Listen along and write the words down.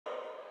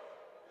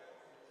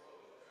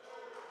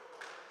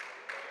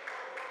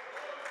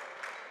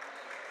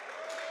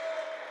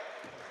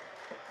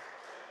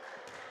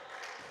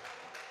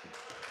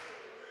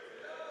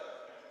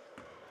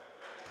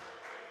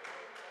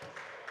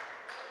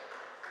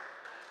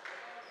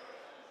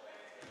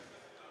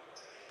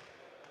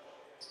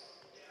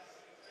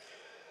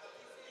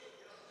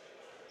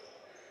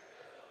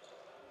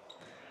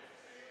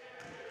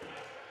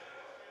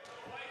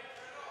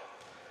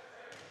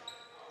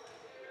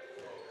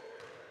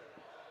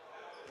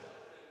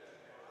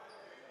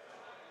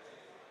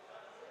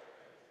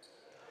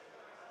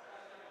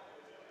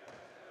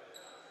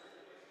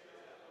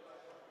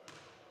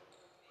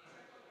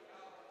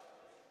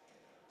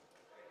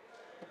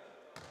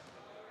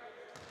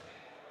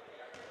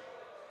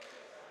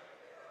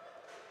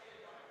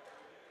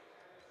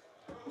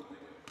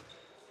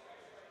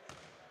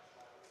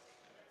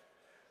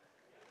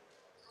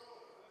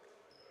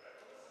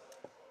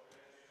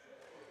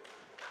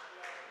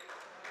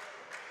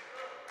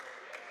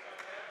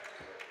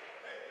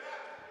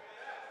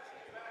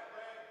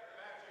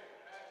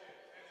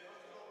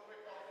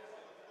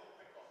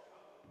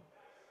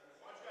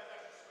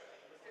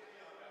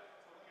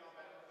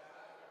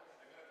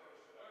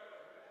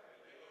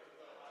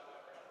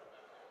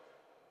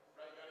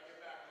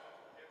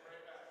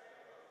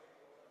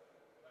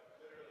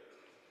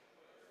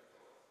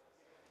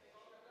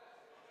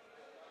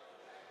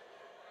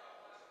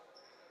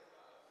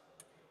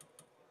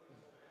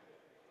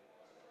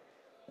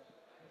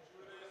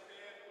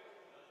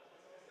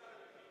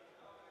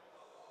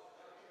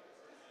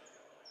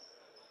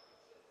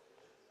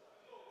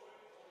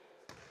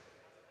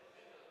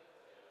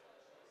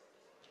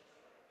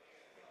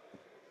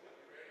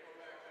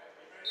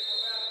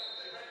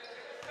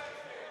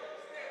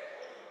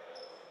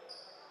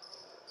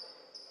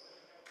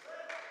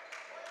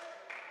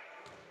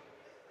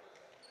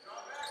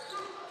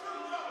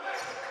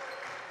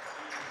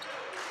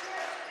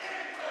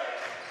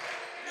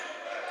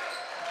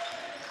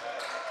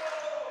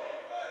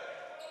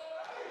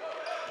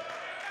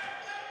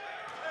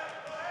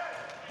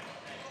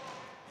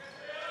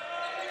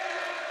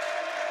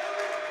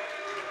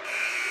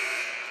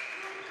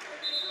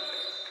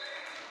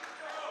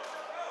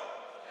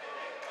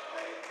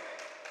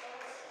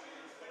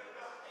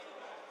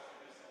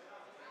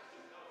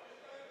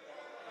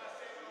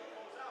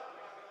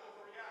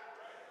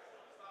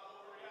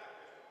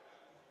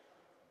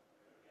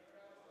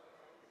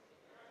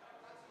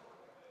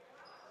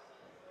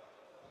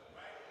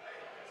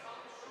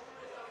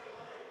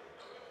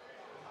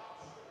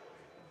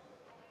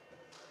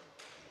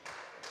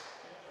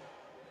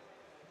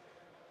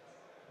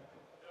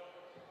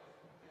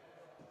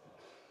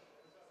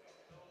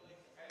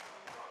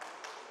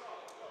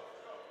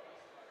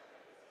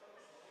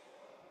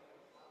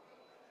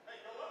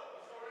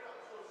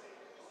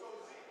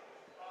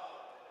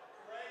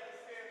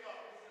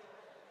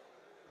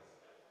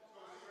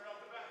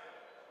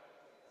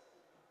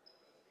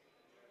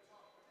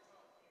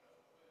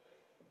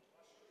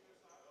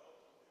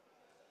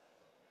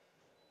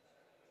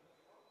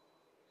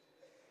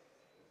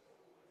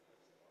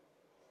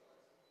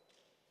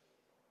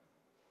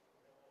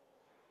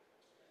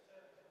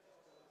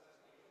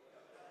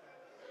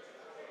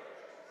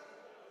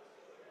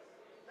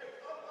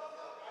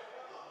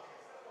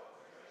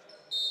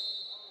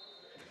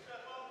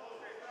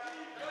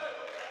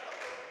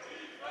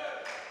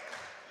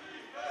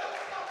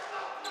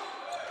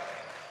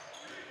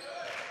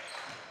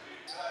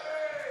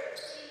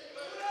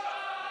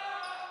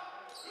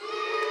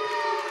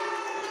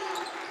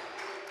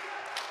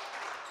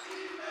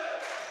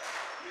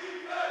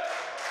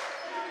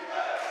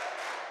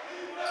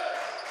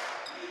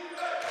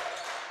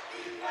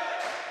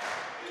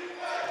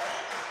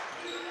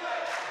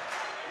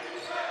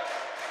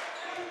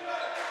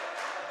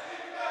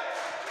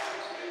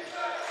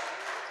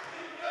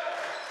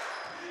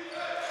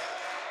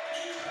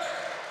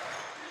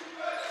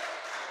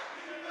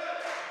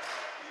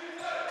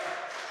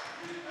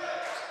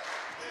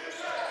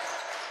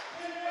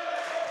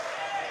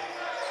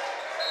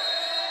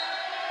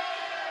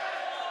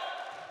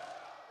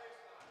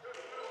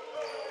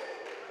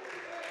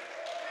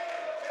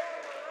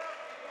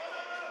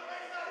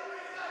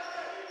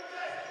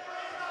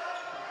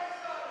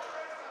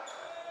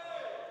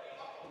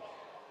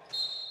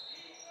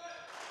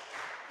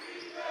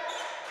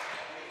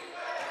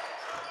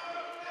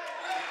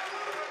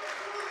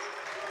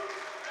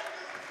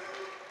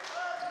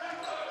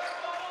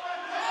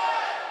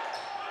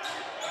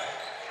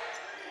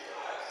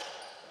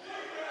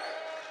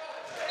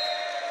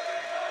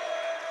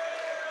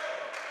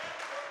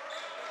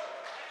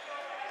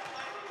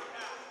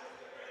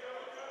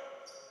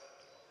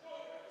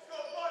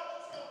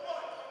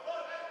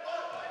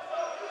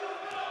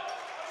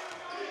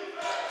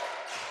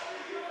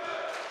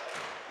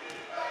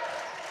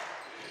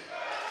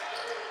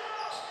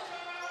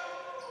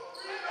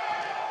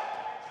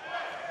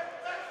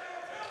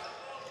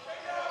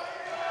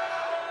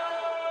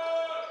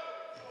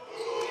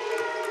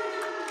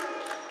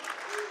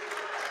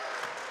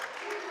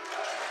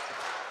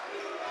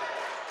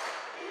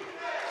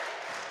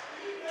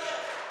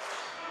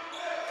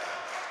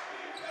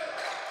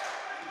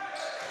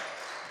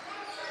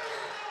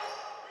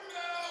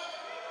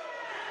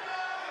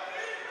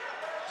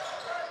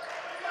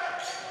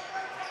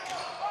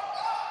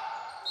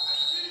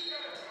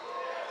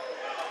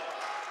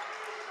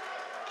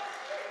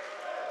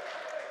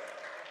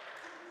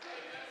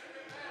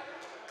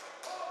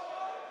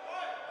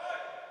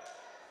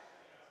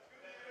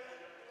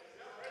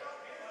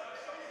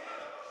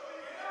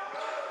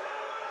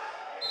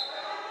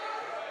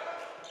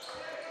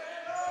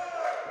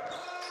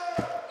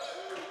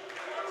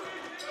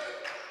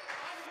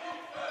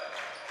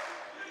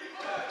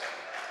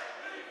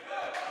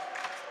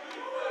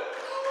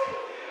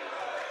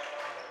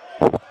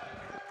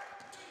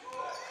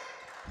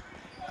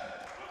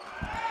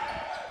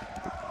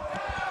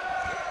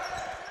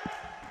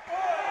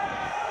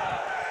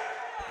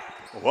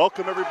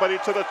Welcome everybody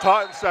to the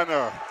Taunton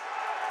Center,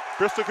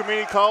 Bristol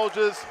Community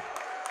College's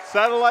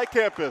satellite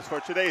campus for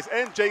today's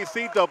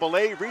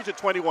NJCAA Region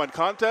 21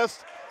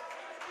 contest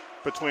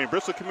between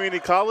Bristol Community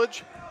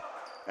College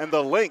and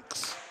the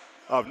Lynx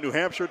of New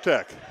Hampshire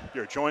Tech.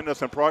 You're joining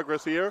us in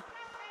progress here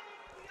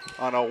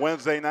on a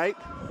Wednesday night,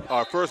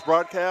 our first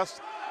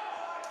broadcast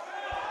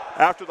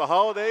after the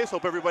holidays.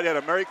 Hope everybody had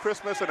a Merry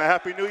Christmas and a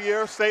Happy New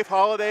Year, safe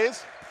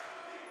holidays.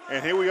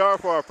 And here we are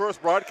for our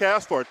first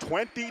broadcast for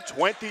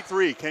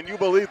 2023. Can you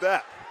believe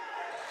that?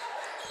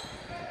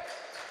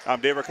 I'm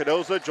David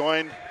Cardoza,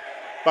 joined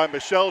by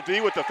Michelle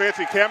D with the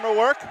fancy camera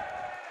work.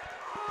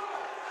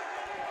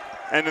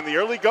 And in the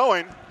early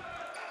going,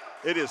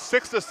 it is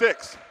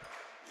 6-6.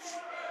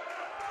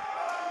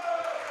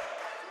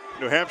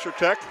 New Hampshire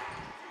Tech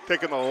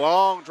taking a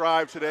long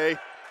drive today.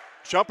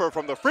 Jumper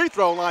from the free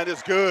throw line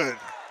is good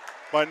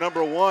by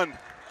number 1,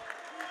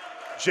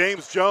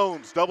 James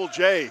Jones, double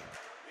J,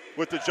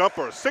 with the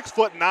jumper,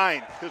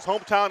 6'9". His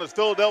hometown is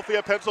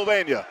Philadelphia,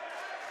 Pennsylvania.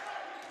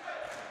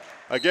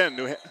 Again,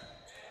 New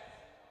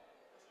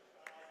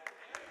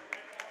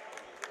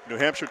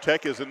Hampshire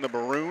Tech is in the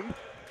maroon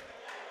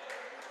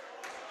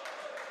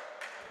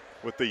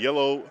with the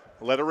yellow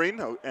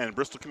lettering, and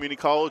Bristol Community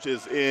College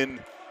is in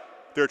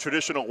their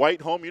traditional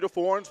white home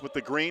uniforms with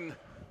the green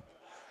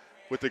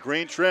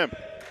trim.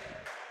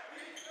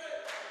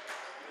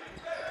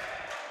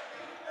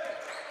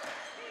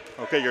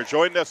 Okay, you're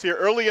joining us here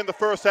early in the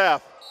first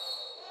half.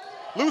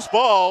 Loose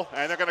ball,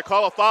 and they're going to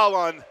call a foul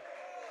on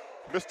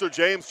Mr.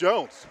 James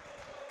Jones.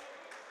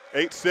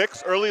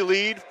 8-6, early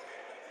lead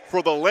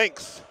for the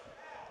Lynx.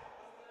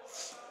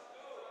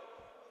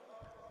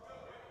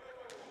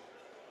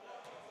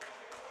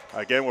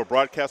 Again, we're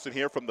broadcasting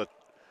here from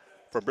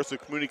Bristol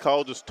Community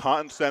College's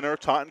Taunton Center,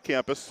 Taunton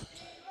campus.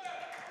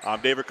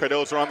 I'm David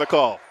Cardoza on the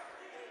call.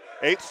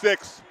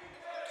 8-6.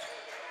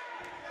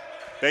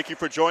 Thank you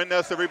for joining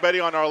us, everybody,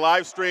 on our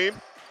live stream.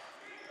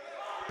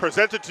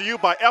 Presented to you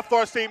by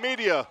FRC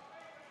Media.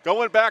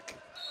 Going back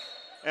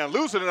and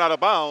losing it out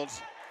of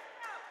bounds.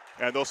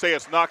 And they'll say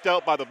it's knocked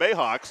out by the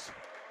Bayhawks.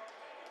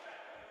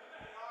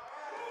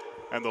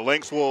 And the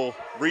Lynx will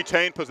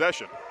retain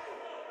possession.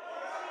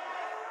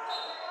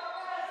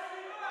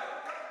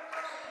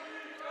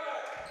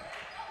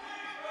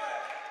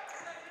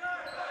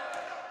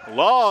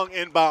 Long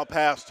inbound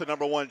pass to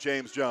number 1,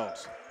 James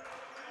Jones.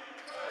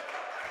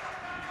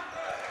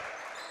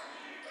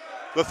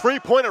 The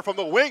three-pointer from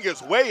the wing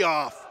is way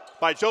off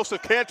by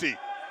Joseph Canty.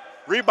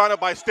 Rebounded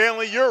by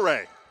Stanley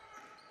Ure.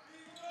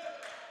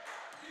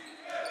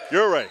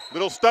 Ure,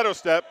 little stutter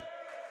step.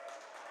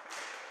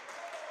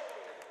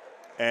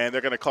 And they're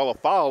going to call a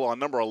foul on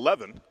number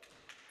 11,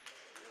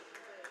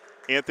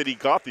 Anthony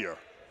Gauthier.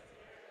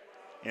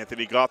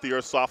 Anthony Gauthier,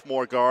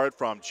 sophomore guard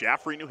from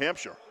Jaffrey, New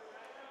Hampshire.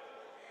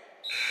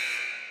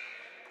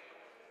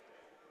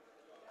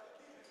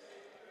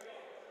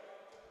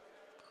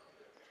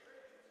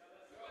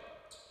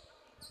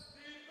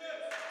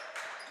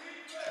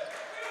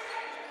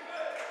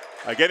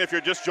 Again, if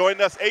you're just joining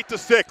us,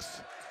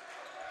 8-6.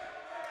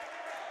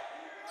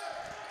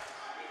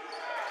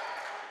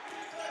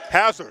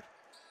 Hazard.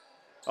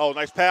 Oh,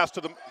 nice pass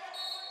to them.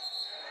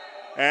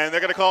 And they're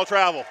going to call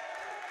travel.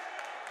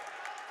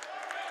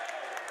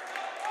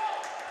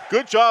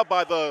 Good job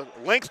by the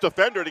Lynx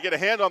defender to get a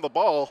hand on the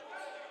ball,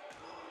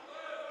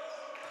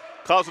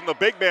 causing the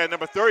big man,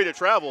 number 30, to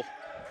travel.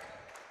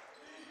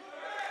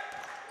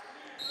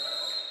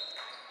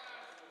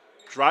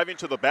 Driving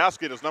to the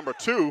basket is number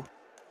 2,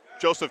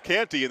 Joseph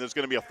Canty, and there's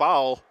going to be a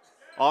foul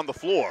on the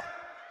floor.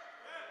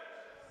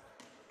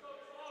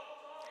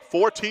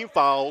 4 team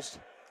fouls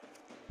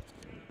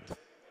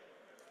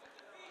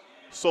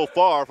so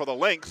far for the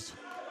Lynx,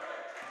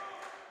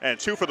 and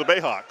 2 for the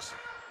Bayhawks.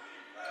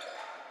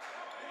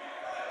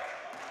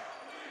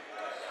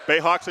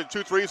 Bayhawks in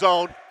 2-3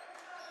 zone.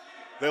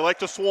 They like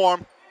to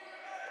swarm.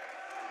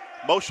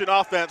 Motion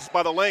offense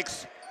by the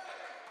Lynx.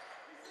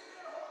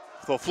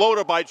 The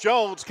floater by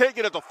Jones, can't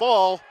get it to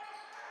fall.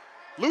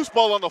 Loose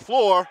ball on the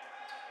floor.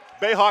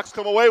 Bayhawks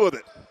come away with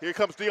it. Here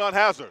comes Dion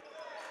Hazard,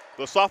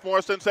 the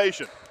sophomore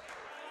sensation,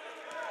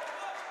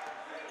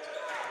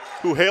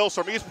 who hails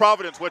from East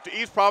Providence, went to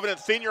East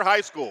Providence Senior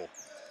High School.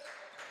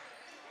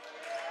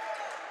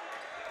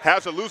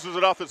 Hazard loses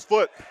it off his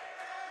foot.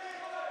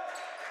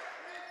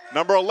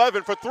 Number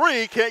 11 for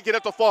 3, can't get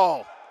it to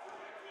fall.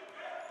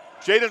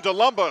 Jaden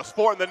DeLumba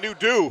sporting the new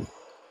do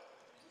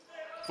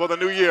for the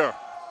new year.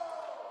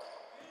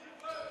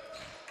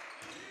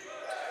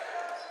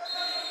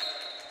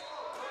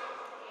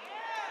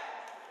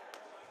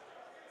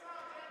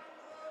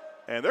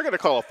 And they're going to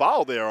call a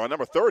foul there on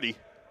number 30,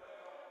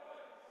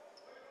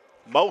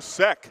 Mo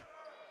Sek.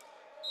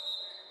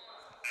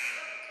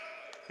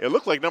 It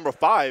looked like number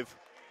 5,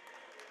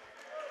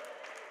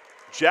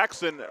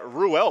 Jackson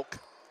Ruelk.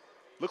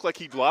 Looked like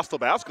he lost the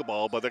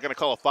basketball, but they're going to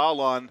call a foul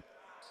on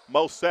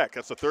Mo Sek.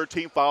 That's the 3rd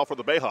team foul for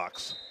the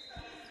Bayhawks.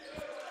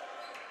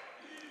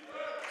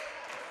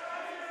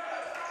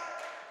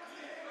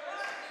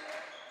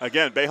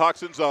 Again,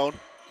 Bayhawks in zone.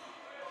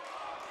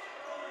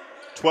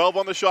 12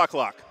 on the shot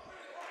clock.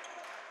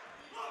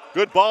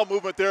 Good ball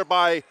movement there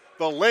by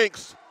the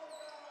Lynx.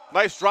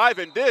 Nice drive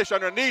and dish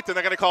underneath, and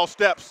they're going to call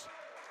steps.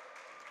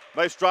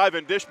 Nice drive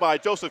and dish by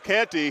Joseph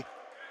Canty,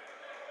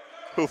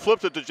 who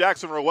flipped it to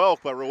Jackson Ruelk,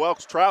 but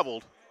Ruelk's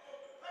traveled.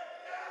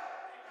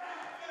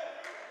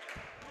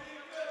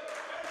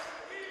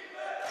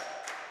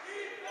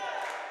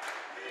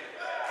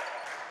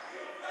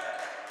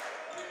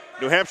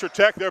 New Hampshire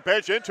Tech, their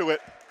bench into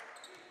it.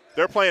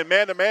 They're playing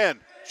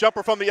man-to-man.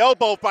 Jumper from the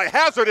elbow by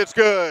Hazard, it's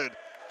good.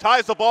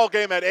 Ties the ball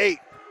game at 8.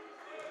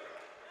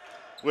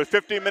 With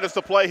 15 minutes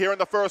to play here in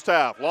the first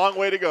half. Long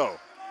way to go.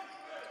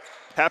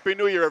 Happy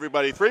New Year,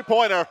 everybody.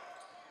 Three-pointer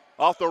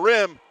off the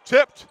rim,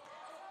 tipped,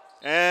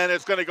 and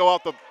it's going to go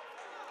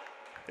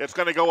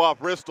off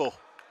Bristol.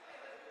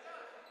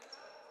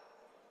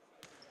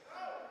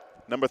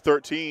 Number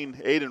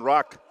 13, Aiden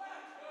Rock,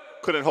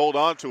 couldn't hold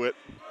on to it.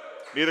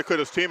 Neither could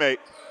his teammate.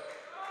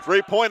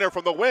 Three-pointer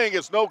from the wing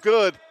is no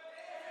good.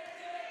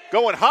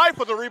 Going high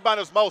for the rebound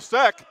is Mo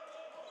Sek.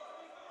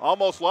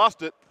 Almost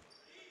lost it.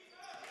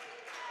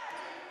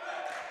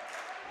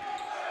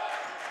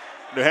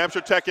 New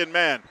Hampshire Tech in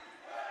man.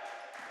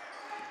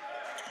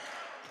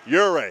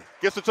 Ure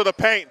gets it to the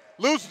paint,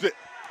 loses it.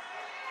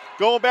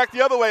 Going back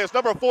the other way is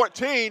number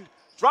 14.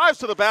 Drives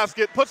to the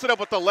basket, puts it up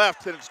with the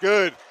left, and it's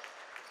good.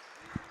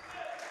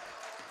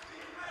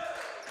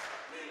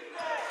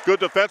 Good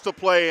defensive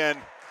play, and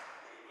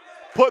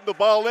putting the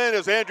ball in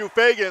is Andrew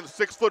Fagan,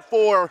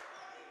 6'4",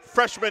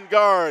 freshman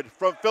guard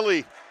from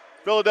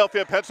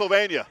Philadelphia,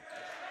 Pennsylvania.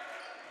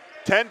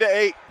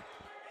 10-8.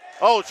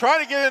 Oh,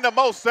 trying to get into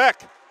Mo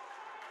Sek.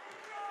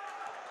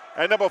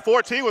 And number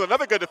 14 with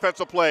another good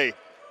defensive play.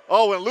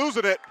 Oh, and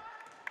losing it.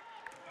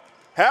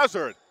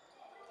 Hazard.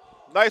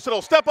 Nice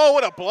little step. Oh,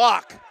 what a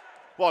block.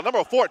 Well,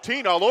 number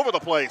 14 all over the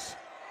place.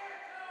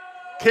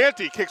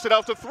 Canty kicks it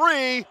out to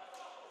 3.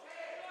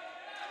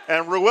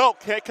 And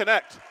Ruelk can't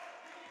connect.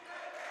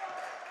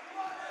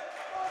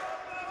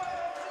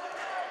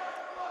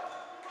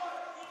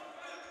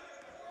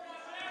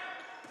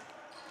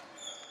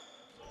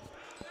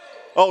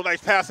 Oh,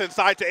 nice pass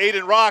inside to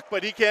Aiden Rock,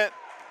 but he can't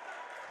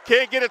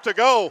get it to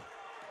go.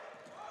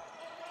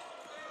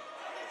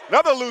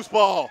 Another loose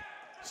ball.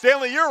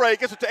 Stanley Ure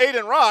gets it to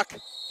Aiden Rock,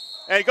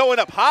 and going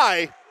up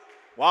high.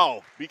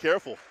 Wow, be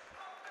careful.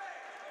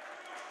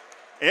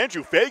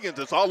 Andrew Fagans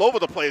is all over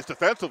the place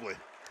defensively.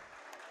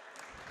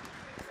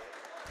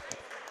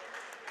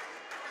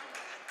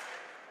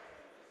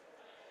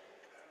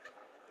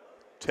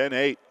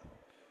 (10-8),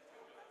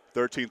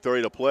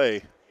 13:30 to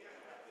play.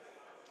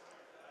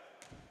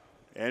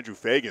 Andrew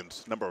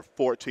Fagans, number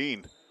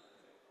 14,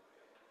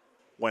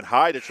 went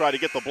high to try to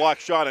get the block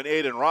shot on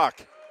Aiden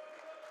Rock.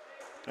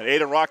 And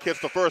Aiden Rock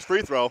hits the first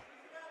free throw.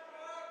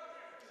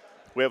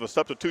 We have a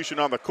substitution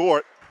on the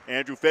court.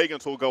 Andrew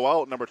Fagans will go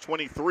out. Number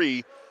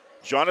 23,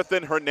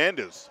 Jonathan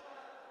Hernandez.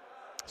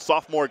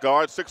 Sophomore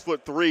guard,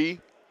 6'3",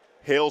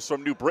 hails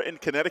from New Britain,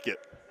 Connecticut.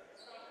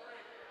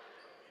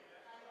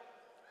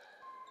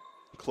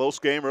 Close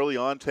game early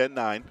on,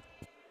 10-9.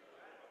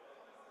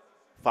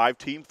 5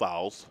 team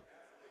fouls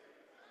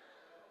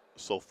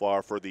so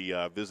far for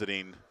the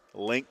visiting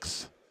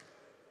Lynx.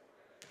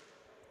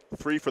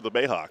 3 for the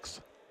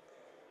Bayhawks.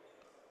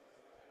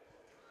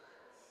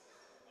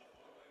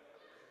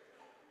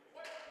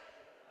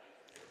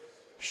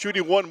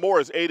 Shooting one more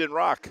is Aiden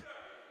Rock,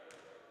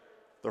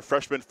 the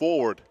freshman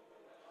forward.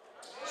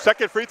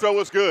 Second free throw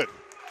was good.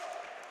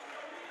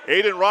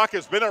 Aiden Rock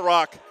has been a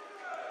rock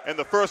in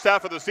the first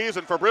half of the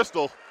season for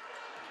Bristol.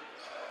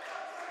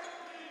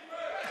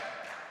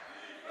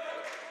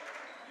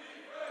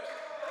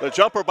 The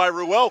jumper by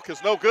Ruelk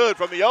is no good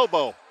from the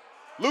elbow.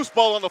 Loose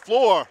ball on the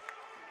floor.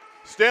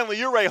 Stanley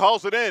Ure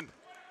hauls it in.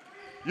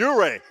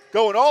 Ure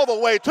going all the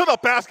way to the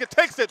basket,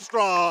 takes it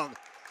strong.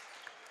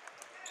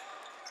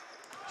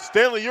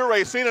 Stanley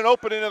Ure seen an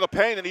opening in the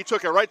paint, and he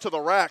took it right to the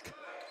rack.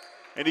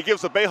 And he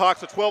gives the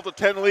Bayhawks a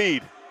 12-10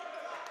 lead.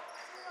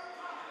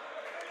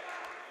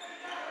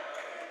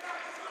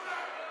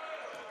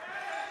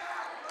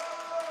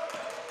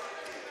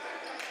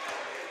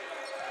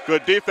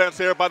 Good defense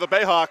here by the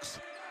Bayhawks.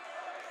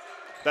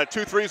 That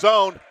 2-3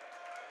 zone,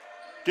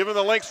 giving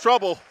the Lynx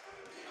trouble.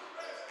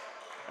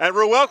 And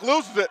Ruelk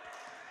loses it.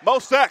 Mo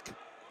Sek,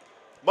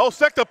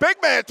 the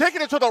big man,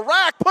 taking it to the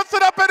rack, puts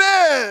it up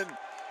and in.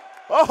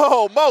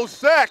 Oh, Mo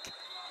Sek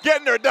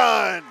getting her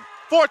done.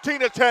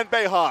 14-10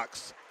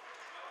 Bayhawks.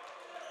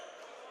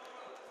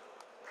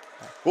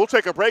 We'll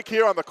take a break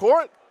here on the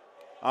court.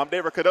 I'm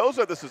David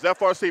Cardoza. This is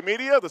FRC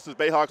Media. This is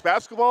Bayhawks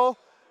basketball,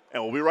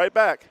 and we'll be right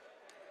back.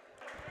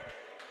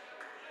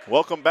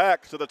 Welcome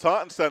back to the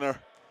Taunton Center.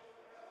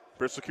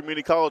 Bristol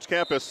Community College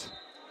campus,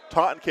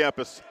 Taunton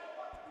campus.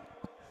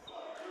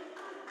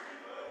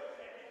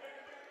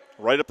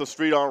 Right up the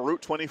street on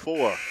Route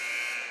 24.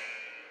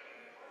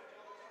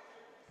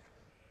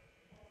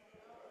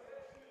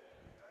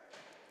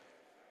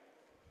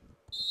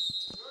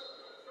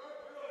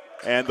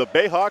 And the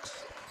Bayhawks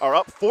are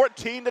up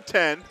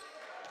 14-10.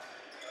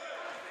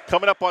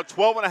 Coming up on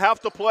 12 and a half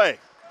to play.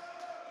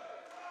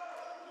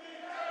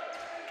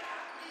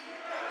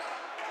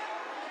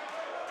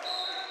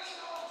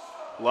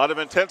 A lot of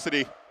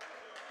intensity.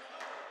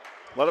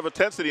 A lot of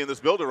intensity in this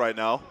building right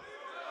now.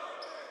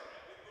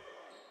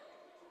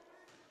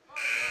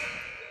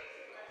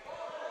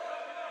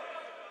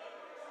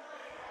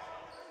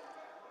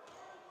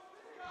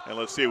 And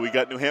let's see, we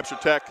got New Hampshire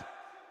Tech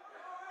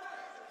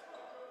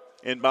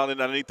inbounding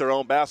underneath their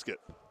own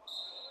basket.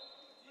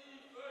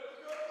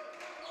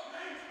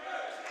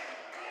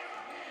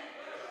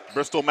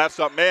 Bristol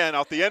matched up man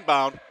out the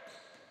inbound.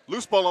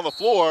 Loose ball on the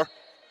floor,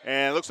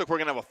 and it looks like we're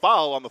going to have a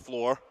foul on the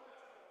floor.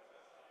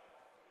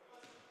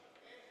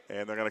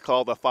 And they're going to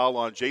call the foul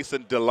on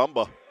Jason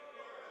DeLumba.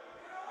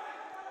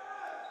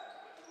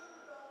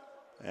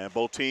 And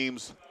both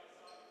teams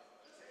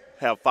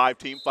have 5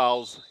 team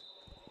fouls.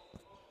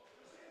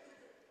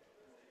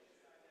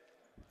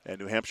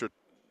 And New Hampshire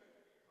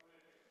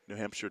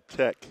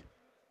Tech,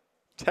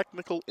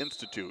 Technical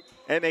Institute,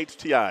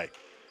 NHTI,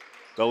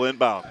 they'll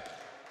inbound.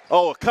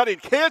 Oh, a cutting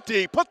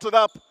Canty, puts it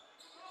up.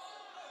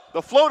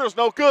 The floater's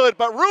no good,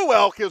 but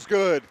Ruelk is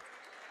good.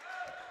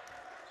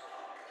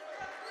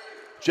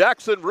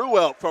 Jackson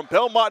Ruelk from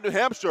Belmont, New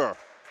Hampshire,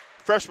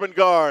 freshman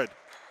guard,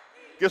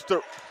 gets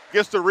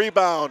the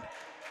rebound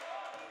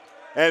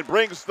and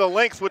brings the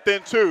Lynx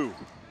within 2.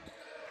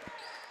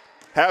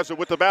 Hazard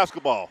with the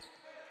basketball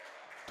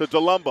to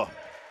DeLumba.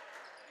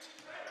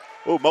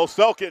 Oh,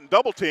 Mosel getting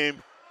double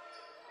teamed.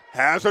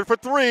 Hazard for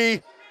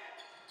 3.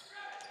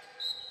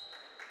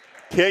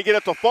 Can't get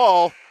it to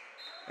fall,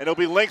 and it'll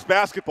be Lynx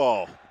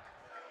basketball.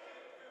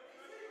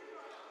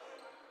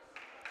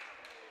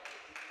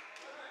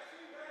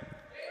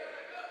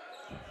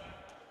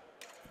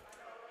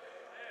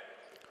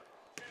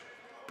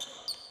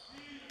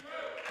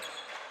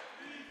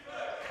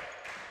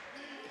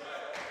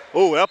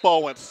 Oh, that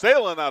ball went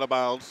sailing out of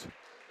bounds.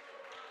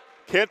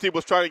 Canty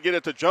was trying to get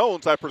it to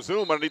Jones, I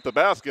presume, underneath the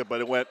basket, but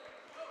it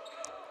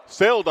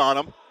sailed on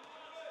him.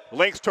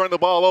 Lynx turned the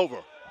ball over.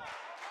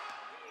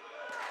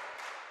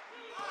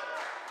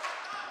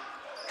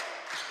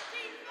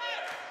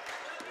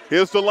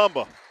 Here's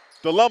DeLumba.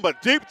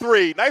 DeLumba, deep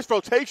 3, nice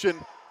rotation,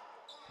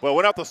 but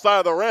went out the side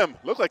of the rim.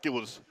 Looked like it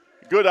was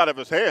good out of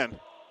his hand.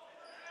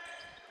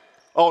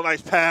 Oh,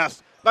 nice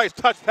pass. Nice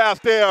touch pass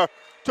there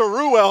to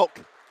Ruelk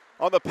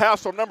on the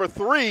pass from number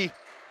 3,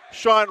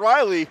 Sean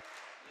Riley.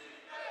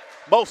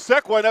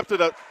 Mosek went up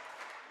to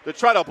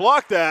try to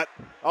block that.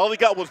 All he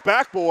got was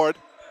backboard,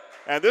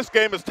 and this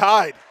game is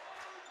tied.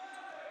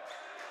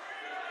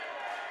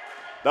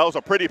 That was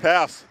a pretty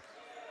pass.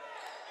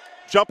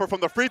 Jumper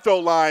from the free throw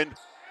line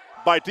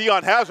by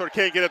Dion Hazard,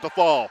 can't get it to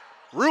fall.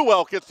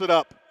 Ruelk gets it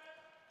up.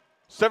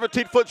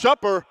 17-foot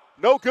jumper,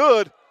 no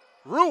good.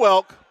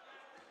 Ruelk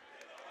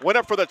went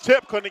up for the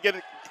tip, couldn't get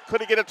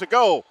it to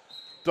go.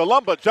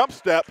 DeLumba jump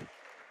step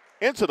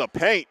into the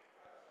paint.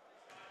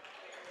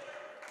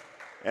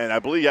 And I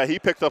believe, yeah, he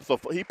picks up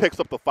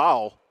the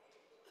foul.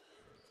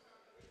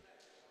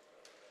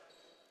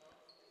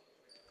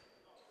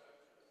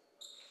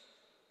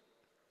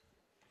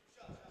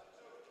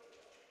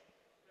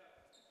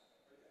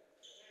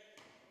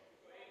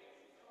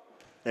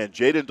 And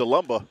Jaden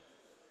DeLumba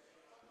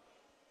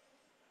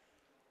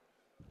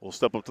will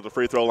step up to the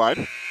free throw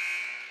line.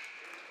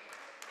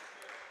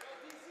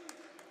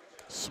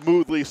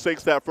 Smoothly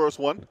sinks that first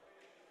one.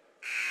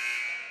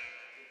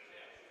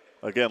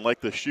 Again, like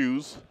the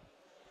shoes.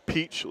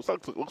 Peach,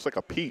 looks like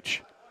a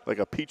peach, like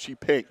a peachy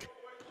pink.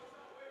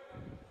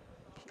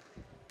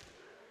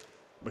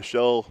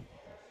 Michelle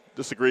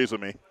disagrees with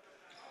me.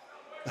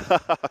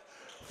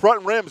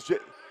 Front rim's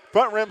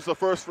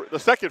the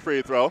second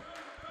free throw.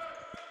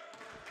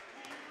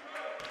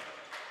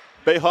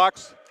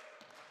 Bayhawks,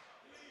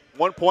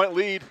 1-point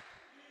lead.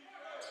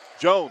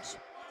 Jones.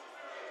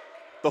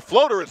 The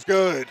floater is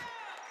good.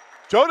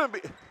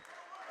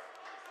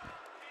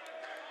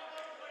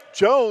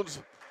 Jones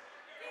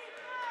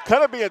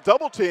kind of being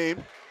double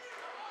teamed.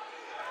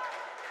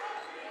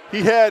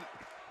 He had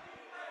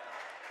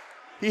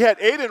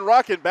Aiden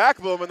rocking back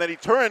of him, and then he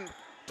turned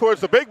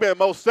towards the big man,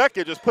 Mosek,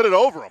 and just put it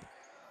over him.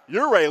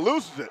 Ure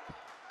loses it.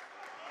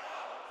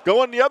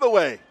 Going the other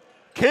way.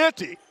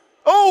 Canty.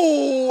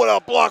 Oh, what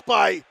a block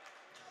by,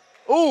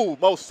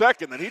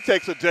 Mosek, and then he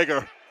takes a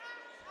digger.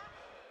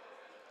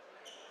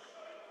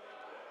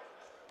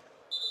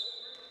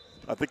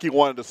 I think he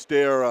wanted to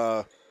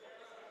stare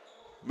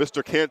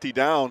Mr. Canty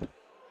down.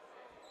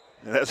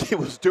 And as he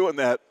was doing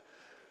that,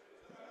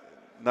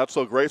 not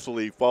so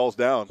gracefully, he falls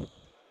down.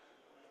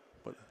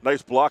 But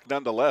nice block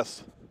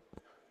nonetheless.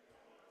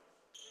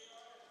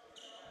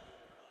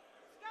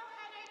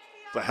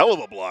 It's a hell of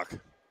a block.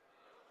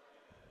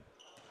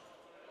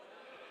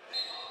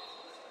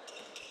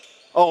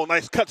 Oh,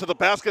 nice cut to the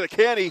basket of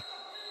Canty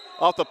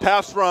off the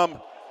pass from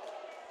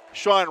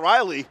Sean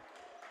Riley.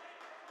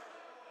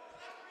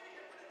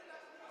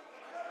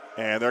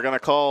 And they're going to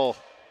call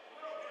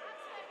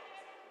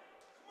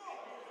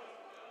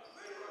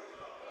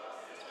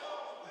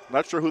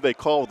not sure who they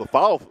call the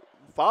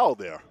foul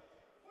there.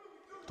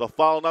 It's a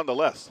foul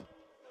nonetheless.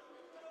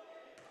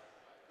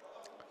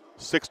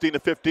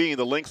 16-15,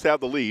 the Lynx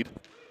have the lead.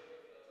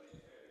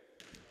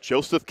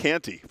 Joseph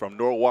Canty from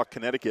Norwalk,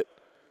 Connecticut,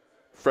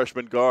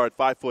 freshman guard,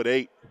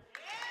 5'8".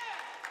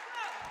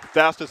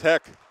 Fast as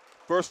heck.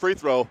 First free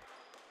throw.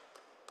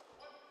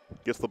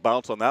 Gets the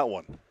bounce on that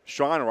one.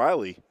 Sean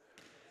Riley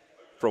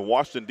from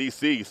Washington,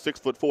 D.C.,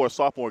 6'4"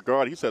 sophomore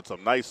guard. He's had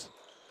some nice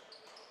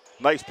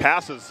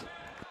passes.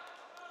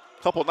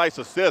 Couple nice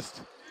assists.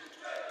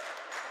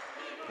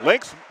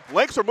 Lynx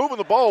are moving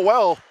the ball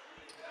well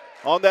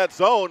on that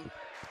zone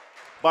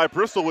by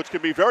Bristol, which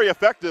can be very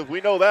effective. We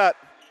know that.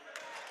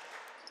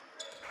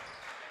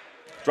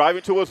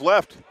 Driving to his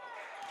left.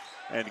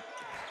 And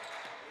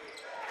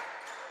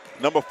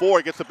number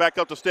 4 gets it back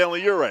up to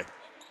Stanley Ure.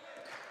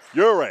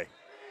 Ure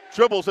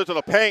dribbles into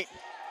the paint.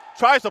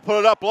 Tries to put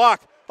it up,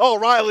 block. Oh,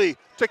 Riley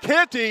to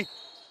Canty.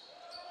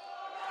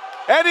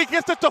 And he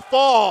gets it to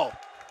fall.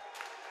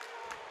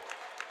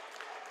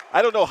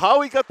 I don't know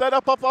how he got that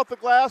up off the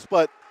glass,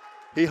 but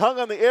he hung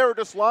on the air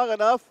just long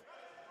enough.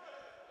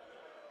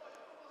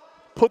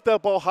 Put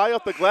that ball high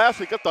up the glass.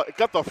 He got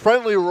the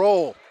friendly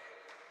roll.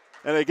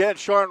 And again,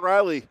 Sean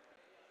Riley,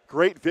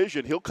 great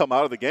vision. He'll come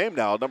out of the game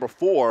now. Number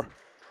 4,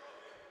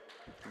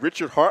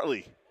 Richard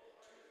Hartley,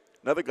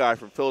 another guy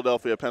from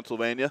Philadelphia,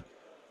 Pennsylvania,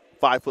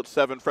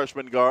 5'7"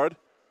 freshman guard.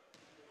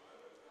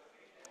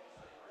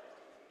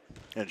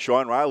 And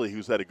Sean Riley,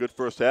 who's had a good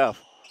first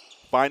half,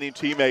 finding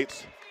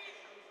teammates.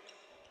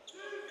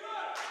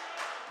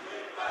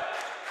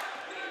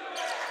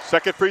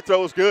 Second free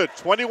throw is good,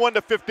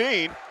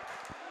 21-15.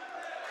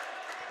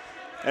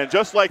 And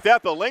just like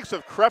that, the Lynx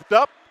have crept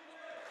up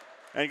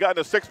and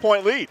gotten a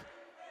 6-point lead.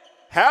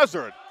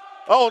 Hazard,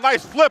 oh,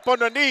 nice flip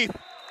underneath,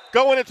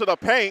 going into the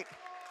paint.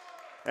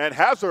 And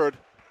Hazard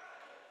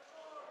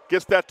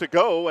gets that to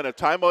go, and a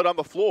timeout on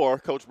the floor.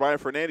 Coach Brian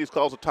Fernandez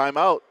calls a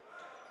timeout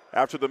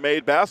after the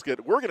made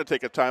basket. We're going to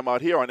take a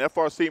timeout here on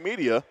FRC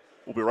Media.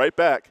 We'll be right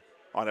back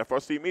on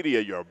FRC Media,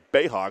 your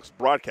Bayhawks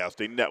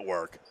broadcasting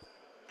network.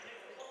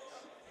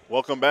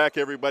 Welcome back,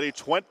 everybody.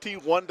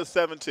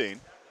 21-17.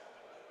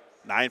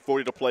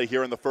 9:40 to play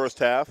here in the first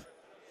half.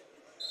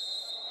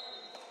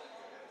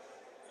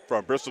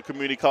 From Bristol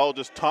Community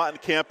College's Taunton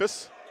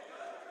campus.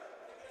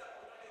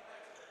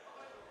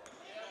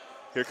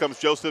 Here comes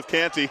Joseph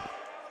Canty.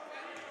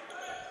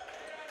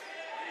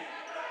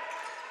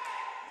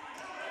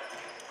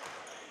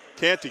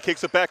 Canty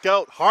kicks it back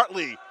out.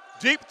 Hartley,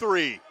 deep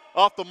 3,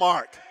 off the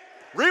mark.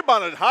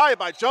 Rebounded high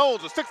by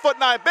Jones, a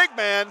 6'9" big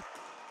man.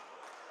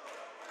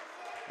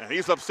 And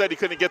he's upset he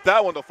couldn't get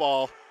that one to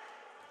fall.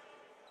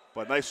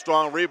 But nice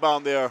strong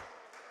rebound there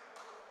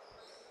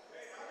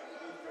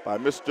by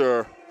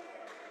Mr.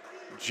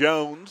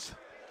 Jones.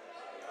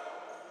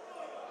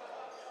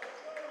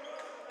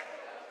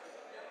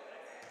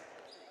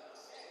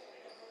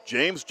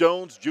 James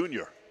Jones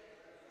Jr.,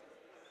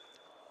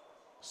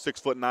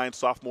 6'9"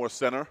 sophomore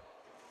center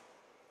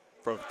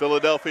from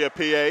Philadelphia,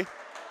 PA.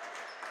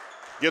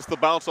 Gets the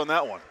bounce on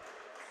that one.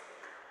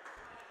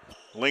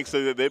 Lynx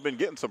say that they've been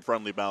getting some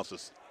friendly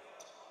bounces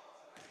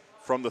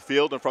from the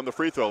field and from the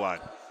free throw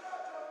line.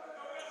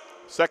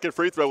 Second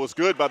free throw was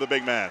good by the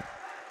big man.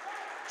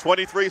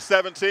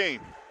 23-17.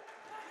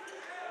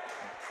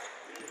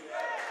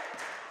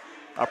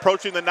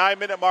 Approaching the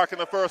 9-minute mark in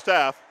the first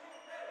half.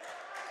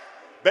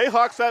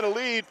 Bayhawks had a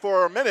lead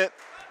for a minute,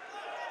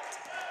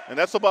 and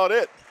that's about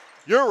it.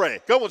 Ure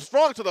going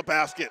strong to the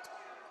basket.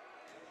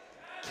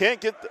 Can't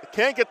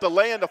get the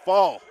lay-in to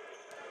fall.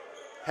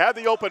 Had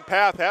the open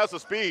path, has the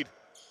speed.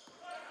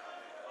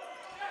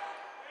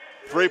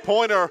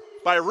 Three-pointer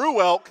by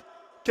Ruelk.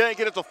 Can't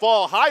get it to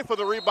fall. High for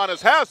the rebound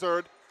is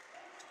Hazard.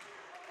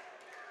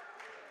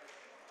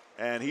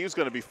 And he's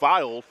going to be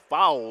fouled.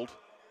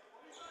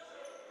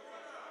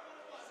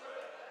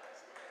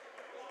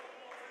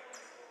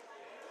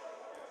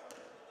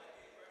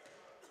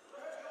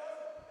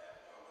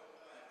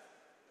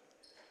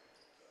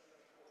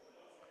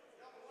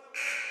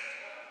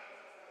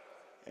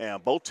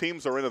 And both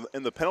teams are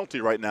in the penalty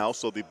right now,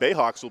 so the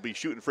Bayhawks will be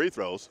shooting free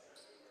throws.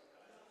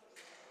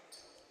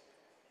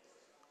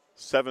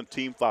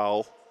 7th-team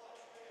foul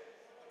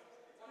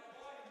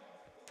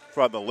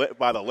by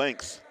the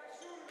Lynx.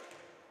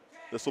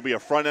 This will be a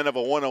front end of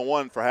a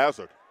 1-on-1 for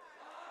Hazard.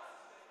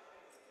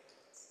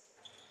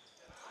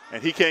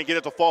 And he can't get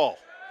it to fall.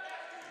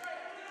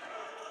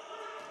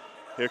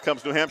 Here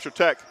comes New Hampshire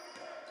Tech.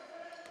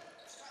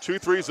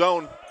 2-3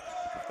 zone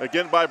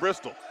again by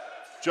Bristol.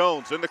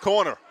 Jones in the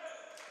corner.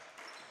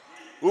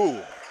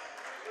 Ooh,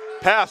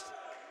 passed.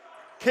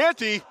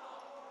 Canty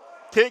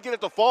can't get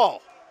it to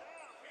fall.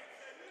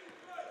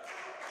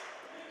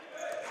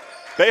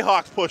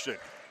 Bayhawks pushing.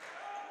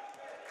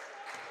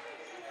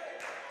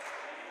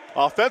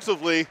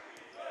 Offensively,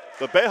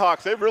 the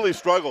Bayhawks, they've really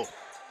struggled.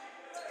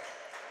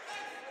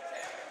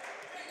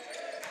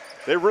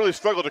 They really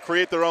struggled to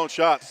create their own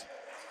shots.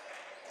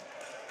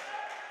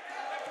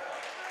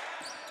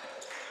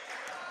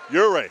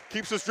 Ure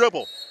keeps his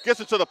dribble, gets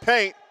it to the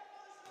paint,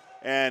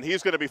 and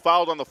he's going to be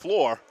fouled on the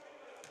floor.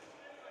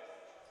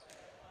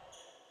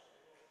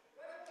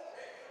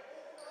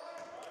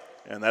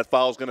 And that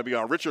foul is going to be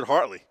on Richard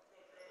Hartley.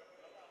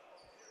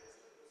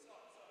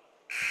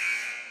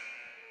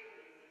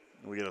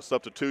 We get a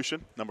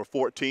substitution, number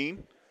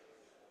 14,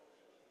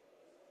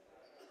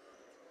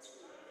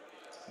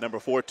 Number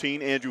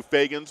 14, Andrew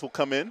Fagans will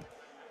come in.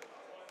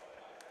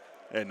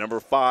 And number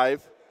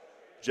 5,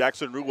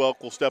 Jackson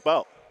Ruwelk will step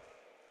out.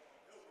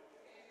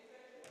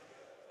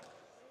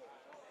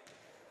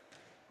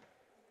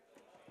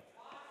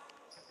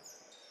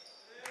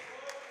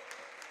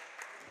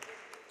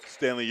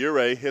 Stanley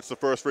Ure hits the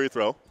first free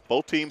throw.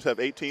 Both teams have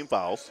 18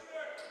 fouls.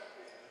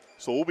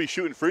 So we'll be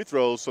shooting free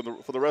throws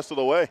for the rest of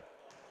the way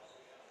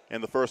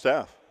in the first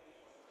half.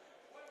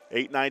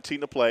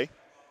 8:19 to play,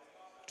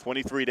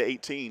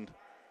 23-18.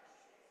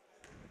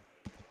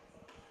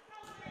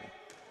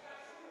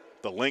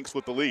 The Lynx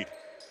with the lead.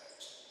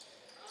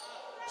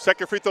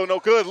 Second free throw, no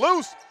good.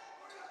 Loose.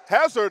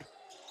 Hazard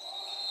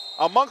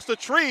amongst the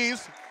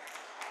trees.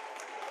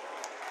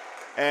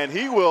 And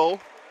he will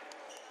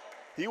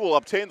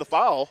obtain the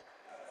foul.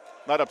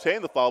 Not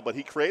obtain the foul, but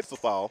he creates the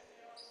foul.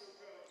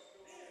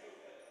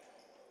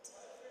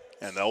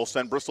 And that will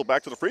send Bristol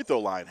back to the free throw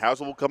line.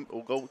 Hazard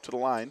will go to the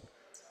line.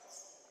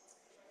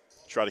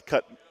 Try to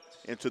cut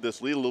into this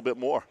lead a little bit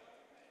more.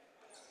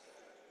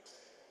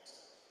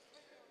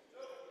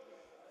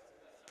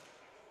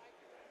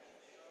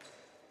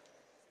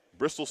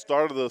 Bristol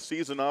started the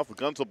season off with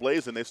guns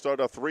a-blazing. They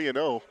started off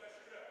 3-0.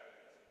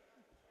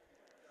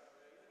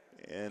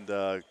 And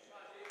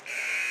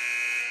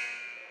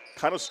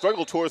kind of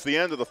struggled towards the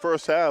end of the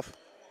first half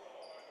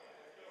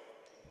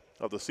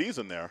of the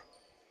season there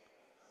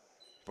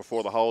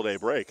before the holiday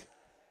break,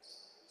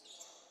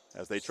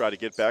 as they try to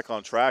get back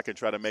on track and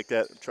try to make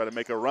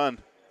a run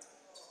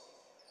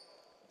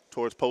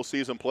towards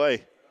postseason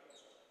play.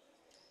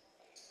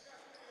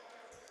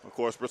 Of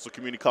course, Bristol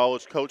Community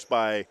College coached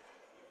by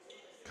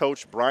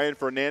Coach Brian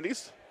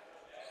Fernandez.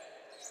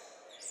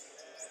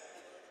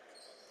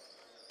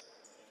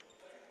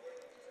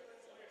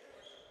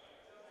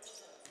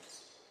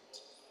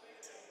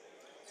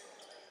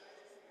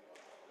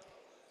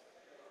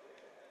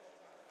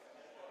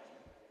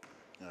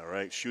 All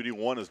right, shooting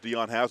one is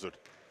Dion Hazard.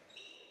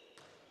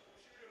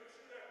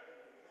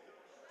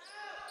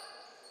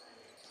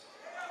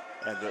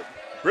 And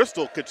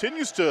Bristol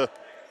continues to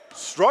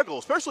struggle,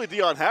 especially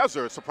Dion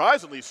Hazard,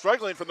 surprisingly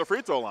struggling from the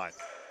free throw line.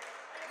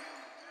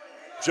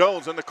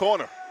 Jones in the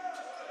corner.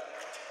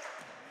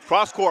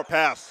 Cross-court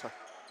pass.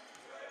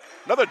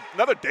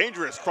 Another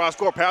dangerous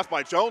cross-court pass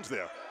by Jones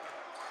there.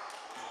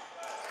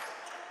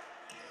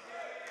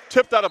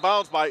 Knocked out of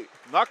bounds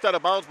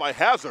by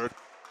Hazard.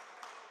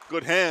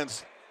 Good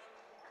hands.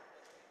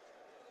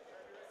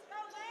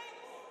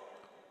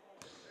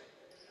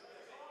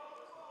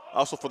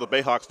 Also for the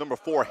Bayhawks, number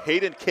 4,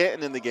 Hayden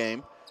Canton in the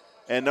game,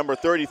 and number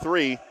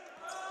 33,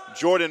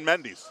 Jordan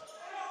Mendes.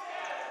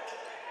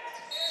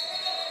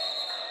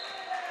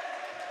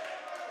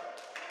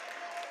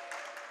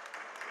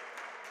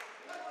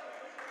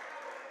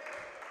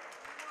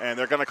 And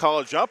they're going to call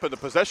a jump, and the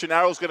possession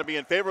arrow is going to be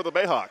in favor of the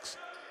Bayhawks.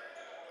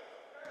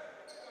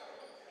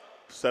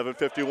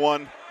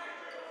 7:51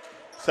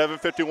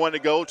 to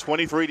go,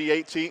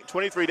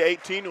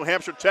 23-18, New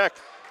Hampshire Tech.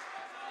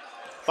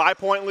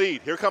 5-point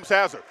lead. Here comes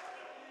Hazard.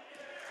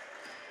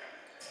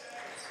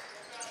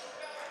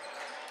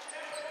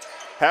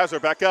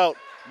 Hazard back out.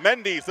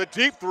 Mendes, the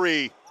deep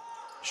three.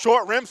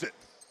 Short rims it.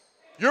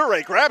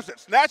 Ure grabs it,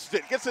 snatches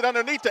it, gets it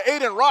underneath to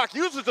Aiden Rock,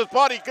 uses his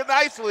body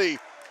nicely.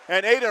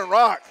 And Aiden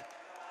Rock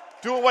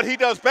doing what he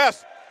does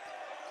best.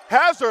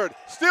 Hazard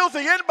steals the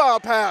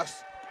inbound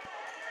pass.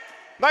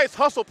 Nice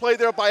hustle play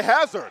there by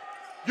Hazard.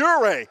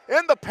 Ure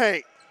in the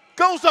paint.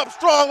 Goes up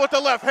strong with the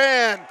left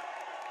hand.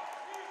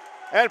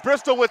 And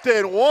Bristol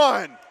within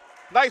one.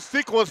 Nice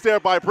sequence there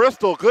by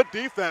Bristol. Good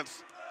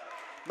defense.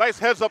 Nice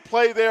heads-up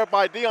play there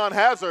by Dion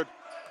Hazard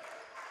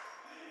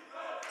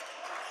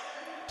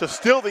to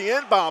steal the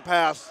inbound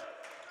pass.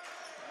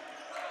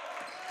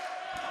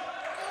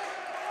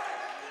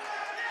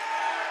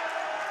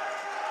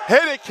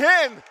 Hit it,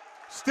 Ken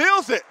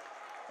steals it,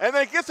 and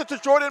then gets it to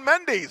Jordan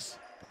Mendes.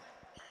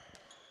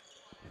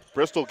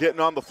 Bristol getting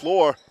on the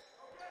floor,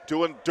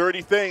 doing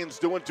dirty things,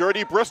 doing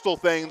dirty Bristol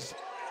things.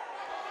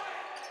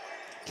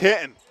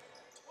 Caton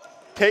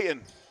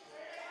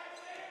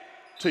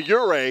to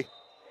Ure,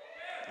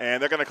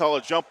 and they're going to call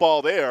a jump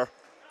ball there.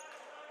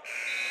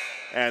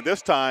 And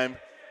this time,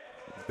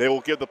 they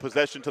will give the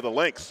possession to the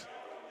Lynx.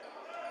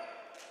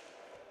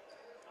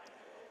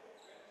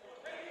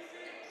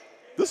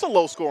 This is a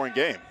low-scoring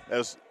game.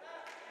 As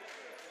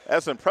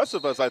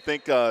impressive as I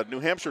think New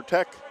Hampshire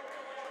Tech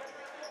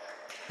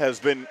has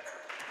been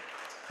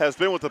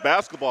with the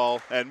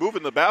basketball and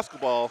moving the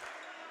basketball,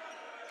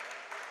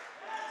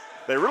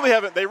 they really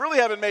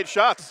haven't made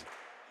shots.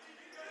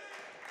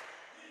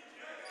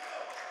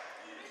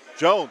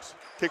 Jones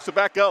kicks it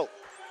back out.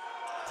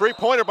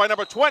 Three-pointer by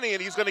number 20,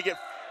 and he's going to get,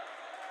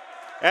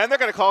 and they're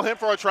going to call him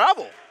for a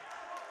travel.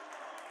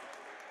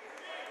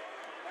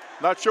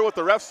 Not sure what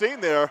the ref's seen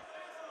there,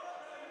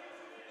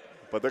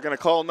 but they're going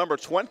to call number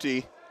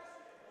 20,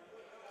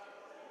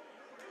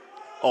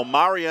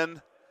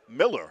 Omarion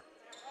Miller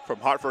from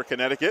Hartford,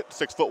 Connecticut,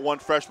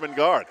 6'1" freshman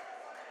guard.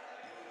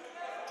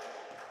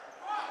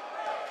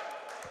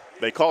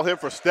 They call him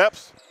for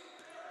steps,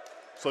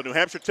 so New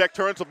Hampshire Tech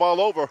turns the ball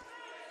over.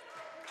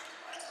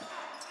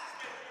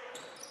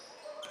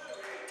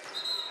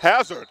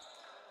 Hazard.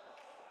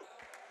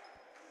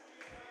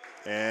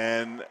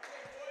 And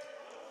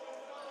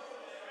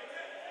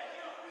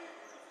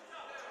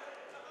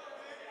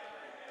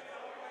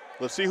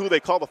let's see who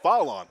they call the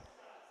foul on.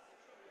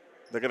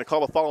 They're going to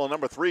call the foul on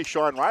number 3,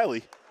 Sean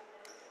Riley.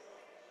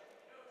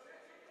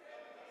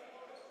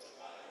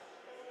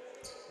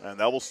 And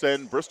that will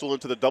send Bristol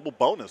into the double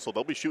bonus, so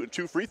they'll be shooting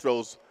 2 free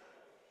throws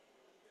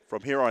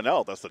from here on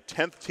out. That's the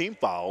 10th team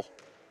foul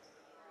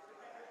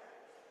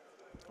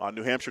on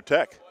New Hampshire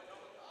Tech.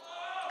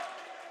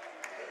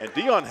 And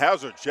Dion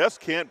Hazard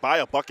just can't buy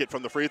a bucket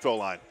from the free throw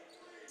line.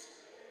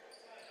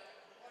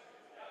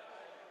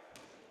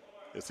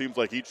 It seems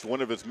like each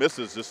one of his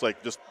misses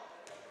just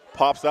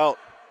pops out.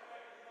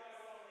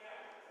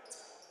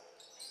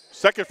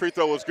 Second free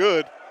throw was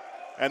good,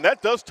 and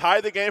that does tie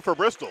the game for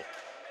Bristol.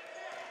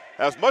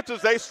 As much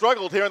as they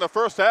struggled here in the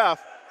first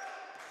half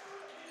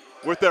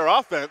with their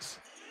offense,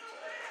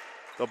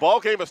 the ball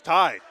game is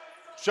tied.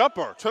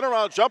 Jumper,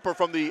 turnaround jumper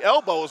from the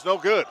elbow is no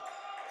good.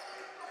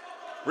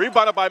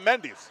 Rebounded by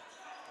Mendes.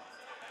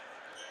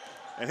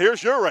 And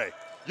here's Ure.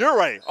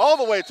 Ure all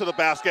the way to the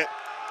basket.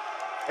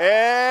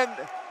 And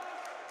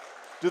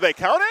do they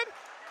count it?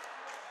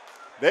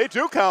 They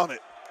do count it.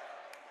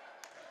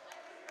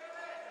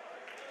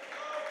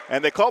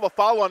 And they call the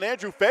foul on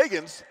Andrew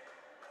Fagans.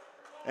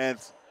 And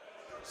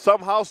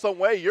somehow, some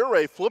way,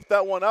 Ure flipped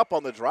that one up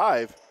on the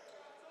drive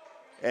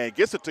and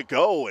gets it to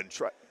go and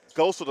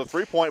goes to the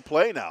three-point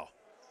play now.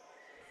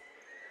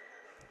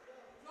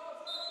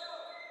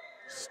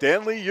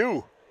 Stanley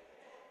Yu.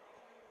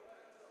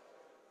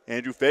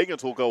 Andrew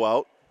Fagans will go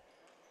out,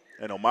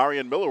 and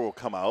Omarion Miller will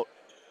come out.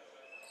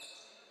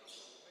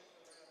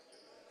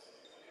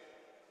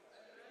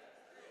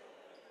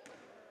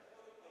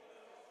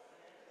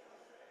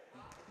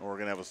 And we're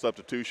going to have a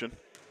substitution.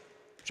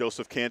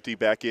 Joseph Canty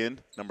back in,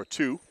 number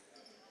 2.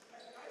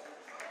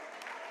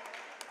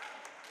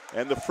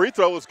 And the free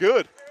throw is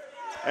good.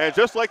 And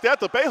just like that,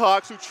 the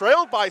Bayhawks, who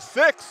trailed by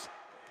 6,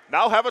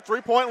 now have a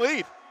 3-point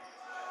lead.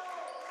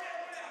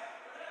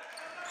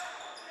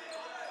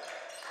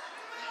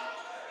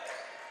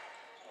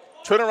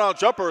 Turnaround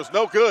jumper is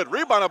no good.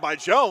 Rebounded by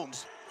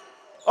Jones.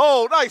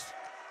 Oh, nice.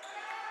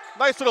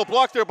 Nice little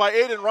block there by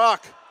Aiden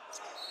Rock.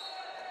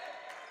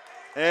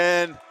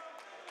 And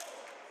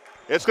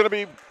it's going to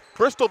be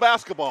Bristol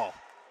basketball.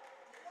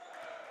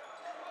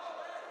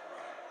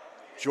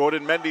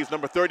 Jordan Mendes,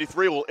 number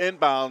 33, will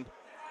inbound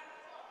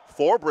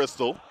for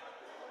Bristol.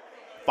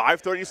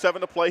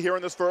 5:37 to play here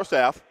in this first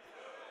half.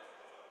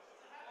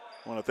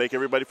 I want to thank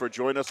everybody for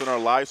joining us on our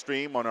live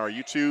stream on our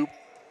YouTube,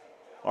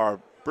 our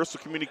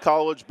Bristol Community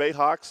College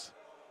Bayhawks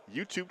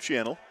YouTube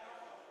channel.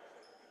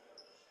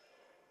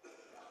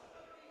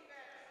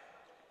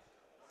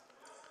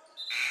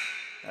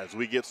 As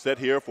we get set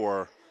here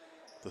for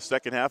the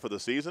second half of the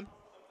season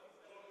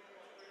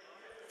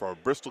for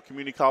Bristol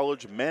Community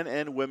College men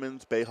and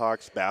women's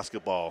Bayhawks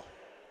basketball.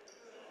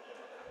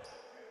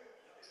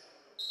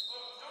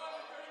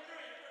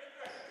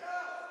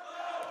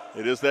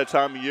 It is that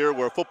time of year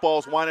where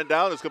football's winding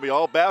down. It's going to be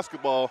all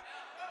basketball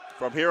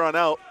from here on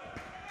out.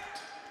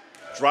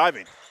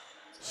 Driving,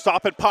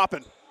 stopping,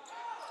 popping.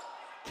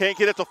 Can't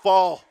get it to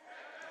fall.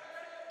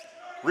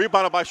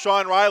 Rebounded by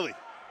Sean Riley.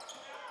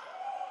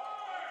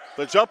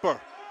 The jumper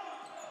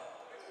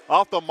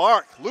off the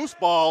mark, loose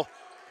ball.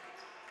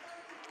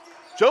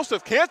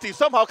 Joseph Canty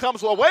somehow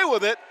comes away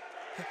with it.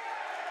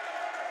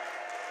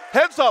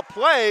 Heads up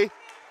play,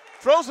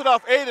 throws it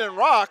off Aiden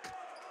Rock,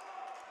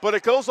 but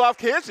it goes off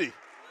Canty.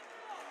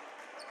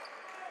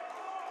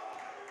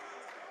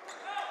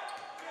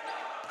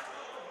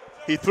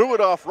 He threw it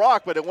off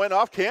Rock, but it went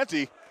off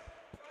Canty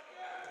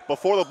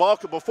before the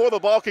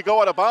ball could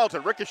go out of bounds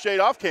and ricocheted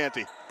off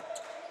Canty.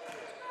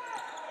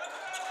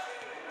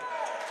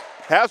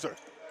 Hazard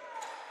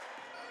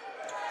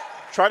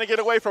trying to get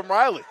away from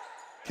Riley.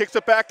 Kicks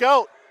it back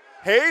out.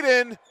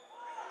 Hayden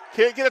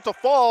can't get it to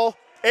fall.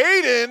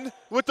 Aiden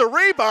with the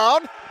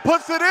rebound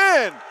puts it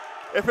in.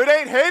 If it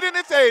ain't Hayden,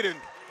 it's Aiden.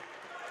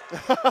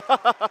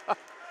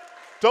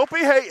 Don't be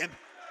hating.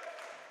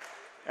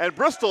 And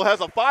Bristol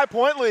has a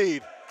 5-point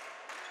lead.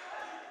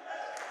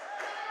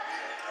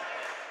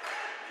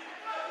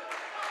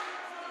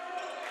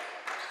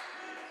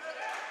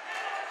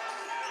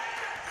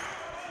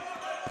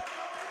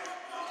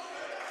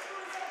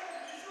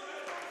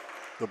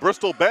 The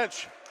Bristol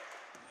bench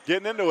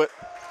getting into it.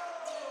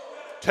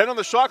 10 on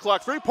the shot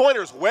clock.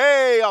 3-pointers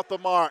way off the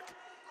mark.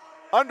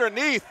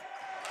 Underneath.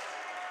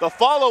 The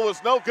follow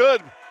was no good.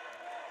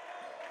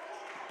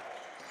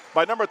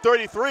 By number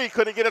 33,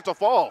 couldn't get it to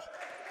fall.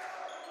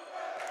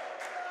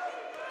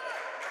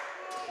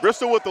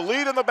 Bristol with the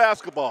lead in the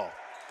basketball.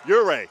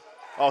 Ure.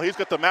 Oh, he's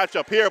got the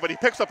matchup here, but he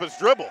picks up his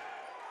dribble.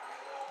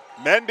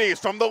 Mendes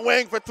from the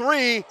wing for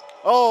 3.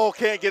 Oh,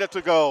 can't get it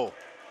to go.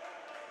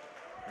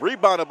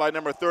 Rebounded by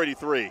number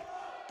 33.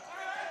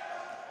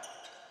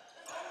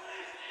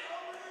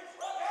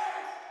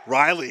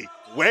 Riley,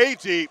 way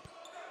deep.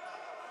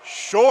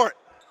 Short.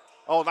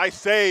 Oh, nice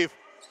save.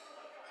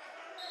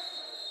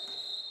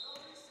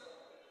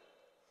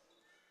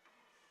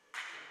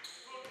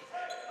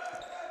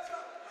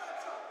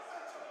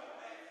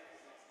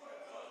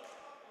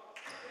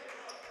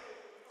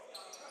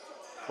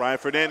 Brian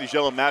Fernandez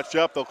yelling match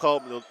up. They'll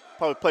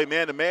probably play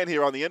man-to-man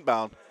here on the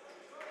inbound.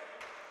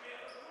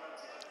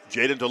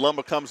 Jaden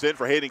DeLumba comes in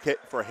for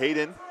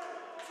Hayden.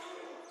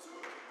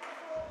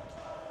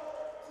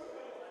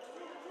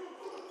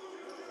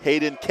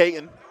 Hayden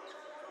Caton,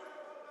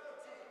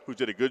 who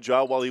did a good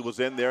job while he was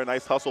in there.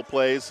 Nice hustle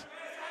plays.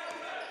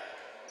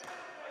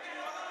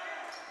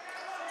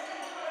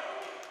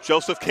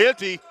 Joseph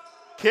Canty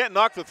can't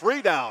knock the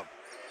three down.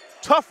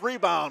 Tough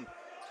rebound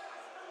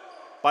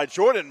by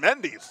Jordan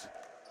Mendes.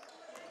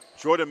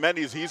 Jordan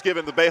Mendes, he's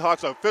given the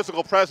Bayhawks a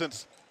physical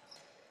presence.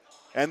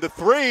 And the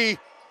three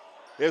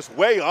is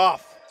way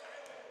off.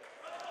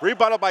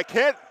 Rebounded by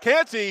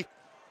Canty.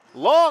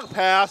 Long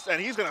pass, and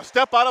he's going to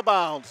step out of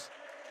bounds.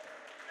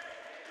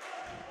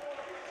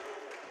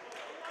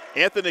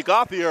 Anthony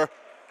Gauthier.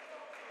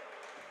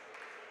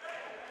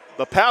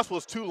 The pass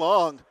was too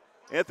long.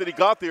 Anthony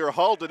Gauthier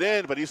hauled it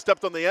in, but he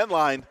stepped on the end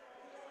line.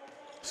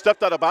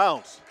 Stepped out of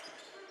bounds.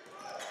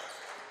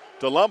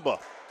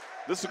 DeLumba.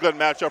 This is a good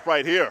matchup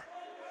right here.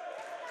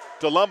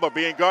 DeLumba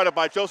being guarded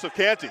by Joseph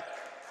Canty.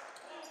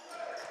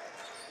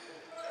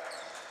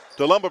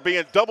 DeLumba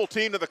being double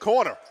teamed in the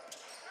corner.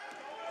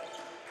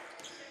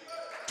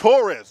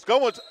 Torres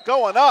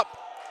going up,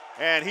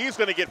 and he's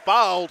going to get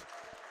fouled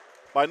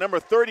by number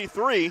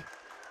 33.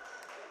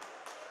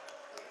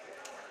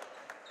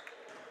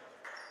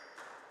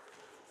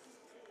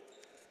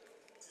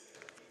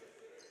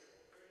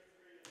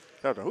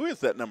 Who is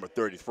that number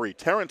 33?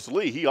 Terrence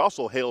Lee. He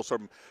also hails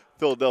from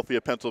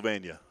Philadelphia,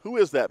 Pennsylvania. Who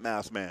is that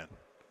masked man?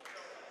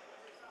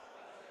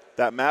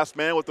 That masked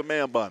man with the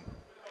man bun.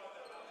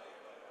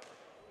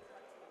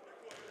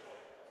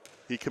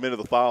 He committed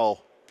the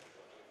foul.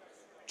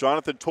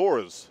 Jonathan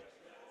Torres.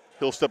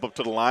 He'll step up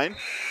to the line.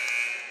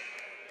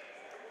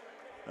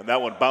 And that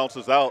one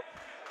bounces out.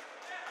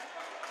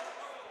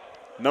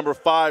 Number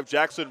 5,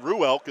 Jackson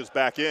Ruelk is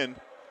back in.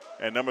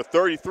 And number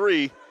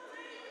 33,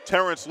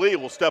 Terrence Lee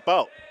will step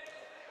out.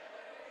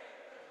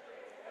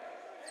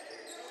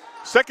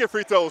 Second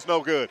free throw is no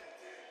good.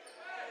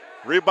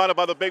 Rebounded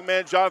by the big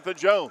man, Jonathan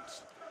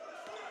Jones.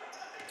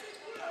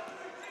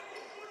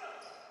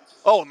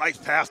 Oh, nice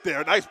pass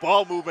there. Nice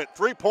ball movement.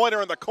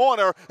 Three-pointer in the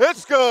corner.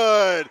 It's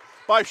good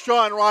by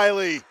Sean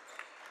Riley.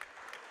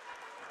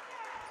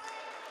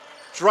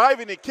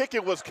 Driving and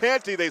kicking was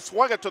Canty. They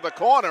swung it to the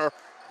corner.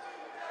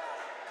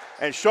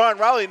 And Sean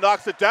Riley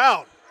knocks it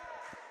down.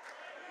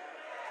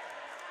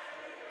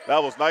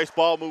 That was nice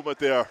ball movement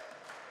there.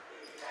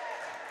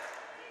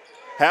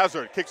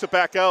 Hazard kicks it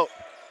back out.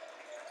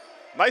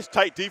 Nice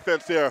tight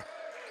defense there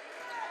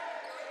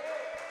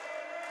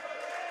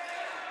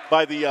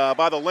by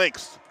the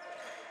Lynx.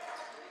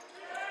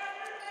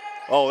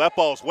 Oh, that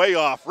ball's way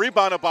off.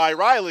 Rebounded by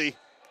Riley.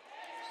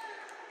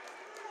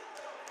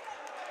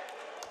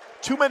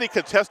 Too many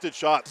contested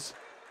shots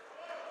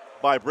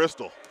by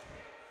Bristol.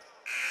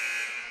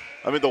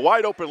 I mean, the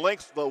wide open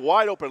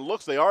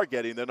looks they are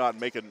getting, they're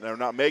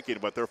not making,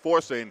 but they're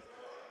forcing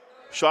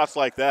shots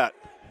like that.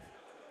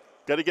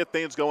 Got to get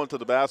things going to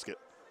the basket.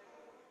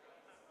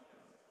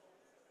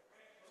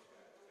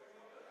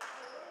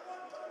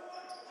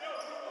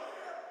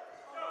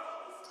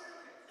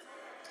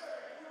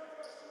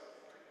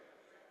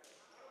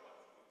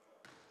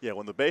 Yeah,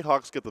 when the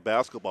Bayhawks get the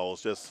basketball,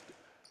 it's just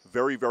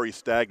very, very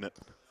stagnant.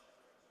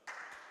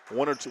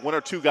 One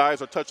or two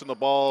guys are touching the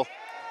ball.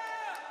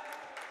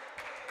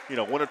 You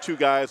know, one or two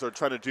guys are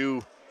trying to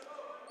do,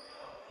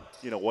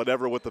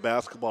 whatever with the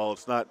basketball.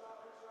 It's not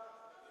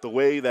the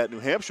way that New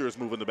Hampshire is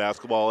moving the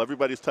basketball.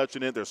 Everybody's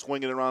touching it. They're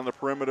swinging it around the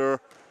perimeter.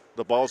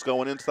 The ball's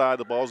going inside.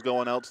 The ball's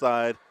going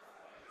outside.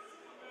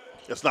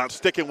 It's not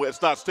sticking with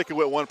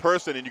one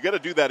person, and you got to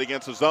do that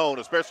against a zone,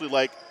 especially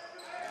like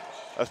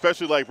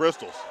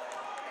Bristol's.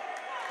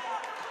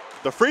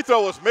 The free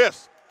throw was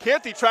missed.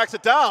 Canty tracks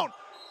it down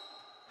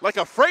like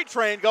a freight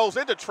train, goes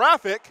into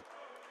traffic.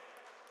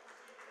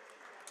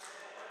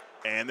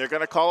 And they're going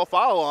to call a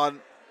foul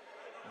on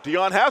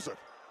Dion Hazard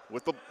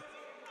with the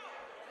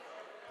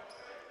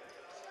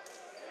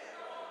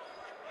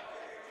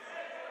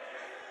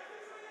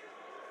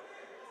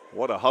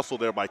what a hustle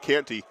there by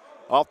Canty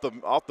off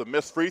the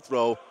missed free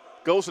throw,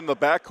 goes in the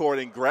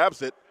backcourt and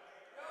grabs it,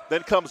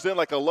 then comes in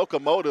like a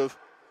locomotive,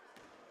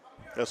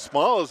 as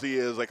small as he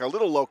is, like a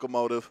little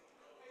locomotive,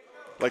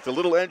 like the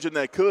little engine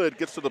that could,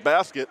 gets to the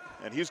basket,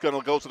 and he's going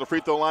to go to the free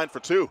throw line for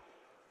two.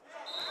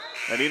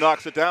 And he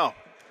knocks it down.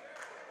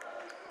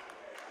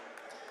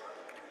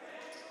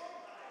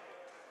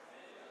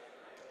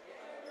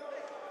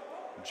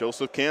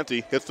 Joseph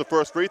Canty hits the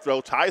first free throw,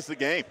 ties the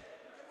game.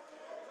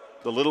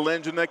 The little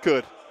engine that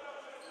could.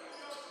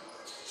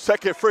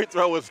 Second free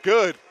throw is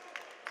good.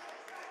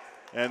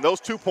 And those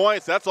 2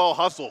 points, that's all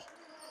hustle.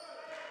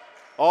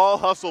 All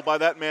hustle by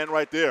that man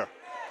right there.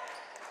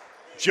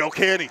 Joe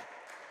Canty.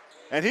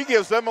 And he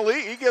gives them a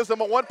lead. He gives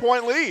them a 1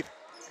 point lead.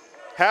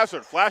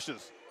 Hazard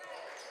flashes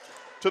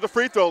to the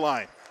free throw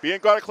line. Being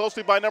guarded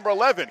closely by number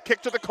 11.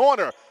 Kick to the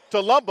corner to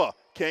Lumba.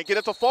 Can't get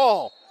it to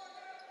fall.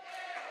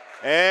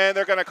 And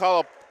they're going to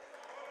call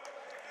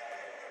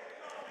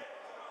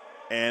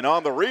And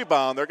on the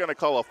rebound, they're going to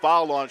call a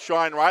foul on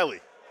Sean Riley.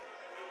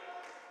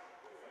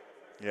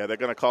 Yeah, they're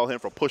going to call him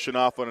for pushing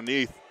off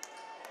underneath.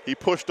 He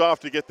pushed off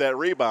to get that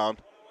rebound.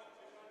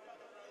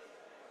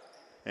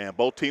 And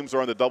both teams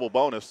are in the double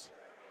bonus.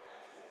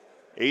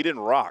 Aiden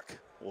Rock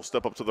will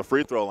step up to the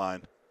free throw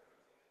line.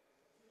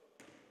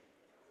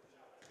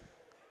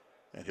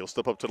 And he'll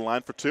step up to the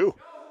line for 2.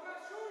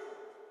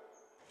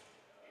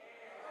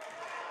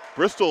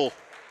 Bristol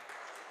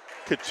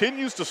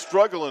continues to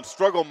struggle and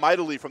struggle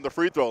mightily from the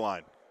free throw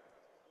line.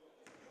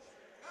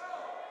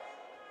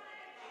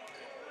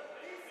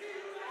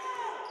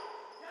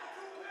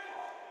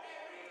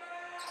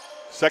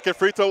 Second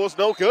free throw was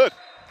no good.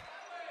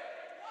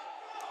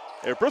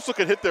 If Bristol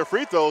could hit their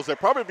free throws, they'd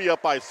probably be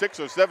up by 6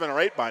 or 7 or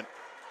 8 by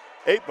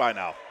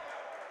now.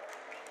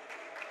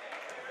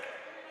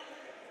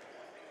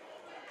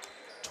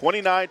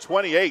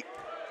 29-28.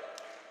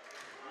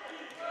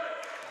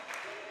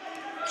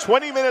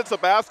 20 minutes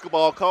of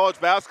basketball, college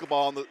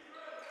basketball, on the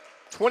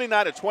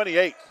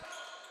 29-28.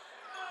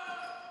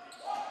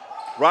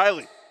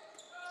 Riley,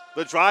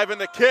 the drive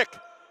and the kick.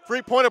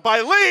 Three-pointer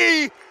by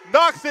Lee,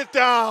 knocks it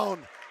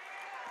down.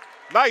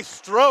 Nice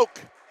stroke.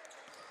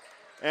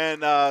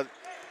 And the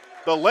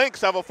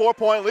Lynx have a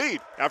 4-point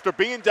lead after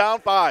being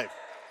down 5.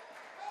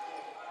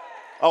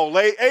 Oh,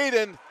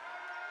 DeLumba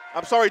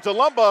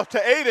to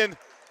Aiden.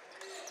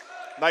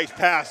 Nice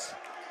pass.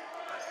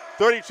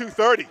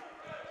 32-30.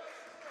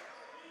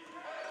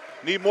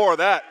 Need more of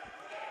that.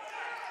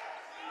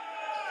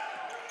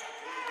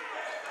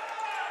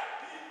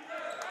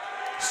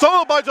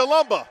 Solo by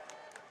DeLumba.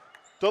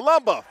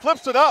 DeLumba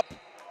flips it up.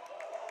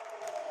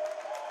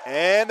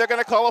 And they're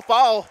going to call a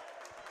foul.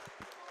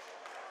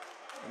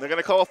 And they're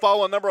going to call a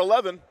foul on number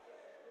 11,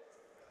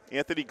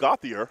 Anthony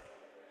Gauthier.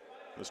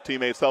 His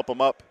teammates help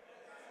him up.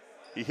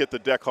 He hit the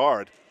deck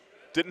hard.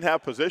 Didn't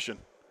have position.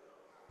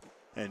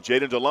 And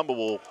Jaden DeLumba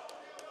will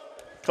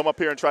come up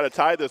here and try to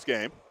tie this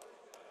game.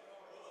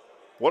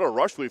 What a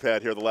rush we've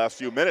had here the last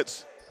few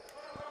minutes.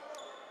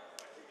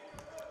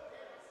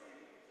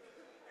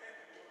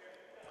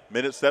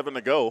 Minute 7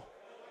 to go.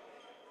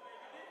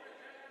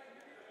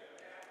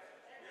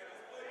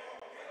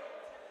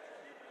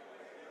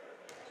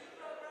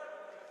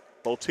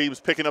 Both teams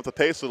picking up the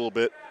pace a little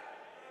bit.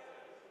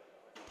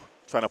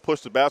 Trying to push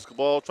the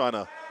basketball,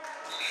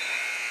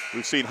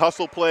 we've seen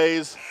hustle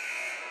plays,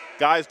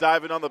 guys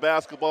diving on the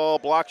basketball,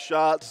 block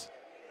shots.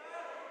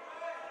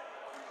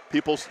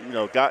 People,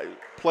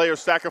 players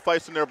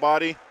sacrificing their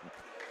body.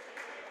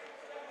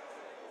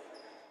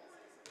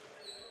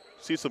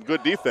 See some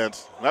good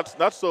defense. That's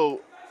not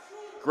so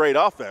great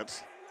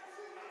offense.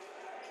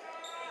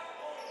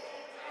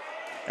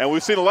 And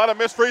we've seen a lot of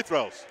missed free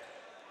throws.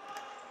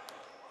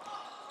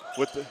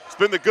 It's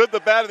been the good,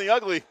 the bad, and the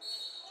ugly.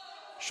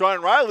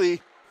 Sean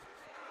Riley,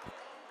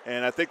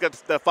 and I think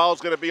that foul is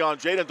going to be on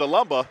Jaden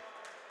DeLumba.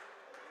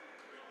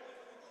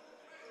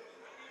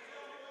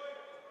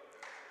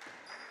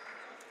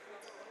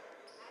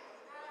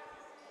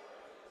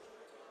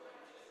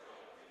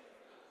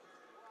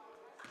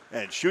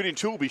 And shooting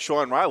 2 will be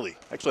Sean Riley.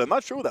 Actually, I'm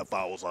not sure who that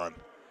foul was on.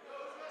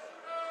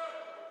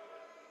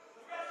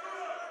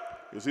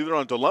 It was either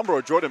on DeLumba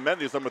or Jordan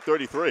Mendes, number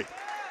 33.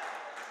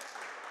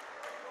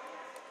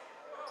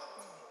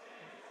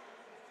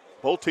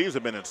 Both teams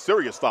have been in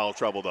serious foul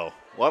trouble, though.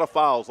 A lot of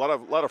fouls, a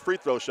lot of free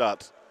throw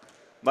shots,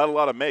 not a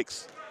lot of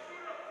makes.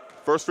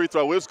 First free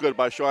throw is good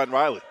by Sean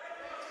Riley.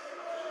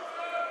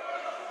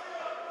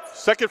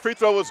 Second free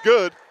throw was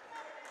good.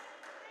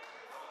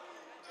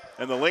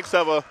 And the Lynx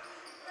have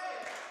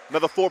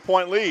another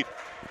 4-point lead.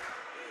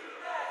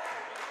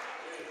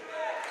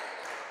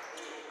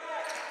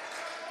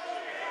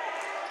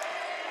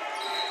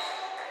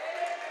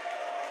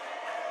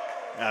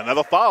 And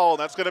another foul, and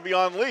that's going to be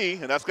on Lee,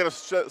 and that's going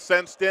to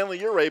send Stanley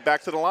Ure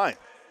back to the line.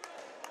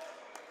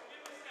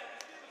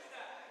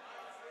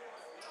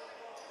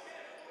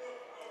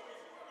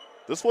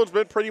 This one's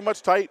been pretty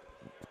much tight.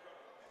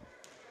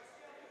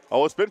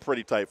 Oh, it's been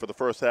pretty tight for the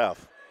first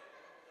half.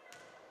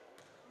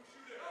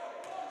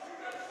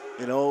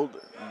 New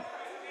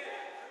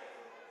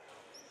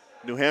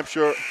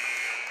Hampshire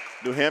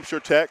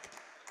Tech,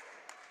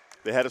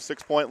 they had a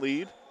 6-point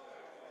lead.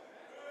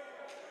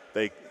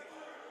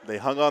 They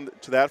hung on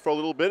to that for a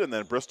little bit, and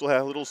then Bristol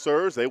had a little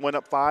surge. They went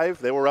up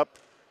 5. They were up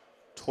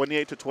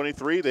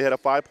 28-23. They had a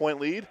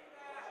 5-point lead.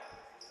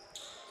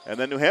 And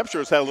then New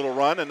Hampshire's had a little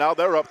run, and now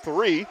they're up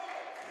 3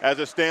 as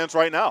it stands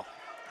right now.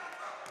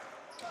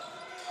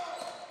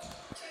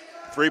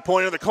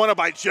 3-pointer in the corner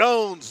by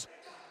Jones.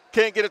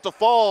 Can't get it to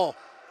fall.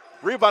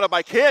 Rebounded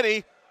by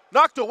Canny.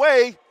 Knocked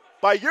away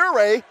by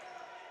Ure.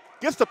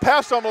 Gets the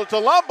pass on to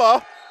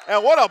DeLumba,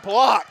 and what a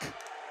block.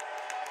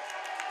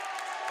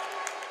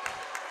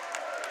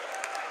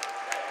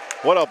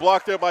 What a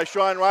block there by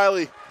Sean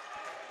Riley.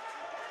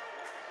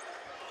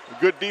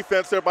 Good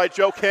defense there by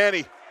Joe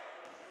Canny.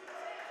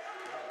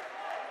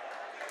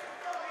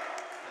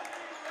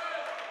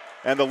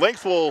 And the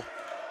Lynx will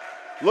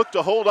look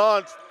to hold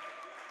on.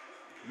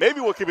 Maybe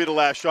what could be the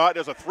last shot.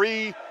 There's a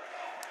 3-4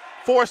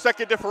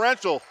 second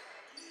differential.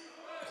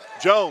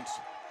 Jones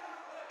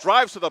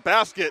drives to the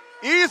basket,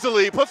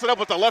 easily puts it up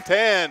with the left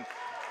hand.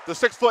 The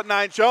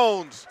 6'9"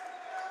 Jones.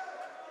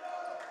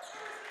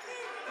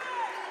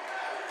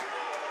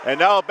 And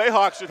now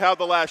Bayhawks should have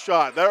the last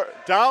shot. They're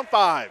down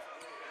 5.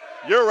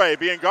 Ure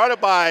being guarded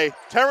by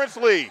Terrence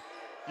Lee.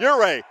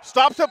 Ure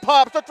stops and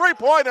pops the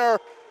three-pointer,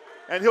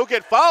 and he'll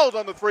get fouled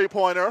on the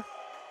three-pointer,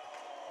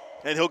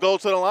 and he'll go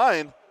to the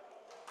line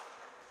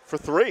for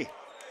 3.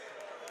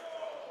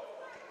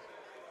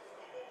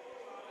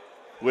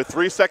 With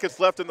 3 seconds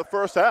left in the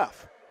first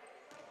half.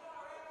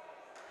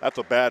 That's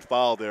a bad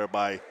foul there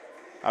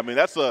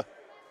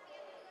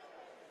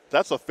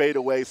that's a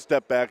fadeaway,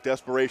 step-back,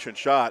 desperation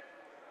shot.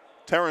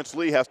 Terrence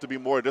Lee has to be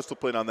more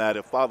disciplined on that.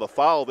 If the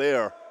foul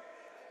there,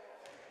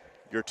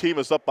 your team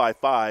is up by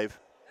 5.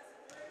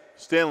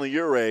 Stanley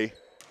Ure,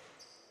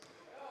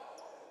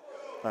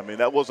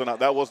 that was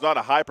not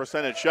a high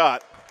percentage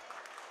shot,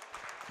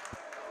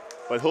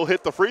 but he'll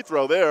hit the free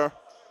throw there,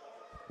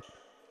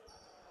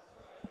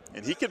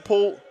 and he can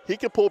pull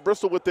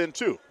Bristol within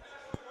 2.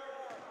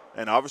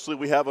 And obviously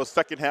we have a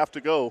second half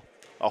to go,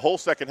 a whole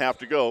second half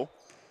to go.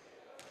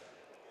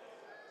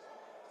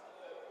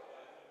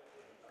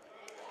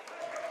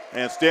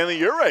 And Stanley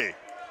Ure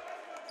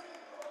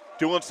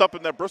doing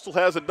something that Bristol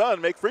hasn't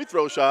done, make free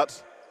throw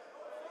shots.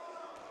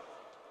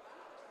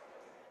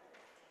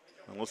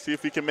 And we'll see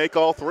if he can make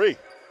all 3.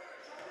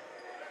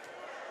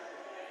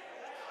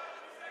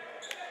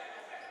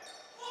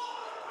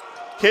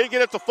 Can't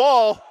get it to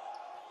fall.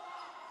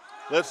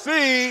 Let's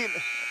see.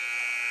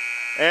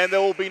 And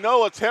there will be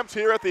no attempt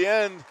here at the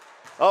end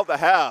of the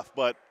half,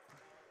 but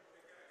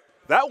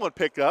that one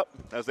picked up.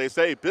 As they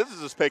say,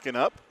 business is picking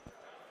up.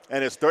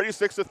 And it's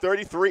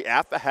 36-33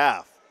 at the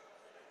half.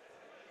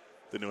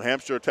 The New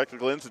Hampshire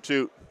Technical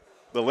Institute,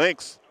 the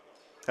Lynx,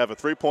 have a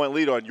 3-point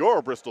lead on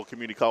your Bristol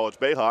Community College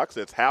Bayhawks.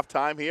 It's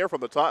halftime here from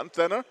the Taunton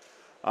Center.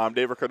 I'm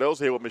David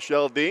Cardozo here with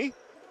Michelle D.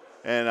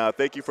 And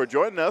thank you for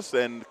joining us.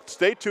 And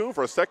stay tuned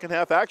for a second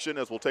half action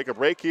as we'll take a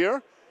break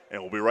here.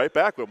 And we'll be right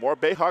back with more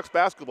Bayhawks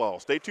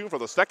basketball. Stay tuned for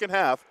the second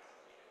half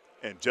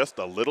in just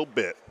a little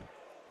bit.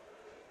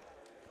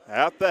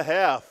 At the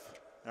half.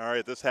 All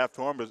right, this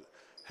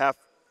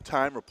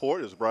halftime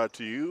report is brought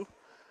to you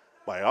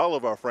by all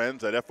of our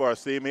friends at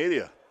FRC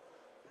Media.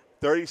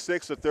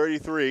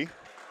 36-33.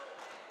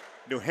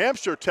 New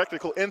Hampshire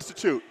Technical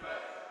Institute.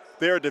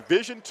 They're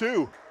Division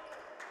II.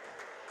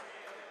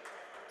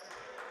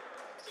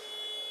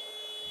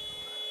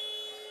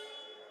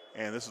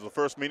 And this is the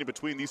first meeting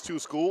between these two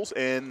schools.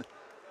 And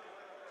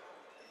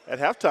at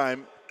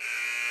halftime,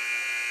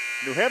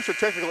 New Hampshire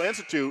Technical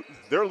Institute,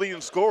 their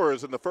leading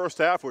scorers in the first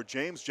half were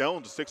James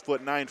Jones, a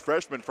 6'9"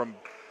 freshman from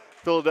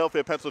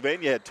Philadelphia,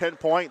 Pennsylvania, had 10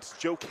 points.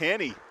 Joe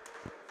Canny,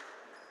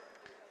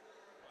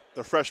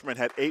 the freshman,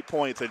 had 8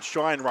 points. And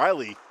Sean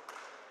Riley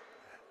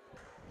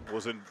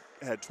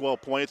had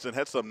 12 points and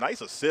had some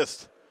nice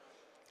assists.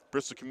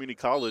 Bristol Community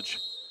College,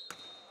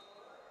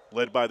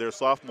 led by their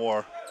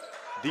sophomore,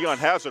 Dion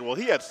Hazard, well,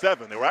 he had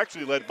 7. They were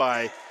actually led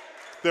by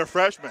their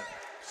freshman,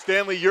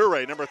 Stanley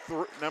Ure, number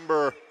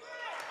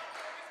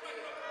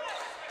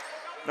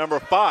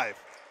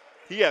 5.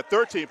 He had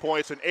 13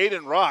 points, and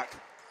Aiden Rock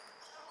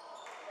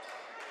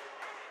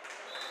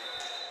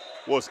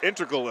was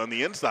integral on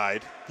the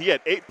inside. He had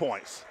 8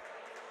 points.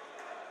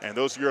 And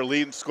those are your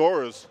leading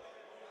scorers,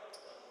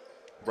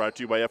 brought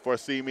to you by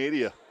FRC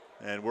Media.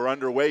 And we're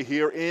underway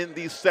here in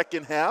the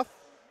second half.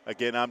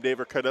 Again, I'm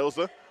David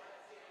Cardozo.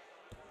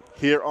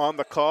 Here on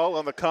the call,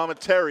 on the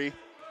commentary.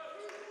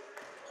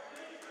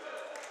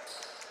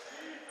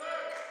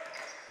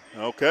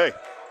 Okay.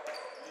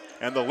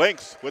 And the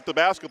Lynx with the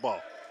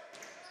basketball.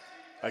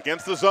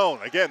 Against the zone.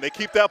 Again, they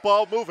keep that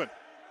ball moving.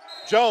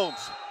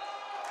 Jones.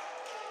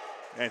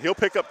 And he'll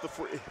pick up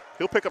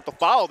the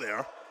foul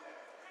there.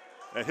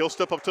 And he'll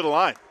step up to the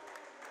line.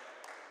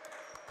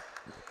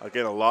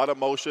 Again, a lot of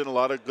motion, a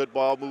lot of good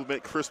ball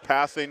movement, crisp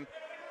passing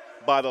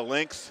by the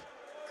Lynx.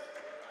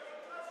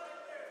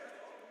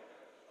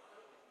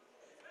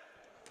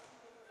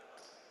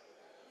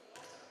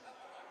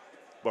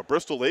 But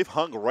Bristol, they've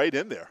hung right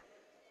in there.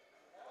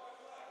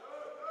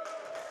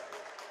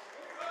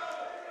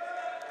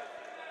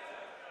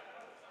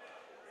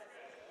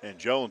 And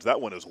Jones, that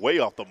one is way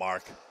off the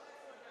mark.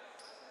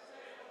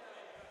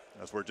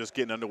 As we're just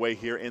getting underway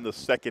here in the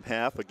second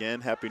half. Again,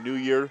 Happy New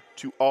Year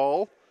to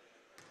all.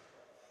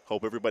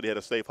 Hope everybody had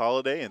a safe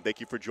holiday, and thank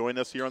you for joining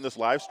us here on this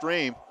live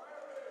stream.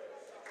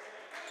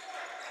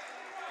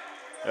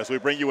 As we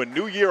bring you a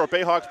new year of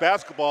Bayhawks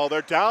basketball,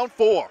 they're down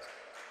 4.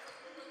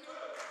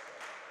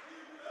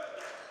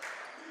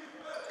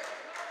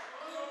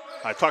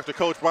 I talked to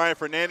Coach Brian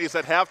Fernandez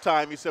at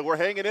halftime. He said, we're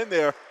hanging in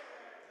there.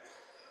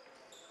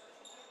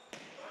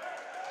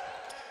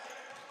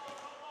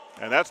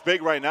 And that's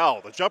big right now.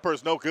 The jumper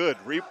is no good.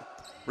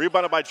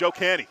 Rebounded by Joe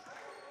Canny.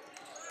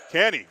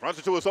 Canny runs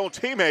into his own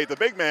teammate, the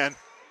big man.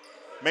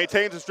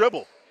 Maintains his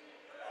dribble.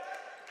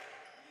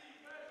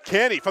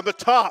 Canny from the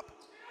top.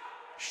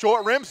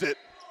 Short rims it.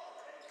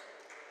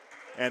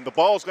 And the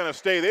ball's going to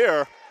stay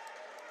there.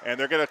 And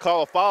they're going to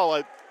call a foul.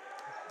 I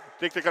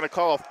think they're going to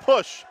call a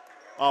push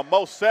on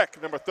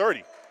Mosek, number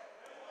 30.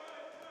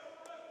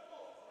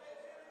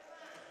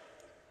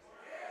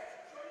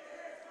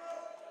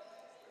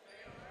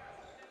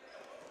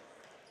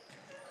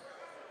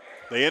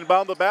 They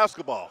inbound the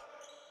basketball.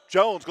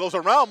 Jones goes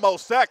around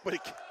Mosek, but he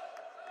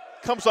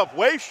comes up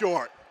way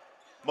short.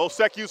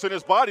 Mosek using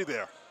his body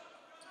there.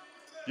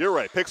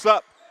 Ure picks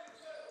up.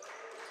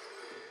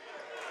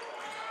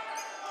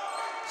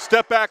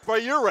 Step back by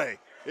Ure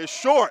is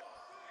short.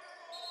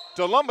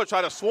 DeLumba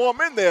tried to swarm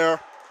in there,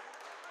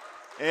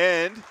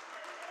 and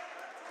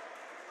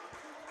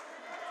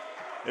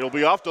it'll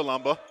be off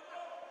DeLumba.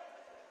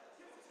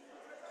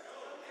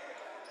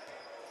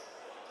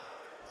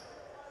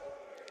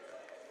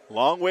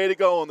 Long way to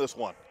go on this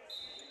one.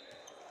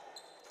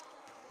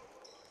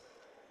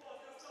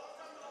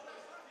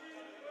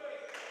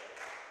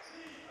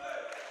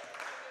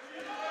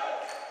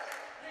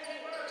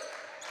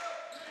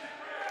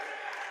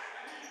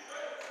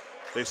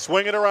 They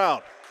swing it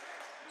around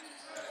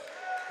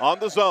on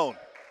the zone.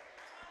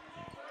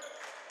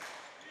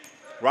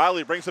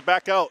 Riley brings it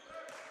back out.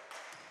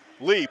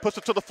 Lee puts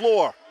it to the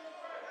floor.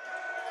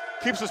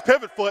 Keeps his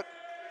pivot foot.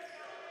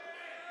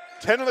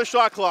 10 on the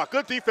shot clock.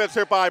 Good defense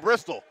here by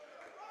Bristol.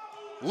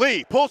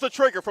 Lee pulls the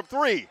trigger from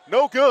 3.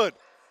 No good.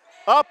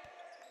 Up,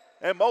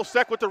 and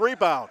Mosek with the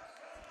rebound.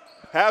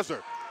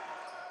 Hazard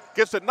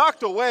gets it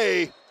knocked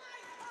away.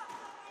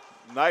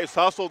 Nice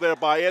hustle there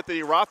by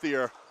Anthony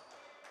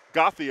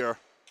Gauthier.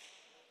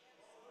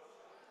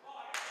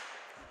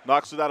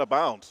 Knocks it out of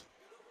bounds.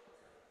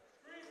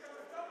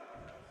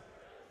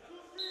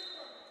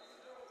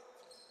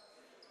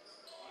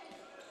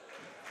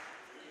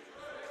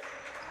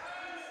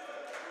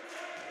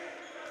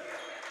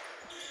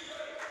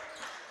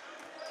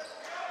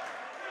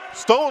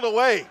 Stolen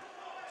away.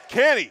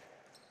 Canny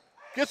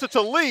gets it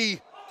to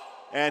Lee,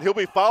 and he'll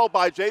be fouled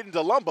by Jaden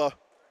DeLumba.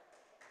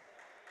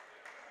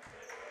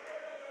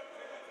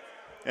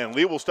 And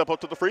Lee will step up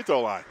to the free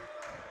throw line.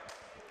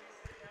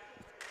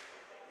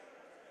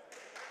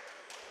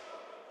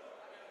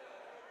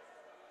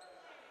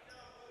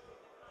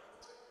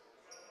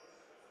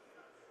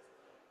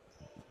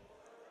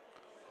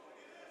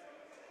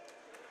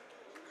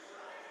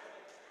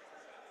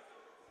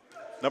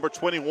 Number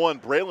 21,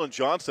 Braylon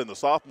Johnson, the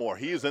sophomore.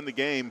 He is in the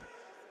game.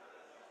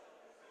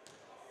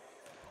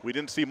 We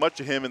didn't see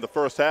much of him in the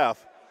first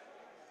half.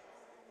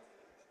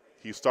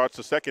 He starts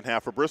the second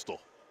half for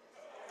Bristol.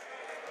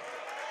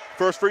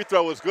 First free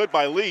throw is good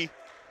by Lee.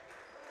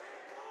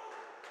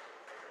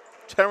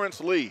 Terrence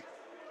Lee.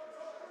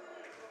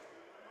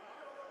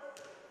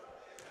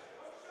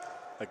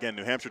 Again,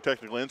 New Hampshire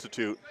Technical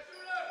Institute.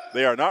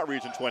 They are not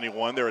Region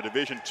 21. They're a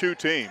Division II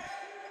team.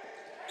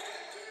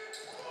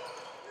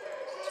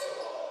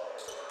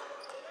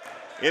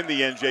 In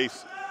the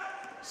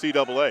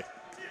NJCAA.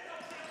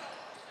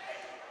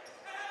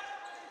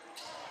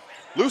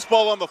 Loose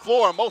ball on the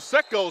floor.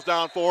 Mosek goes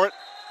down for it.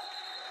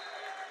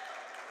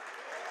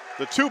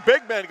 The two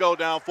big men go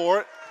down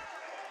for it.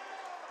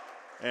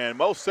 And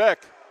Mosek,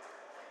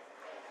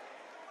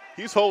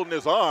 he's holding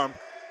his arm.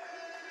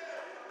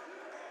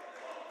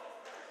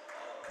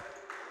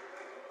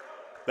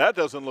 That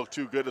doesn't look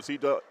too good as he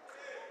does.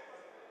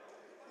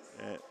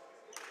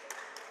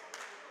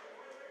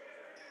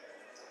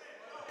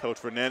 Coach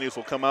Fernandez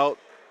will come out.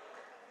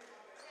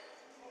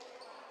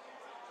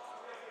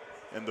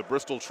 And the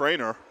Bristol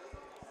trainer.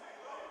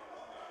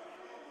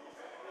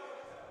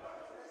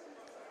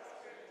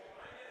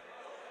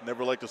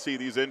 Never like to see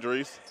these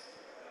injuries.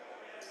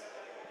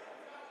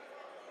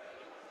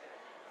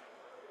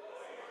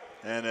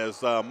 And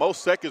as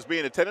Mosek is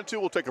being attended to,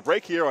 we'll take a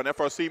break here on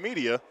FRC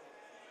Media,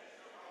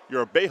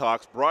 your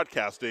Bayhawks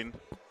Broadcasting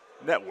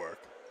Network.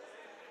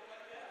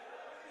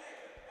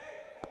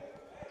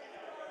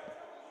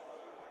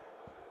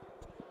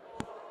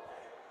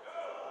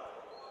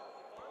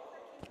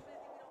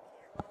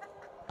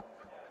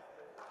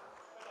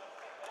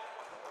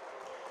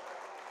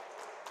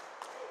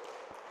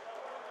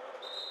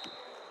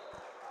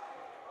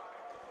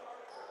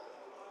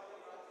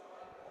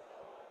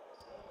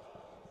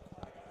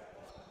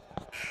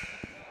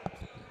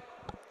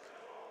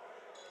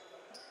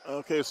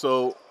 Okay,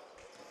 so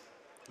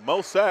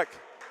Mosek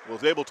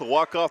was able to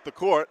walk off the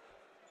court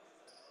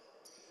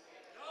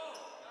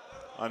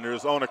under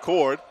his own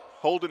accord,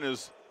 holding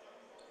his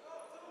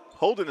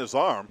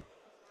arm.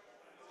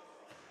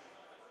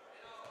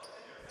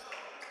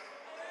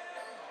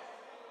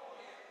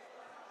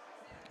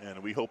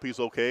 And we hope he's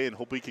okay and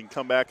hope he can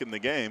come back in the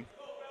game.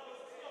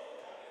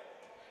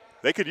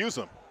 They could use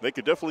him. They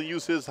could definitely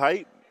use his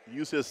height,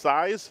 use his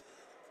size.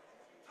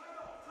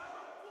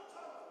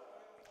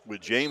 With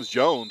James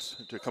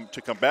Jones to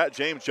combat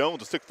James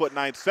Jones, a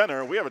 6'9"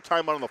 center. We have a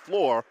timeout on the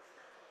floor,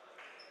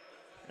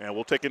 and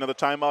we'll take another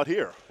timeout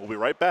here. We'll be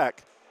right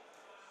back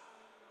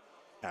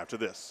after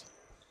this.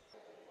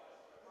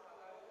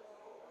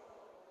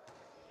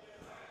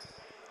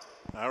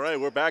 All right,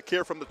 we're back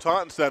here from the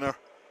Taunton Center.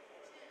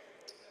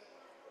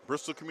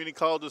 Bristol Community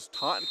College's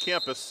Taunton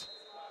campus.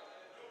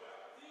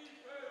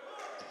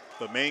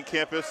 The main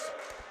campus,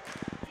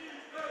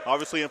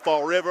 obviously in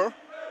Fall River.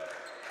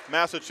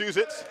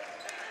 Massachusetts.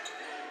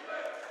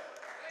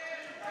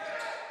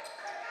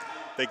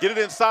 They get it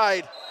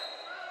inside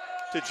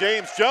to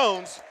James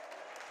Jones,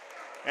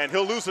 and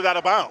he'll lose it out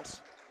of bounds.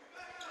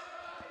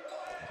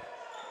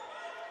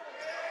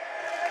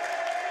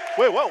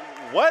 Wait, what?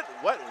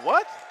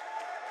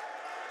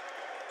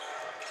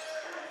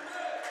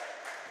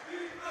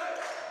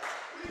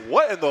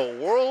 What in the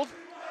world?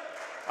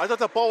 I thought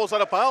that ball was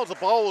out of bounds. The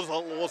ball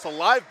was a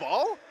live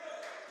ball?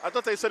 I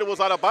thought they said it was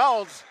out of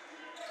bounds.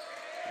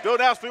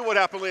 Don't ask me what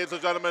happened, ladies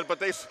and gentlemen, but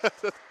they said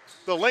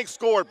the Lynx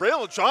scored.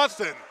 Braylon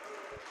Johnson.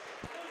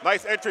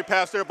 Nice entry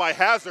pass there by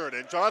Hazard,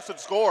 and Johnson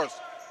scores.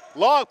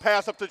 Long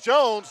pass up to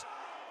Jones.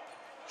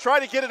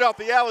 Trying to get it out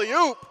the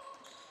alley-oop.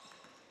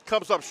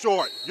 Comes up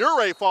short.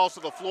 Ure falls to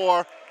the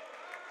floor.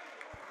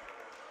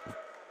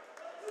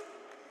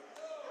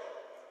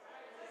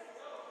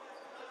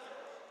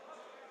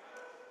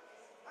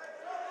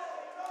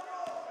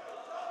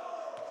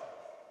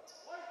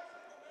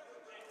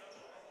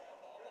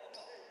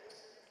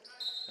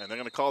 And they're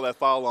going to call that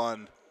foul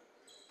on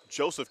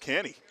Joseph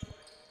Canny.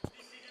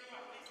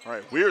 All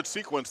right, weird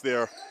sequence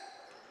there.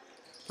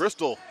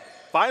 Bristol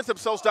finds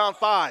themselves down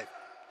 5.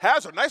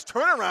 Hazard, nice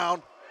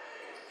turnaround.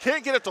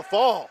 Can't get it to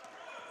fall.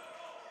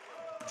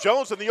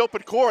 Jones in the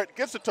open court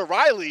gets it to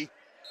Riley,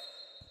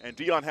 and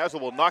Dion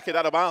Hazard will knock it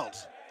out of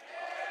bounds.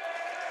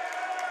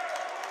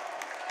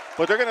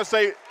 But they're going to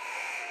say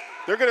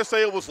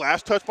it was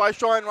last touched by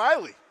Sean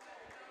Riley.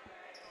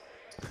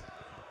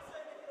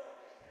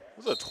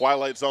 This is a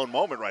Twilight Zone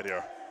moment right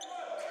here.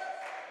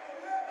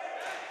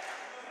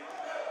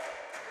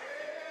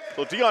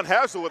 So Dion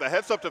Hazard with a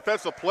heads-up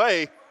defensive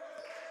play,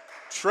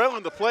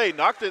 trailing the play,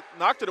 knocked it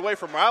away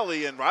from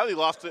Riley, and Riley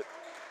lost it.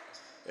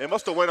 It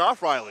must have went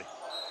off Riley.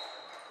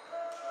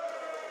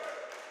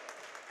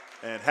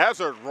 And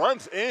Hazard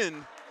runs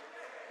into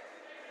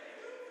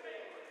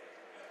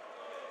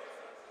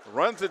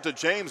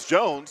James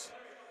Jones.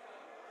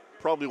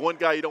 Probably one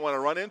guy you don't want to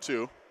run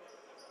into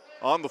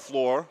on the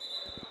floor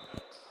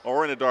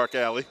or in a dark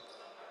alley.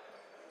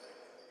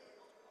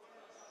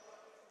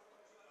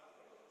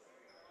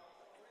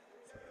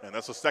 And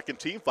that's a second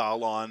team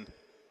foul on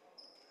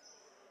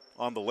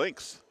the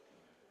Lynx.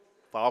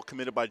 Foul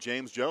committed by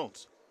James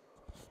Jones.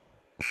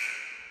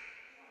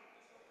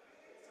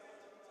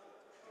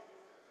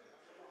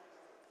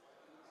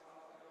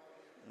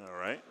 All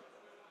right.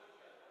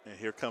 And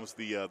here comes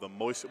the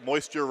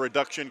moisture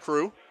reduction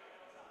crew.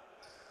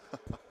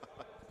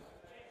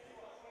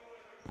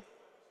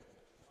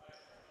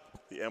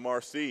 The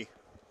MRC.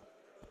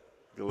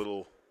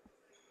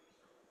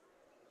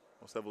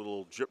 Must have a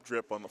little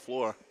drip on the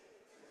floor. A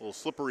little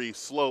slippery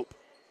slope.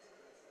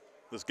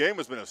 This game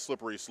has been a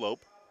slippery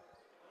slope.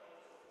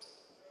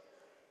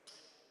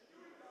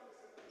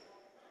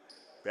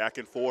 Back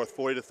and forth,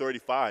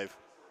 40-35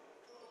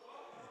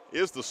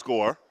 is the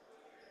score.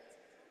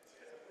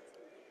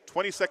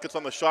 20 seconds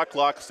on the shot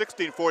clock,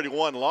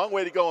 16:41. Long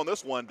way to go on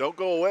this one. Don't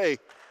go away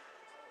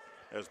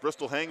as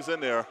Bristol hangs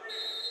in there.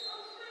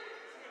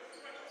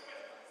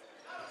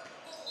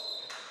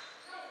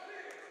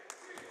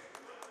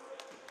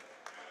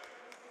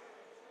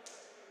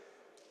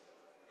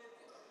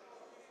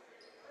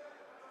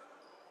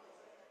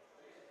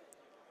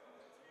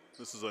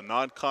 This is a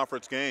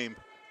non-conference game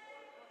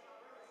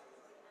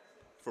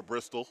for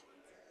Bristol.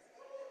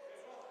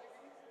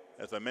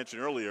 As I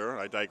mentioned earlier,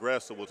 I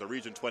digress, it was a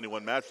Region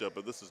 21 matchup,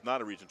 but this is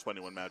not a Region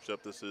 21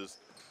 matchup. This is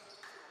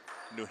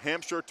New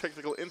Hampshire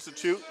Technical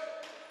Institute.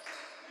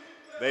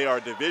 They are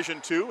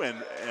Division II,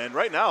 and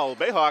right now,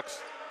 Bayhawks,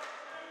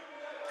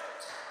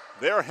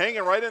 they're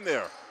hanging right in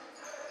there.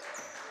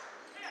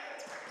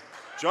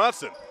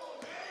 Johnson.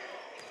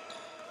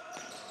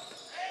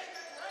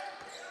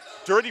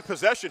 Dirty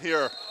possession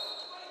here.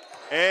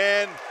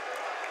 And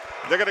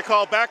they're going to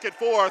call back and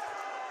forth.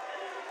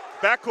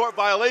 Backcourt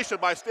violation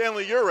by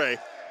Stanley Ure.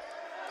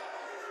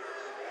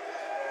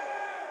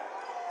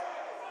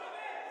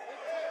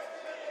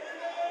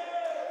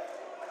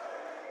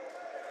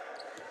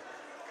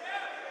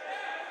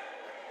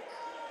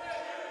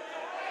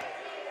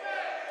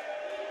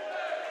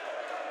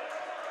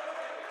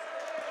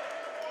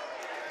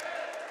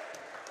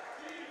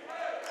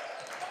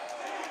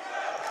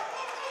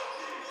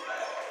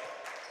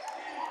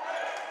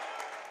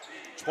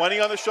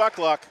 On the shot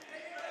clock.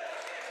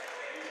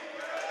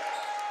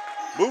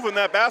 Moving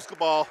that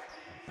basketball.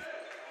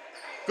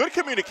 Good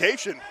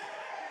communication.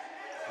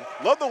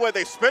 Love the way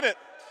they spin it.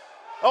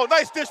 Oh,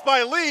 nice dish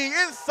by Lee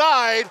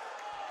inside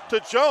to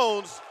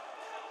Jones.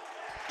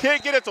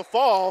 Can't get it to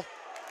fall.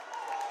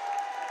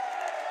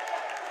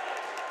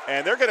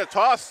 And they're going to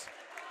toss.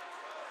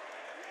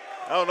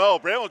 I don't know.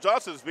 Braylon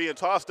Johnson is being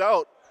tossed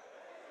out.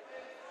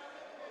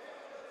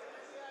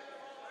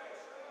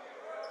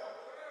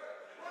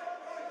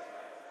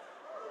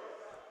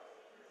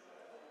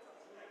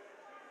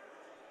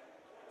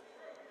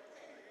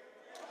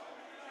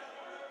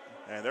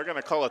 And they're going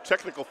to call a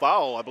technical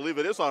foul. I believe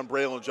it is on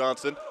Braylon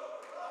Johnson.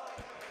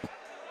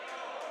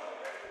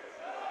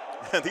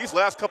 And these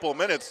last couple of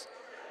minutes,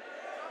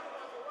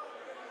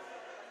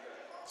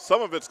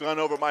 some of it's gone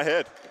over my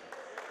head.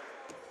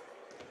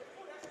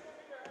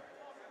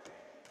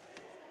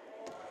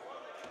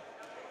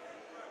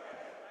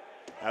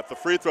 At the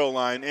free throw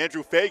line,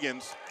 Andrew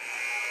Fagans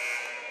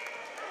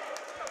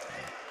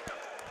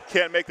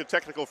can't make the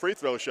technical free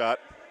throw shot.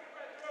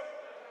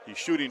 He's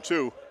shooting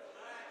 2.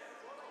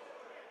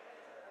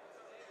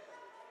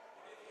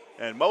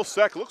 And Mo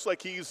Sek looks like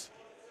he's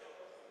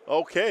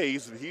okay.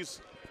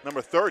 He's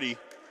number 30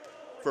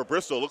 for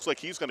Bristol. Looks like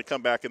he's going to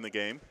come back in the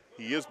game.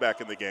 He is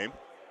back in the game.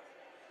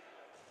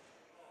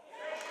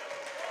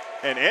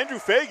 And Andrew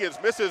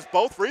Fagans misses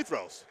both free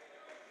throws.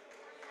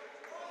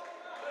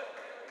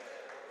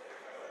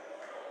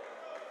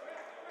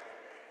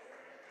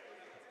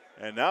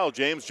 And now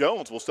James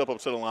Jones will step up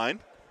to the line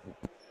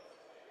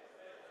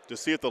to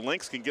see if the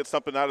Lynx can get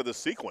something out of this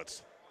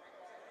sequence,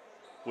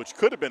 which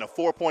could have been a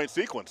 4-point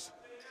sequence,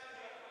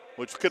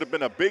 which could have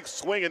been a big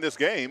swing in this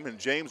game. And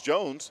James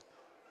Jones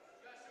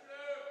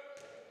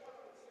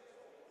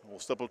will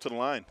step up to the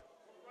line.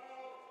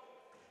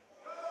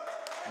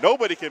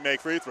 Nobody can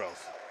make free throws.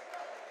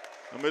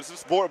 I mean, it's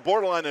just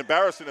borderline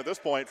embarrassing at this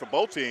point for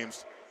both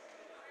teams.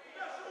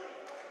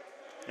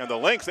 And the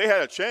Lynx, they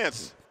had a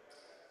chance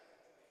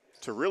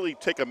to really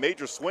take a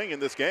major swing in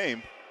this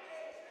game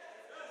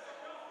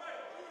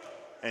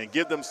and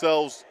give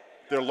themselves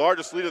their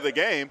largest lead of the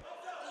game.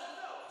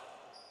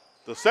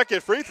 The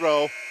second free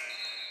throw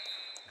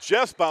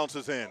just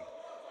bounces in.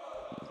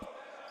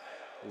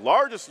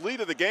 Largest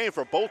lead of the game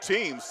for both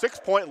teams.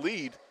 6-point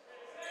lead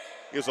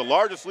is the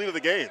largest lead of the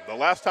game. The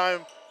last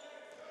time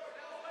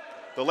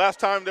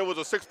there was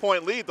a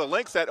 6-point lead, the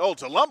Lynx had,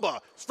 Jalumba,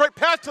 straight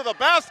pass to the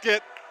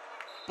basket,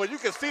 but you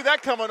can see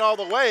that coming all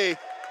the way.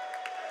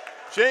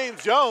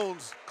 James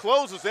Jones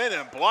closes in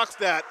and blocks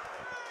that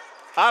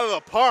out of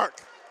the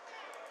park.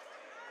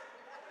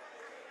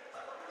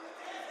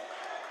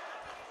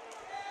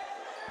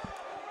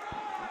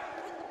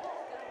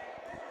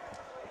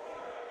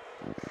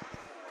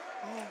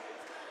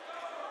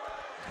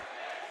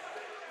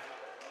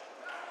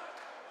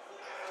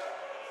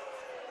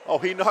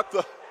 He knocked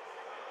the.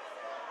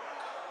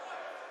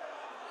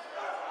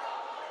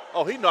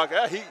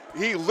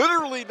 He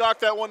literally knocked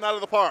that one out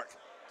of the park.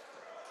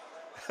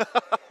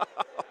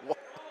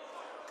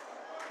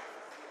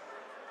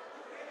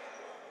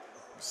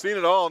 Seen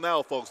it all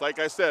now, folks. Like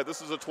I said,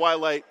 this is a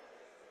twilight.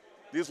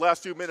 These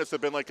last few minutes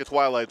have been like a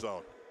twilight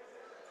zone.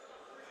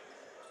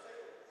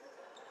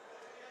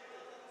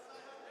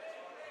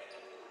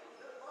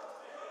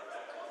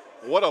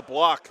 What a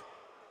block.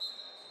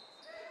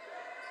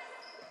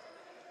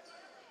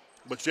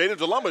 But Jaden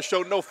Jalumba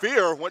showed no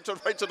fear, went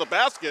right to the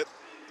basket.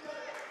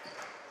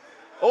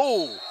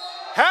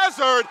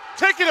 Hazard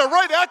taking it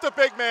right at the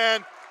big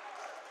man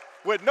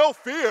with no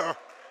fear.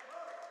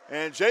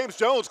 And James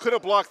Jones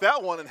couldn't block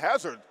that one, and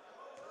Hazard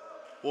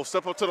will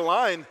step up to the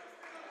line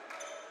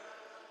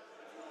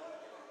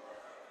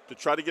to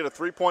try to get a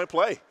 3-point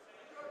play.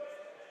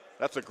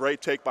 That's a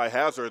great take by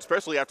Hazard,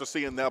 especially after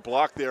seeing that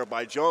block there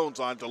by Jones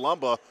on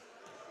Jalumba.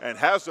 And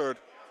Hazard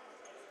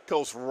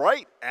goes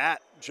right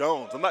at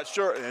Jones. I'm not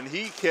sure, and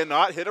he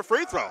cannot hit a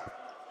free throw.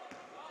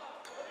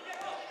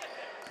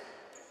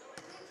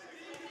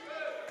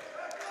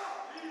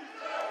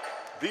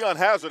 Dion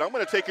Hazard, I'm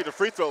going to take you to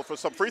free throw for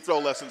some free throw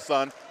lessons,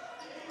 son.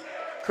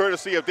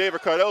 Courtesy of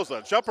David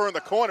Cardoza. Jumper in the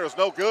corner is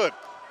no good.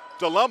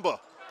 Jalumba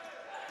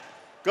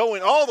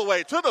going all the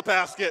way to the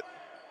basket.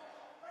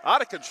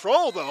 Out of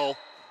control, though.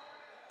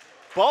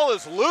 Ball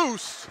is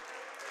loose.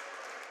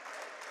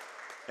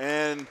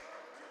 And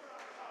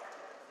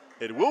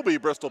it will be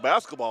Bristol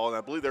basketball, and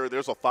I believe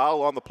there's a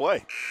foul on the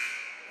play.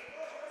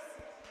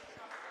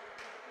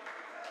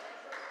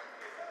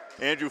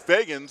 Andrew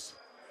Fagans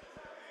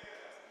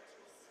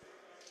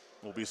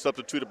will be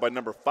substituted by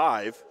number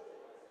 5,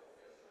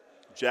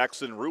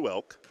 Jackson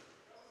Ruelk.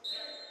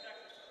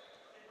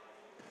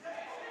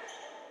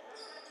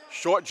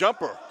 Short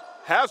jumper.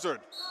 Hazard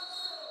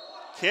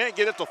can't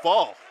get it to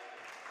fall.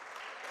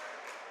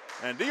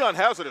 And Dion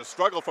Hazard has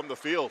struggled from the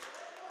field.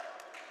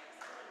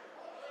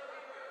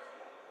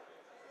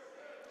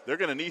 They're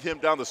going to need him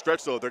down the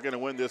stretch, though. They're going to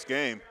win this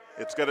game.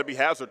 It's going to be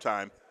Hazard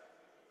time.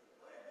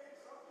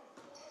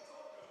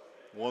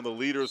 One of the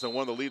leaders and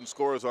one of the leading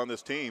scorers on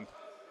this team.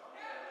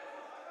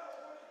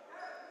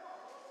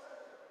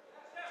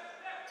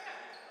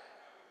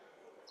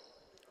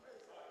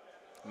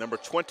 Number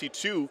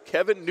 22,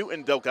 Kevin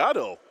Newton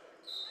Delgado.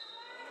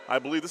 I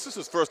believe this is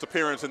his first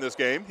appearance in this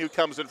game. He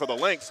comes in for the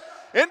Lynx.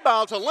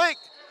 Inbound to Link.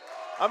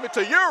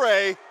 To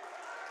Ure.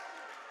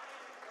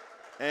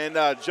 And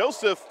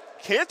Joseph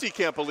Canty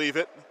can't believe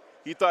it.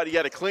 He thought he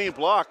had a clean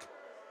block.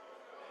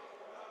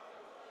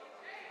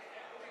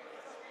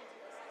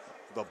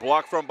 The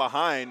block from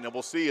behind, and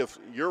we'll see if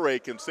Ure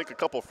can sink a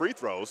couple free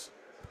throws.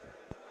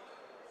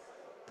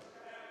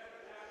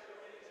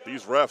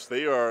 These refs,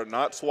 they are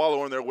not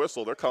swallowing their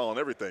whistle. They're calling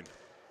everything.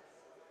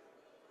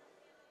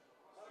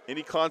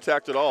 Any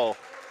contact at all.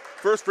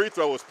 First free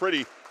throw was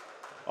pretty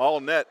all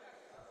net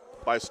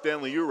by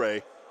Stanley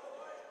Ure.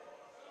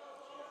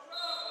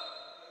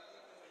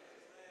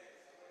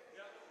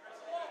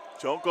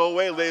 Don't go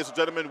away, ladies and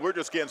gentlemen. We're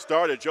just getting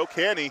started. Joe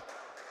Canny,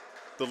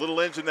 the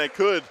little engine that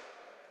could,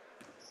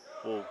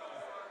 will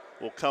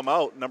will come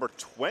out. Number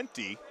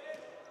 20,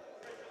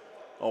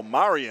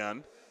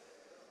 Omarion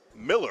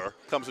Miller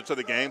comes into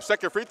the game.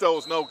 Second free throw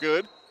is no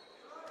good.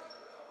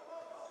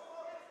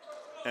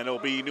 And it'll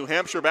be New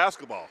Hampshire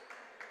basketball.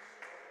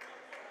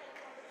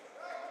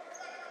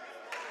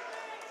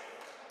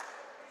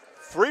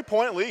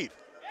 Three-point lead.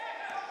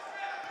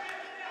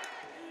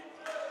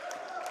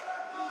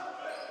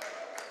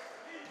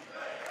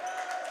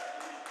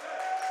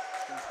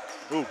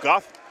 Ooh,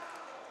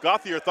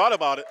 Gauthier thought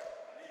about it.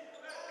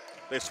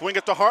 They swing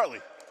it to Hartley.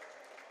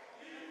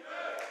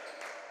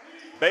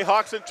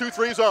 Bayhawks in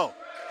 2-3 zone.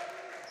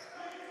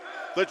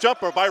 The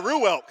jumper by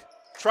Ruelk.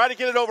 Try to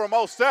get it over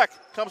Mosek.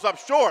 Comes up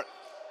short.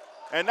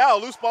 And now a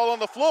loose ball on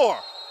the floor.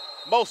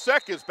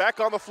 Mosek is back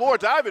on the floor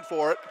diving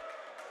for it.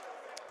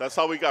 That's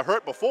how we got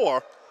hurt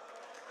before.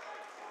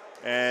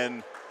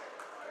 And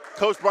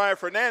Coach Brian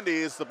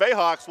Fernandez, the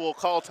Bayhawks will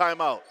call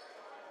timeout.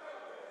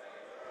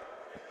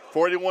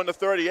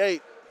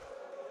 41-38.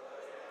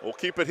 We'll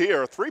keep it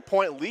here. A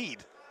 3-point lead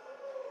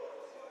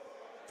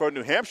for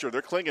New Hampshire.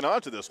 They're clinging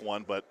on to this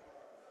one, but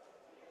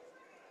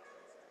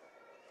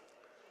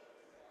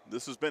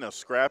this has been a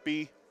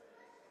scrappy,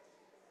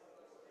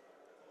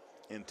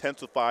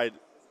 intensified,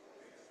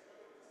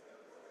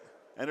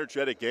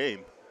 energetic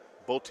game.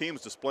 Both teams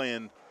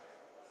displaying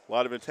a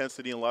lot of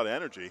intensity and a lot of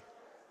energy.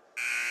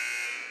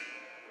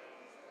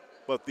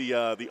 But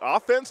the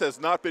offense has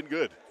not been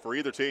good for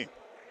either team.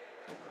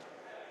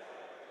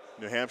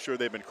 New Hampshire,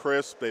 they've been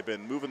crisp. They've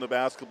been moving the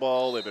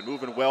basketball. They've been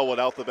moving well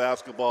without the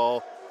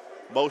basketball.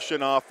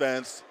 Motion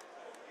offense.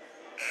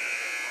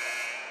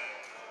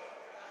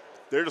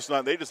 They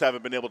just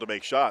haven't been able to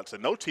make shots.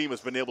 And no team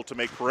has been able to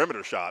make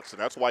perimeter shots.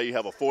 And that's why you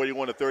have a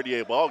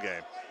 41-38 ball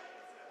game.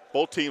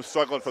 Both teams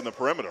struggling from the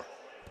perimeter.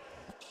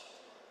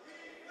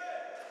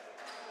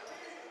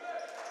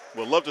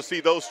 We'd love to see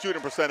those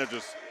shooting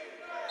percentages.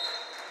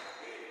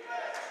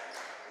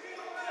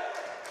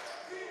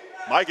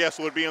 My guess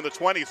would be in the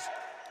 20s.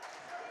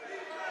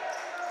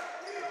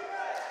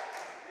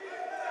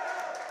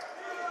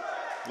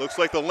 Looks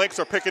like the Lynx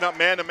are picking up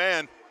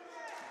man-to-man.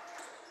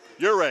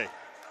 Ure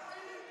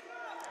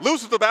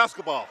loses the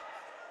basketball.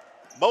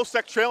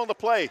 Mosek trailing the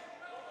play.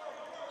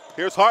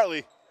 Here's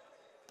Hartley.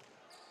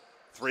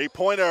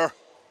 Three-pointer,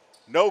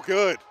 no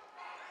good.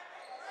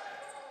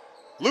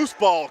 Loose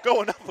ball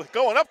going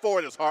up for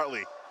it is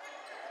Hartley.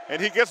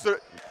 And he gets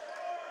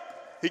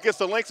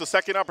the Lynx a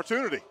second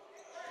opportunity.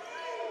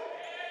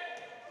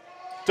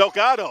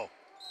 Delgado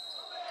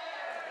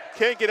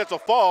can't get it to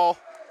fall.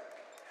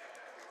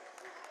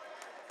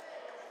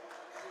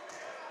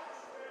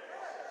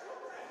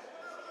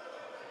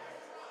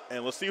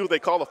 And let's see who they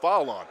call the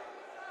foul on.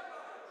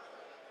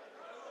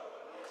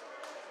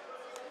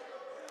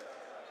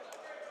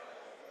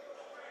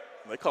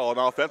 They call an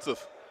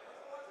offensive.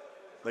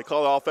 They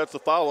call an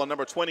offensive foul on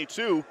number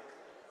 22,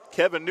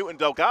 Kevin Newton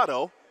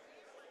Delgado.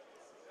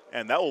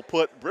 And that will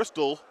put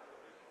Bristol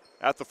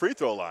at the free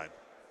throw line.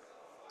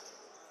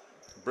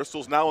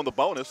 Bristol's now in the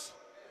bonus.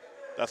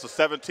 That's a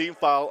 17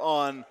 foul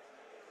on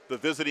the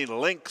visiting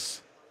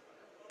Lynx.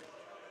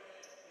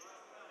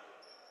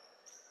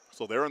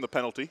 So they're in the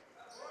penalty.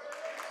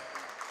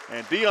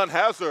 And Dion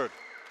Hazard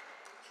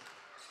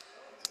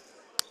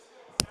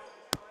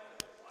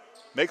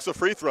makes a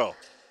free throw.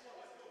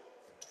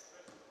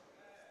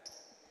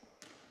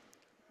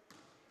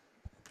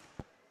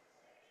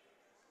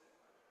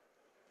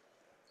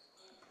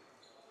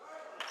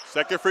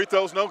 Second free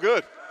throw's no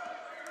good.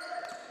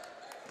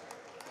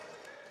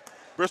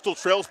 Bristol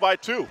trails by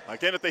 2.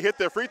 Again, if they hit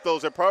their free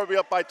throws, they're probably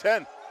up by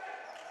 10.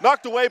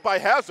 Knocked away by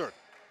Hazard.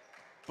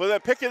 But then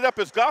picking it up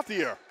is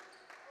Gauthier.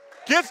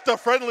 Gets the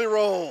friendly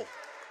roll.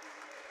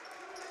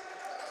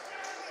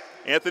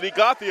 Anthony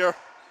Gauthier,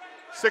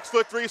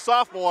 6'3"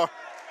 sophomore.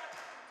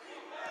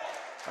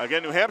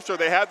 Again, New Hampshire,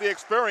 they had the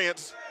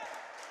experience.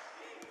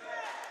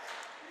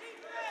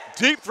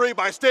 Deep three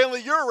by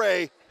Stanley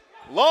Ure.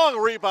 Long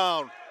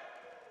rebound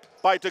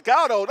by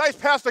Delgado. Nice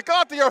pass to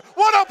Gauthier.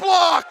 What a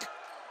block!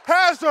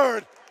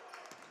 Hazard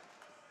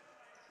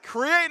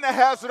creating a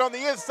hazard on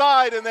the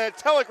inside and then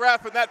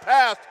telegraphing that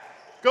pass,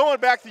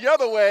 going back the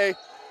other way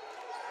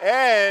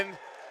and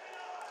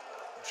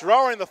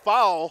drawing the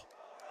foul.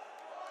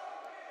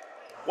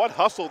 What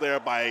hustle there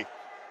by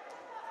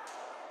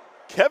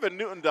Kevin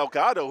Newton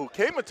Delgado, who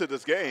came into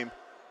this game,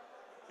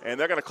 and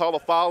they're going to call a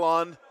foul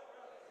on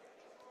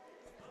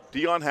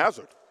Dion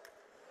Hazard.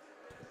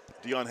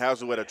 Dion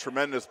Hazard with a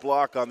tremendous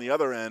block on the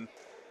other end.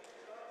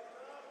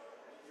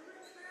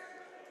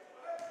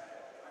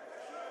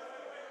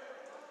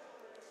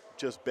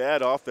 Just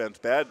bad offense,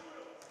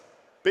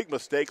 big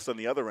mistakes on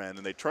the other end,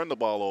 and they turn the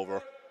ball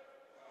over.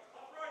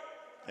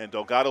 And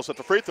Delgado's at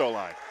the free throw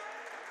line.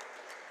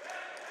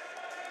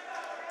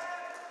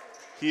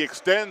 He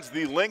extends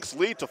the Lynx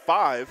lead to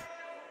 5.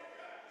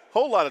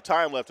 Whole lot of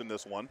time left in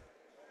this one.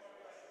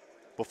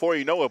 Before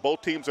you know it,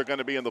 both teams are going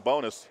to be in the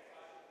bonus.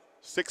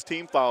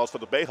 16 fouls for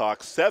the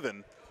Bayhawks,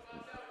 7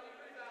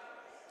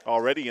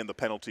 already in the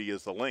penalty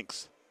is the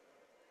Lynx.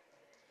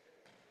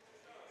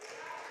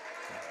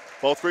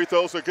 Both free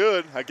throws are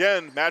good.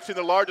 Again, matching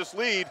the largest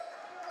lead.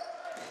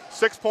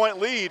 6-point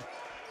lead.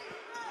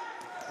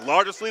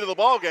 Largest lead of the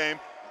ball game.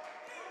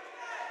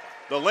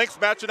 The Lynx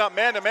matching up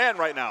man-to-man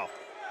right now.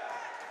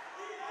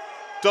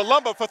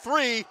 DeLumba for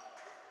three.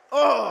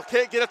 Oh,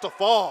 can't get it to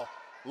fall.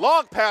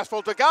 Long pass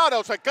from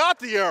Delgado to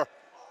Gauthier.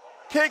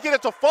 Can't get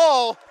it to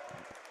fall.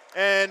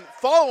 And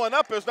following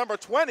up is number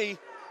 20,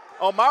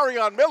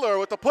 Omarion Miller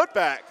with the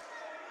putback.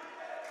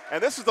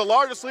 And this is the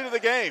largest lead of the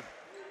game.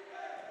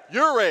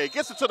 Ure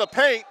gets it to the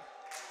paint,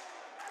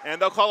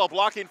 and they'll call a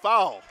blocking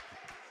foul.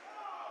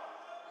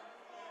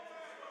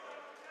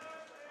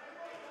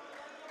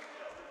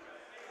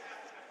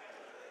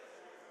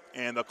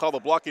 And they'll call the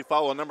blocking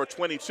foul on number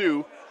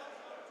 22,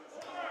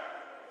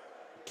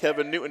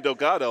 Kevin Newton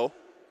Delgado.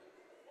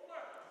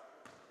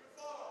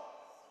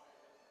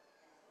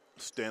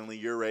 Stanley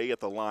Ure at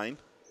the line.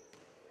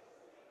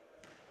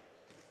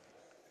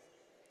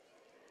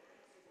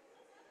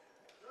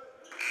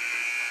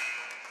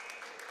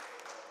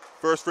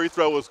 First free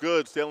throw was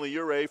good. Stanley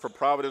Ure from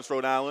Providence,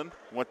 Rhode Island.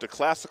 Went to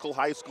Classical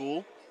High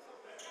School.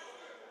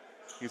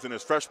 He's in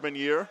his freshman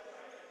year.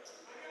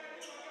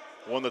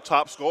 One of the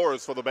top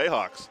scorers for the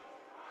Bayhawks.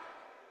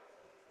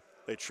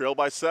 They trail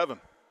by 7.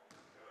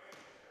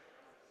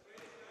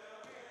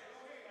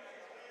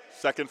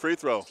 Second free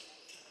throw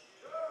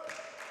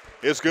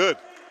is good.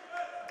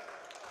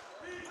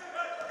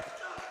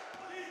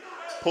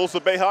 Pulls the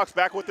Bayhawks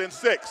back within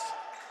 6.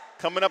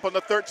 Coming up on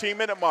the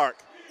 13-minute mark.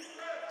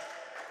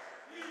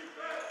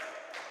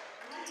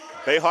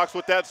 Bayhawks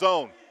with that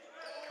zone.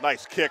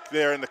 Nice kick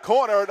there in the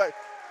corner.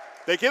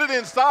 They get it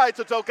inside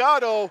to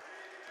Delgado,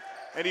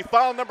 and he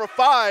found number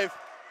 5,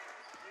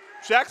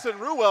 Jackson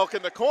Ruelk,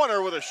 in the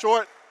corner with a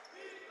short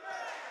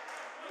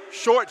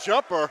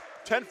jumper,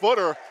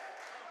 10-footer.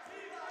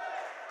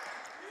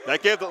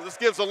 This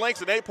gives the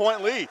Lynx an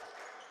 8-point lead.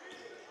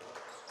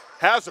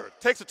 Hazard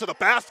takes it to the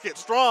basket,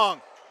 strong.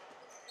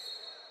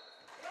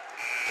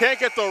 Can't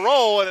get the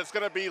roll, and it's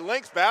going to be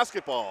Lynx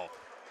basketball.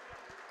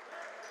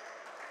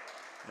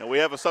 And we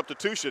have a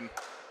substitution.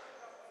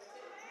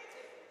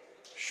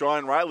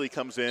 Sean Riley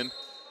comes in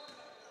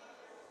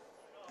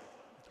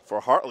for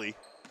Hartley.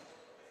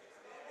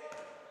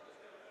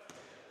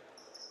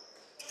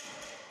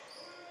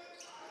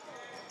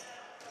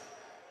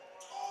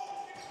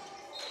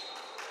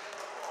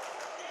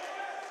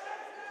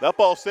 That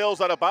ball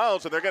sails out of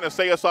bounds, and they're going to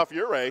say it's off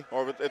Ure,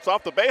 or it's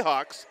off the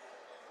Bayhawks.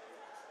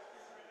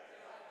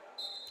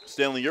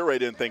 Stanley Ure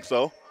didn't think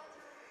so.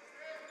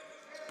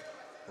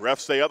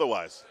 Refs say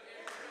otherwise.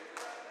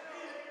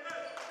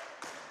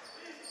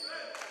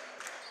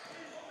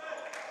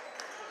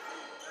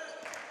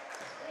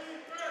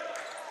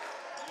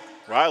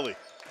 Riley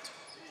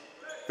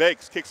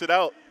fakes, kicks it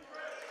out.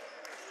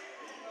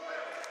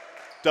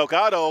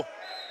 Delgado.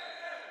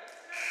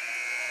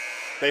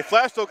 They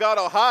flash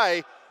Delgado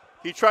high.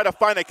 He tried to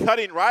find a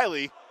cutting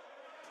Riley.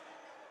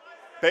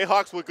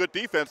 Bayhawks with good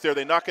defense there.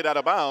 They knock it out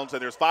of bounds,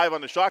 and there's 5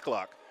 on the shot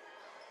clock.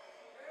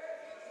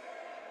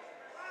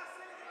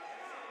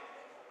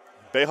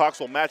 Bayhawks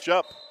will match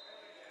up.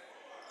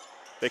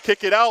 They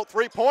kick it out,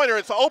 three-pointer.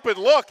 It's an open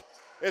look.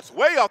 It's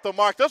way off the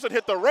mark, doesn't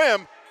hit the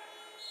rim.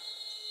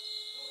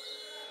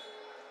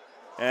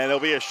 And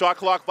it'll be a shot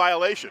clock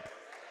violation.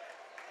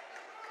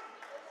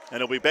 And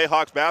it'll be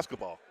Bayhawks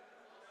basketball.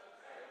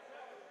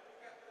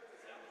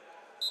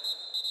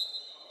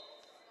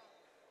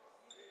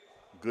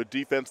 Good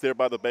defense there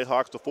by the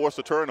Bayhawks to force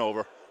a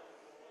turnover.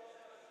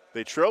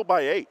 They trail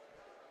by 8.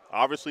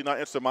 Obviously not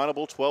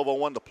insurmountable.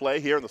 12:01 to play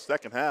here in the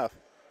second half.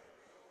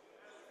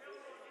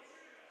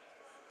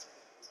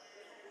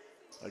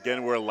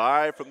 Again, we're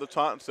live from the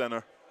Taunton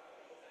Center,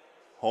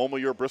 home of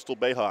your Bristol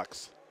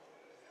Bayhawks.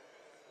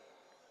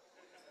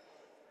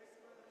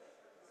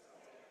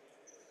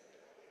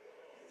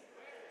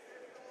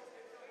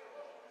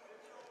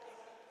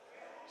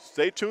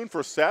 Stay tuned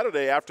for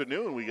Saturday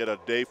afternoon. We get a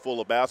day full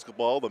of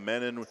basketball. The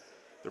men and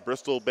the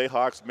Bristol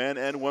Bayhawks men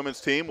and women's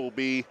team will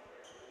be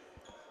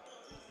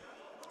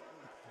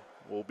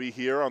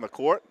here on the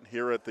court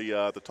here at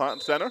the Taunton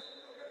Center.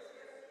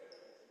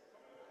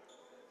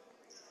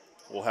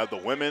 We'll have the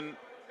women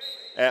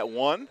at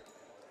 1.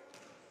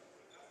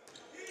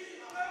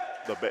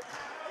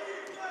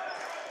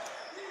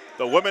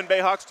 The women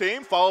Bayhawks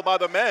team followed by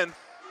the men.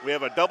 We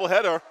have a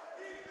doubleheader.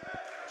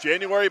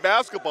 January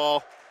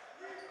basketball.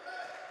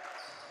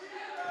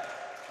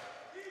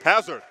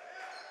 Hazard,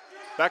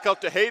 back out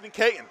to Hayden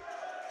Caton.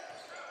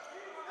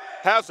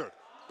 Hazard,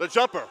 the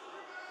jumper.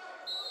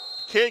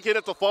 Can't get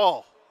it to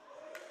fall.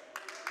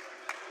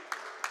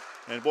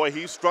 And boy,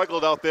 he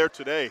struggled out there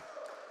today.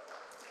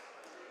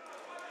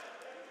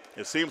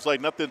 It seems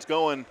like nothing's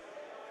going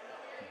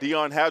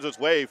Dion Hazard's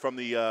way from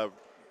the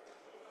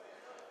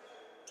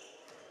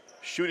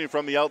shooting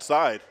from the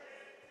outside.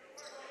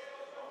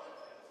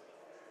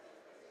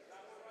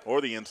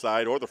 Or the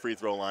inside, or the free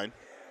throw line.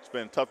 It's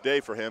been a tough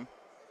day for him.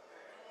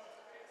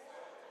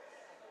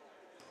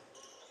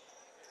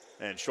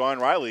 And Sean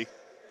Riley,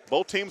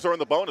 both teams are in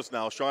the bonus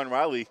now. Sean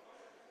Riley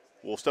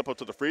will step up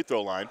to the free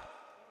throw line.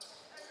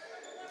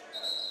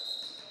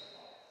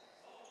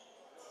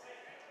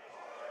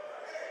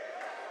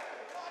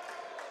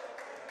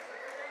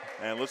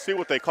 And let's see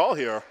what they call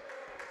here.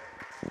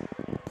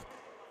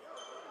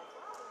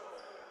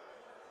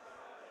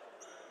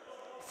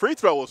 Free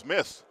throw was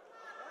missed.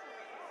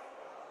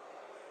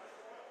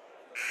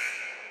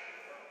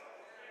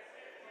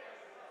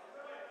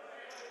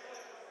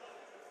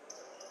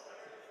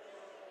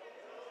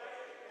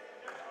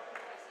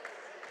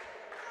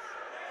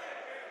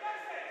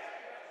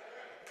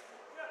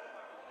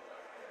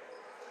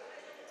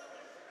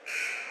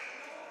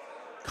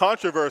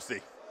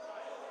 Controversy.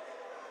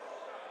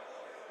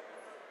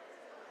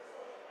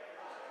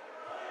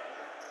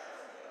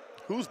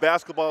 Whose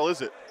basketball is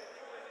it?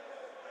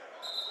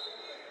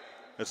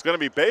 It's going to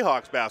be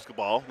Bayhawks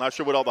basketball. Not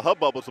sure what all the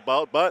hubbub was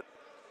about, but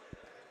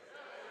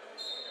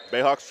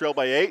Bayhawks trail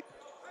by 8.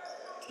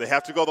 They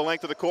have to go the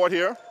length of the court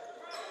here,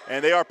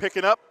 and they are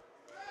picking up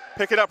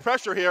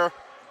pressure here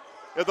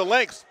at the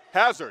lengths.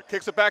 Hazard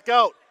kicks it back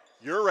out.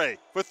 Ure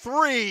for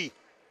 3.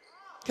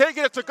 Can't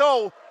get it to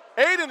go.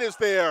 Aiden is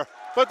there,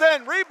 but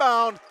then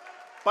rebound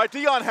by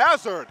Dion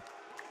Hazard.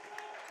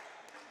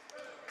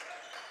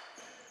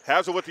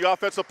 Hazard with the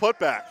offensive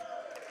putback.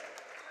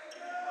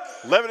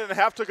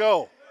 11.5 to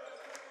go.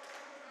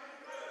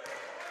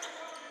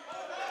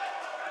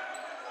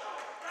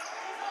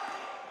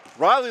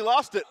 Riley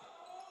lost it.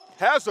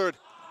 Hazard,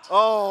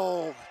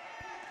 oh,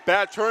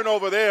 bad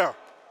turnover there.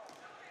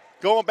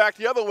 Going back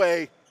the other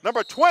way,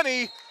 number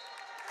 20.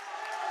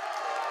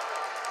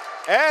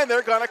 And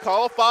they're gonna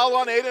call a foul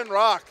on Aiden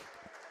Rock.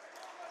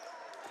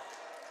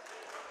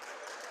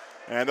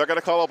 And they're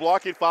gonna call a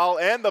blocking foul,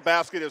 and the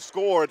basket is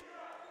scored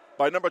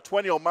by number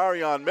 20,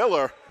 Omarion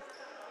Miller.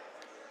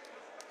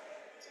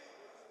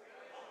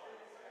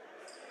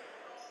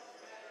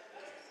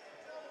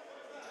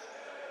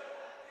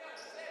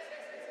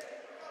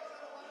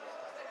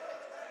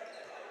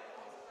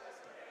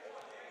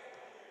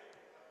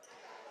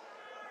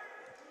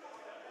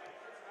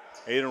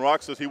 Aiden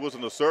Rock says he was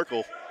in the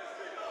circle,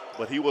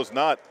 but he was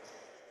not.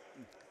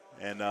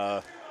 And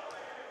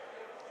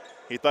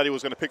he thought he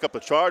was going to pick up the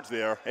charge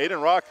there.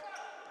 Aiden Rock,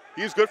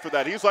 he's good for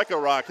that. He's like a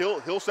rock.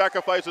 He'll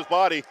sacrifice his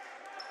body.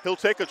 He'll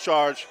take a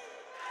charge.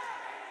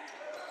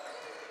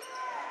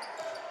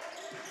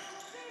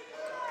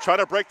 Trying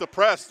to break the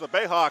press. The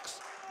Bayhawks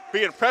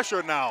being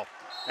pressured now.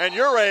 And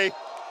Ure,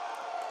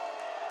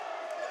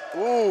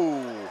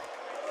 ooh.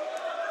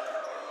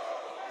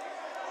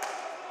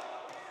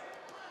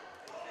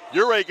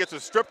 Ure gets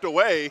it stripped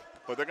away,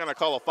 but they're going to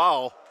call a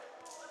foul.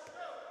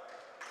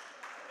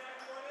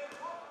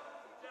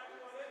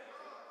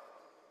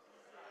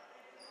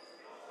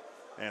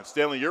 And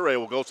Stanley Ure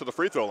will go to the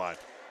free throw line.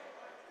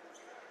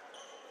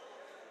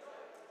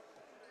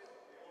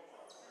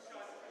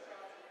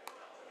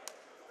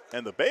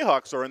 And the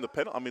Bayhawks are in the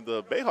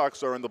the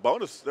Bayhawks are in the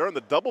bonus. They're in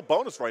the double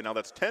bonus right now.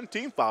 That's 10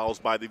 team fouls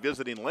by the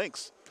visiting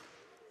Lynx.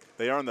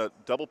 They are in the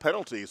double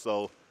penalty,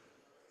 so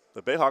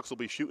the Bayhawks will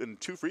be shooting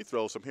 2 free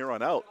throws from here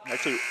on out.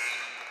 Actually,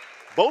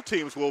 both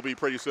teams will be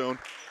pretty soon.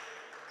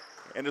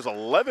 And there's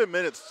 11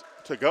 minutes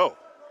to go.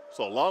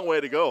 So a long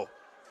way to go.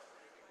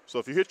 So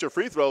if you hit your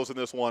free throws in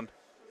this one,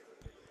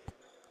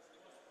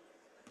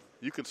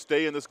 you can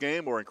stay in this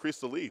game or increase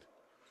the lead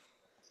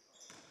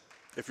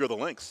if you're the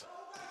Lynx.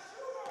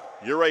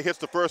 Ure hits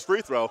the first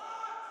free throw.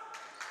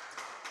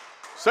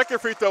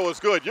 Second free throw is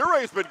good.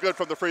 Ure's been good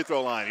from the free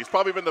throw line. He's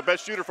probably been the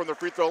best shooter from the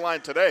free throw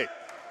line today.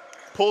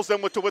 Pulls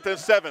them to within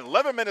 7.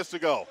 11 minutes to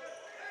go.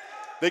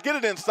 They get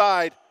it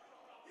inside.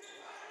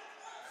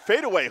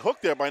 Fadeaway hook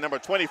there by number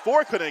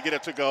 24. Couldn't get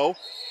it to go.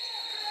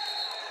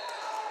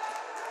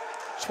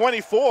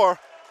 24.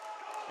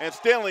 And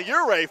Stanley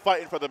Ure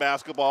fighting for the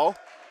basketball.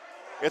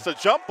 It's a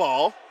jump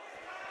ball.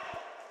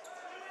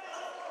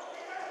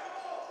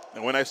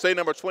 And when I say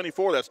number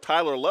 24, that's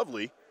Tyler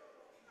Lovely,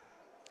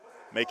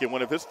 making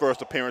one of his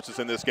first appearances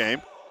in this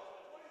game.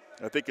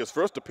 I think his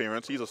first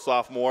appearance. He's a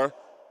sophomore,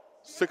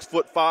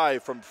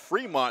 6'5" from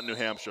Fremont, New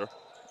Hampshire.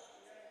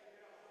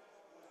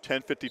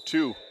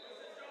 10:52.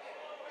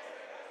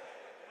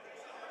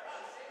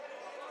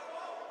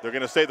 They're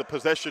going to say the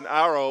possession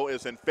arrow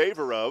is in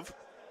favor of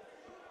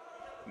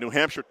New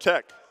Hampshire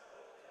Tech.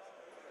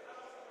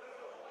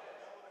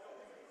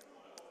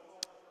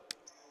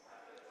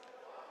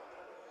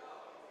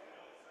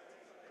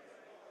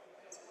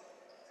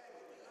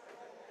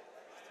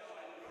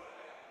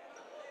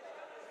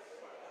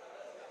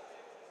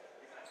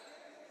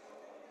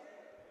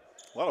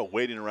 A lot of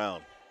waiting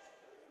around.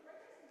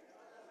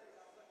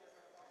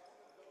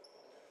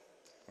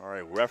 All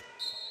right,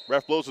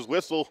 ref blows his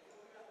whistle.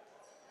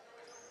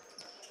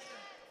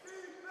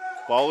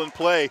 Ball in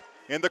play.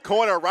 In the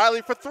corner,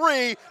 Riley for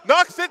 3.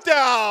 Knocks it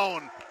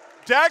down.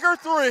 Dagger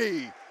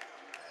 3.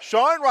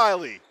 Sean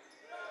Riley.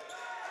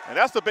 And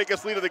that's the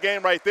biggest lead of the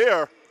game right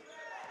there.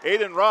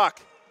 Aiden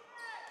Rock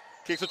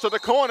kicks it to the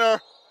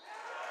corner.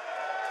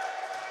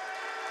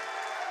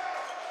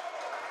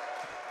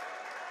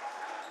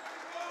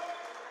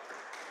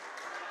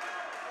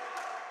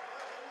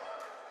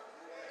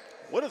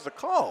 What is the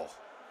call?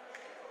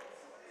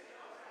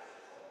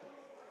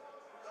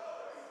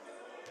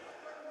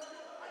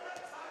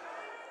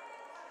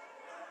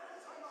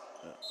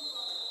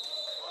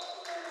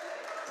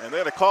 And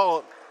they're going to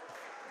call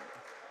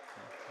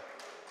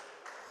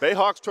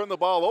Bayhawks turn the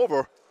ball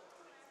over.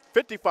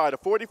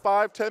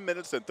 55-45, 10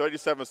 minutes and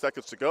 37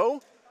 seconds to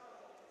go.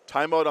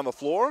 Timeout on the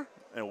floor,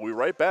 and we'll be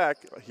right back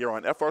here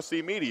on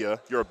FRC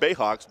Media, your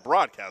Bayhawks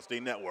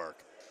broadcasting network.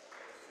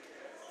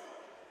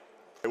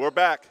 Okay, we're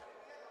back.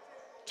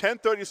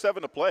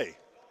 10:37 to play.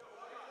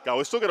 God,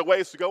 we still got a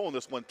ways to go on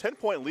this one.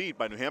 10-point lead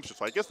by New Hampshire,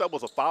 so I guess that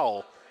was a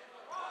foul.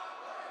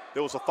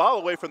 There was a foul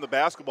away from the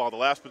basketball, the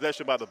last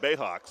possession by the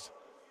Bayhawks.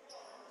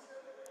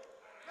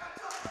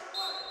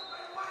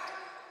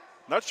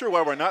 Not sure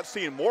why we're not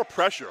seeing more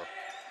pressure.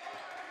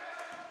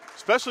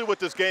 Especially with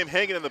this game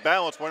hanging in the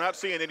balance, we're not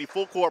seeing any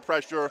full court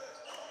pressure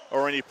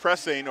or any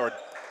pressing or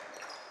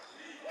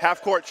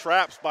half-court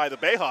traps by the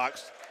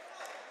Bayhawks.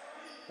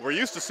 We're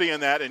used to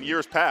seeing that in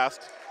years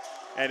past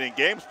and in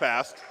games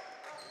past.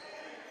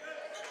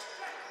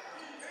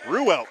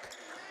 Ruelk.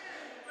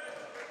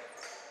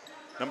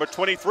 Number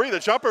 23, the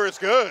jumper is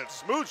good.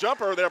 Smooth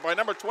jumper there by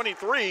number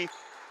 23.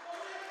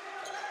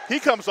 He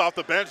comes off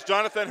the bench,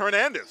 Jonathan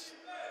Hernandez,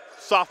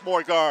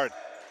 sophomore guard.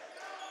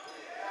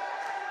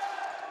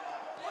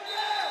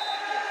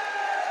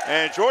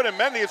 And Jordan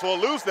Mendes will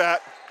lose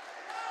that.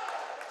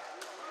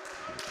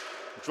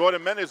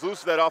 Jordan Mendes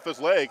loses that off his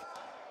leg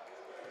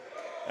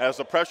as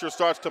the pressure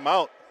starts to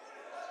mount.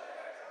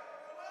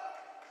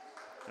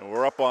 And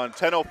we're up on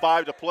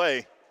 10:05 to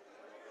play.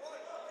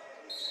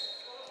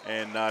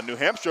 And New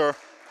Hampshire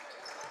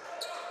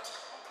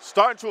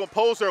starting to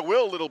impose their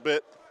will a little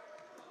bit.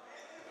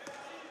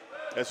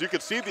 As you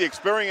can see the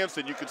experience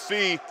and you can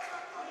see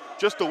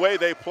just the way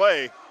they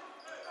play,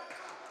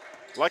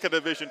 like a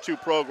Division II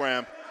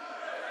program.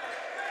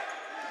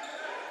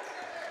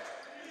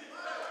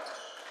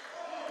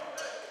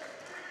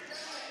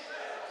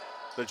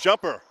 The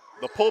jumper,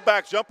 the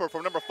pullback jumper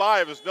from number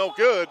 5 is no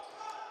good.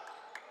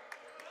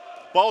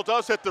 Ball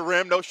does hit the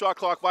rim, no shot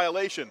clock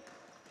violation.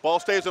 Ball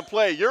stays in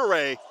play.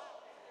 Ure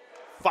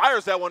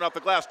fires that one off the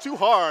glass too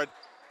hard.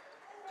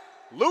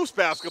 Loose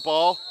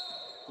basketball.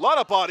 A lot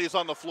of bodies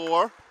on the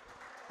floor.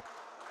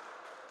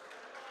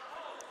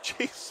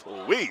 Jeez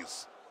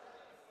Louise.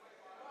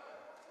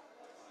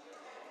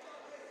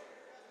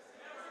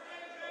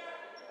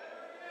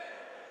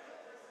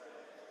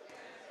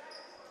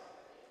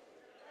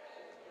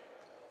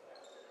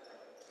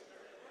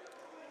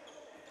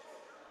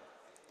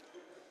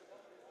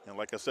 And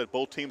like I said,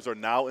 both teams are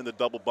now in the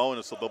double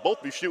bonus, so they'll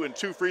both be shooting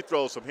 2 free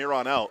throws from here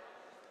on out.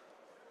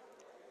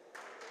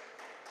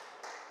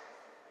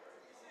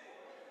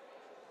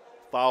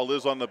 Foul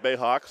is on the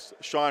Bayhawks.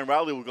 Sean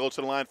Riley will go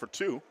to the line for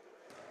 2.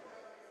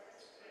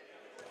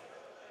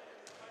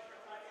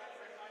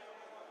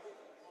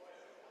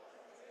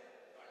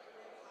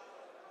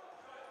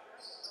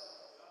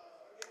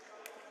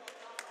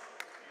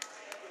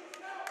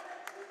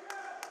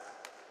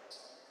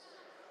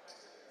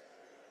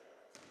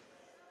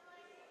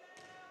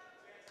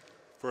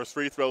 First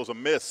free throw is a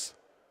miss.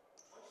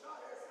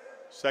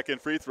 Second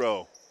free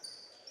throw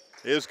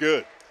is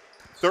good.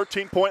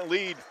 13-point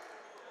lead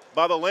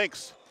by the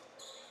Lynx.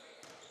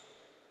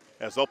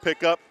 As they'll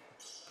pick up,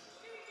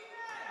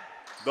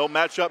 they'll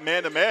match up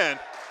man-to-man.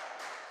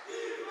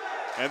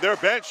 And their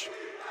bench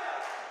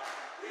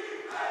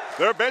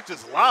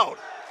is loud.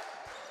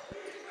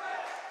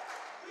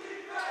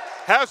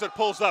 Hazard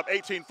pulls up,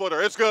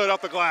 18-footer. It's good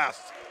off the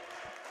glass.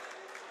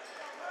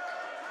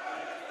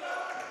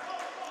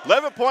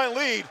 11-point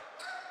lead.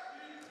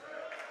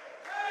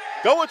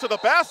 Going to the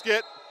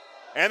basket,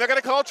 and they're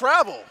going to call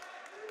travel.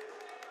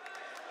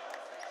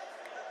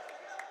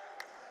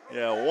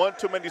 Yeah, one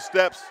too many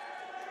steps.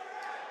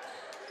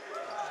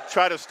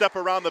 Try to step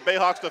around the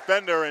Bayhawks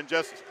defender and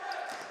just,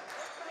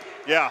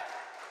 yeah.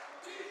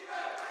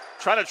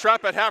 Trying to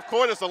trap at half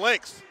court is the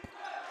Lynx.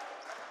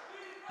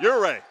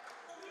 Ure.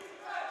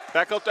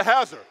 Back up to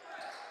Hazard.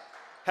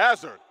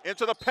 Hazard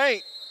into the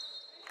paint.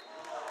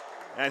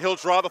 And he'll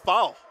draw the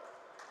foul.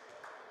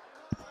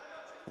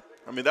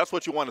 I mean, that's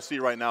what you want to see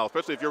right now,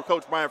 especially if you're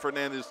Coach Brian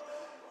Fernandez.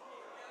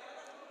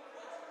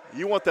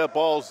 You want that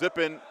ball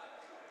zipping.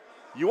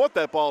 You want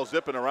that ball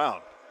zipping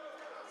around.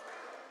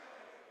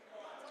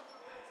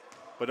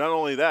 But not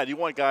only that, you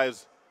want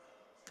guys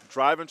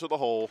driving to the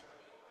hole.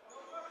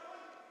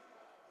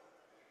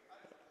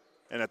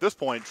 And at this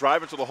point,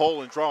 driving to the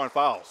hole and drawing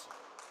fouls.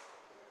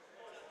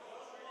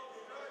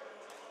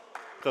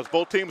 Because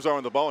both teams are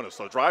in the bonus.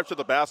 So drive to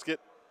the basket.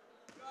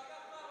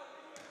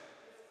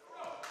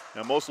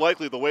 And most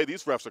likely the way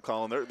these refs are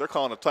calling, they're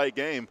calling a tight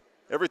game.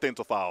 Everything's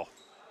a foul.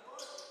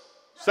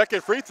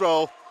 Second free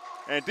throw,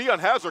 and Dion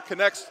Hazard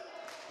connects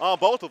on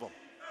both of them.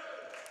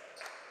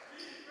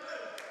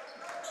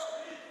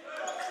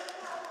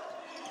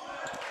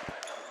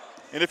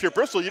 And if you're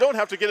Bristol, you don't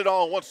have to get it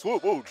all in one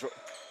swoop. Ooh,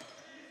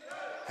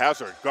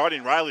 Hazard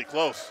guarding Riley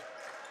close.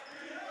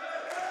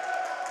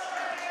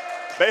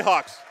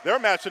 Bayhawks, they're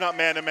matching up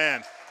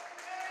man-to-man.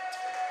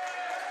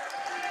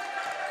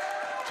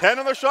 10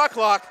 on the shot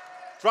clock.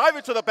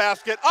 Driving to the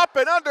basket, up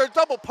and under,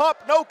 double pump,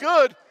 no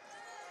good.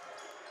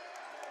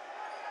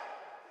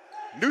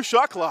 New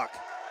shot clock.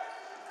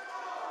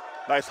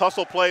 Nice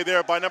hustle play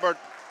there by number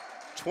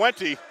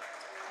 20.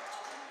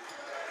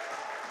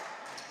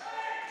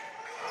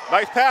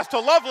 Nice pass to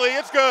Lovely,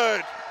 it's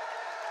good.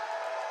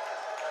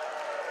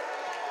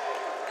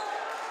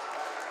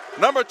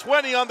 Number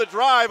 20 on the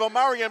drive,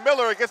 Omarion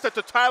Miller gets it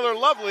to Tyler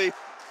Lovely.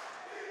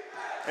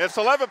 It's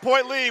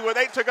 11-point lead with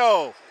 8 to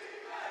go.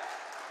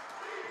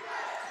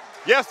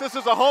 Yes, this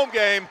is a home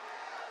game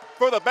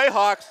for the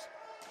Bayhawks.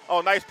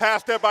 Oh, nice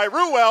pass there by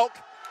Ruelk.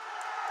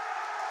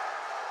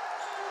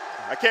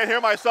 I can't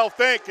hear myself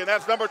think, and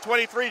that's number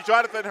 23,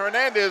 Jonathan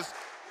Hernandez,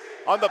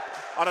 on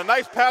a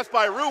nice pass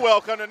by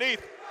Ruelk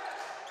underneath.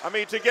 I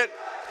mean, to get,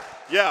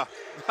 yeah,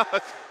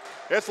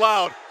 it's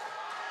loud.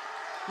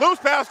 Loose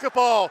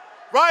basketball.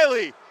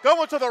 Riley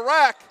going to the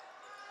rack,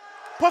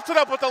 puts it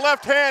up with the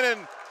left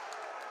hand,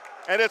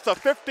 and it's a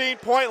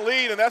 15-point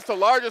lead, and that's the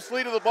largest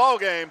lead of the ball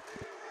game.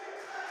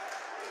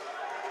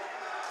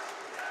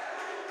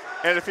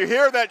 And if you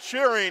hear that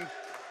cheering,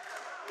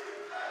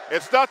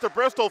 it's not the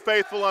Bristol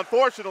faithful,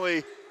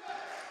 unfortunately.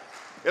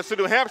 It's the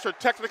New Hampshire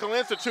Technical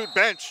Institute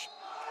bench.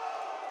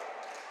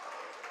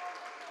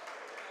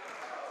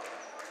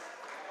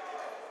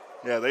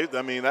 Yeah,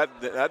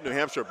 that New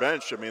Hampshire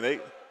bench, I mean,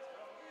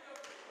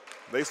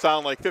 they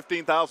sound like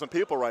 15,000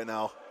 people right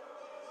now.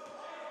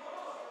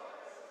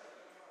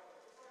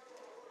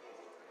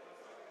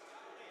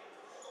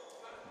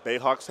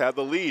 Bayhawks had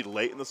the lead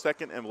late in the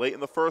second and late in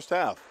the first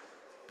half.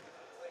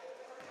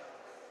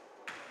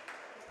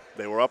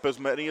 They were up as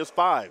many as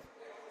 5.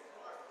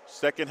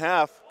 Second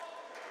half,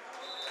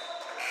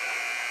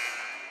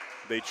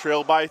 they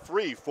trailed by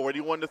 3,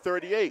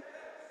 41-38.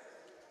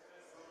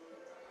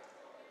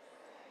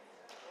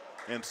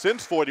 And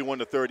since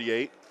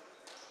 41-38,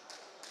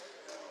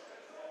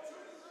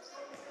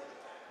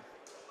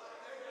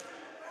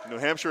 New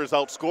Hampshire has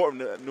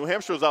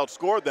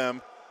outscored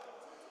them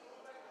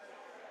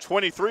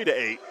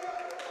 23-8.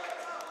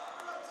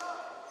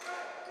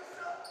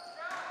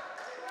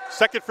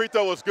 Second free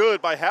throw was good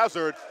by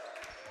Hazard.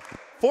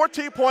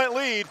 14-point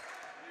lead.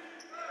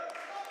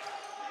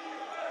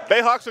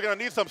 Bayhawks are going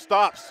to need some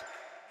stops.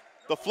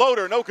 The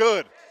floater, no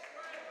good.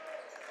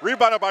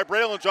 Rebounded by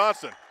Braylon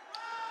Johnson.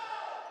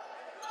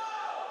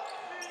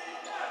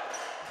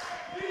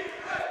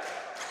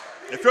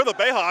 If you're the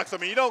Bayhawks, I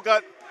mean, you don't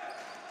got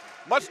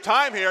much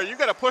time here. You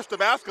got to push the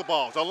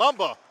basketball.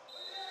 Jalumba.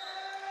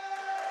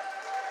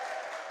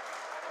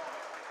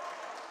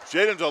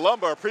 Jaden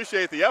Jalumba,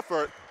 appreciate the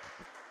effort.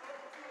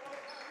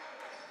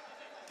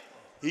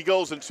 He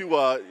goes into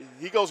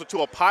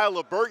a pile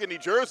of burgundy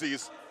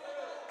jerseys,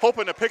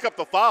 hoping to pick up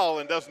the foul,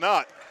 and does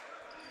not.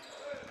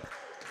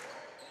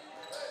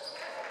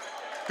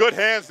 Good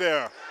hands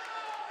there.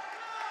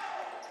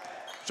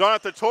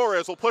 Jonathan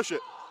Torres will push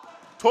it.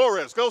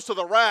 Torres goes to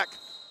the rack.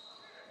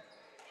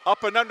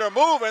 Up and under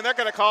move, and they're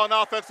going to call an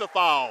offensive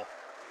foul.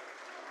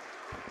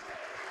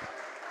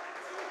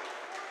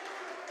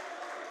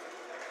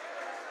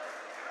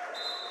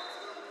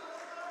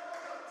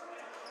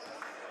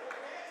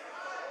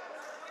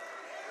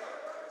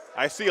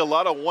 I see a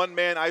lot of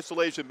one-man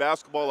isolation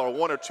basketball or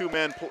one or two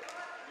man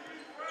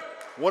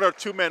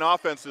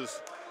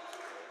offenses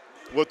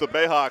with the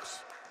Bayhawks,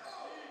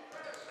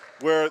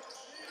 where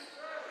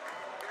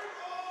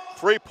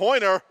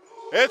three-pointer,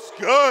 it's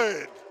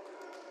good.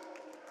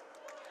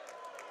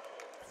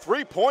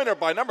 Three-pointer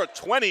by number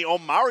 20,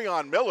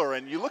 Omarion Miller,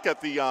 and you look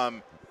at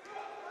the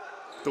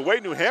way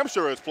New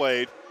Hampshire has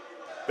played,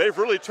 they've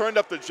really turned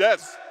up the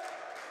Jets.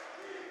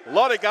 A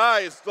lot of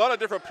guys, a lot of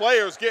different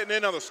players getting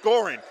in on the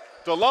scoring.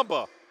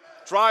 Jalumba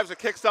drives and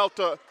kicks out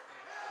to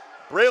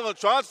Braylon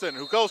Johnson,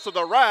 who goes to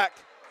the rack.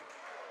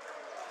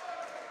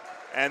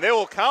 And they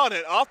will count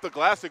it. Off the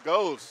glass it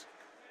goes.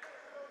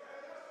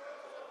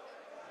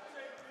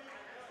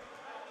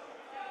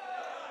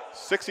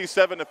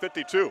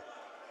 (67-52).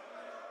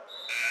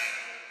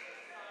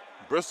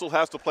 Bristol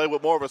has to play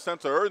with more of a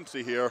sense of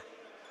urgency here,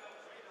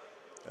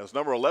 as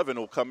number 11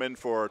 will come in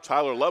for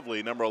Tyler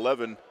Lovely, number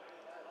 11,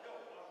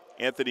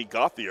 Anthony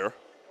Gauthier.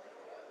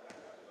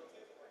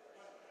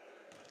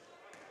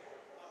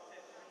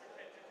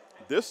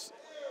 This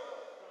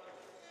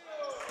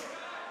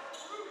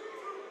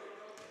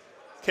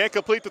can't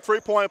complete the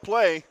three-point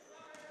play.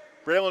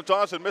 Braylon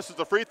Johnson misses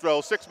the free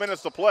throw, 6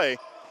 minutes to play.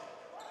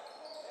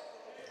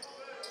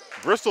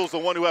 Bristol's the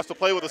one who has to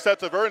play with a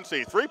sense of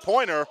urgency.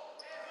 Three-pointer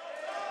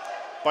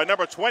by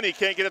number 20,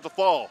 can't get it to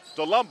fall.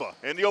 Jalumba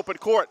in the open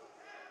court.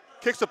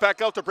 Kicks it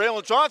back out to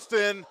Braylon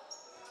Johnston.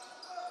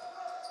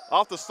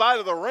 Off the side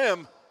of the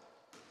rim.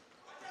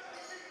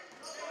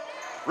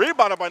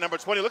 Rebounded by number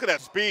 20. Look at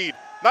that speed.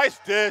 Nice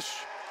dish.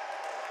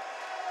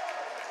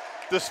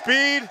 The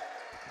speed,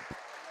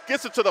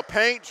 gets it to the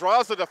paint,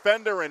 draws the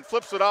defender, and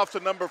flips it off to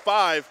number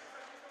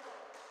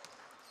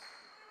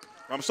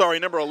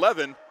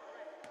 11,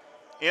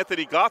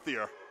 Anthony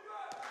Gauthier.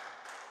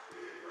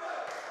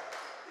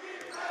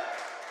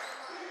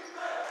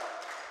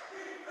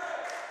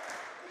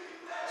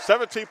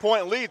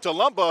 (17-point lead.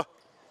 Jalumba,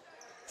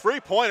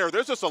 three-pointer.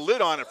 There's just a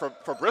lid on it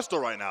for Bristol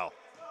right now.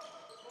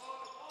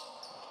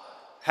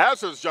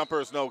 Hazard's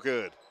jumper is no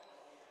good.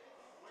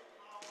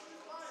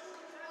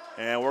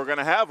 And we're going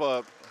to have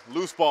a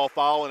loose ball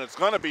foul, and it's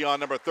going to be on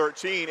number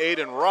 13,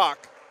 Aiden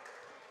Rock.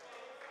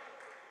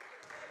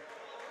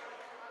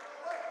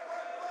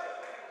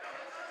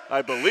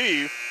 I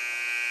believe.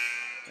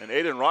 And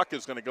Aiden Rock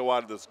is going to go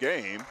out of this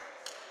game.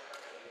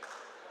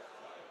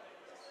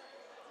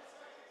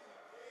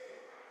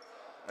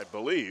 I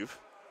believe.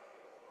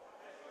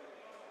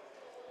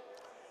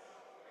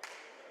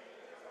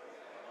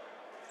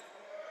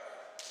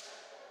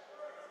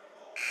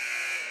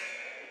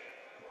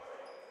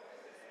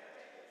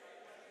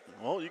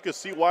 Well, you can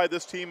see why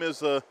this team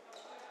is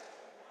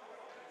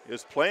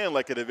playing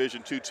like a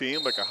Division II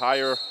team, like a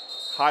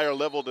higher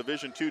level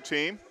Division II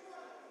team.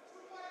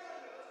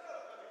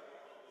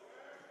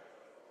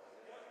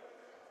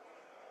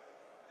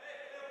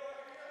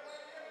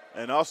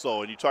 And also,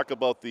 when you talk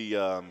about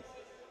the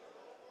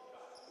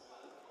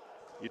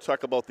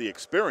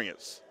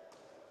experience.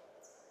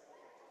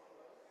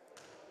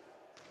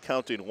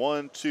 Counting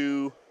 1,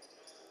 2,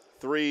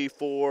 3,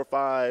 4,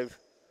 5,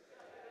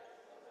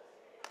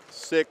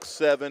 6,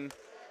 7,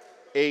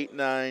 8,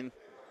 9.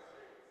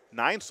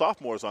 9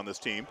 sophomores on this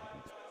team.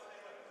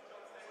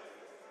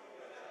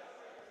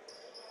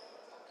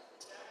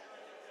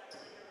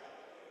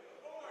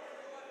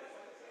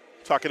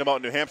 Talking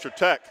about New Hampshire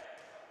Tech.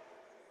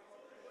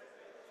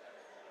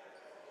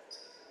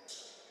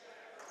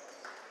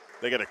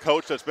 They get a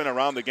coach that's been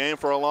around the game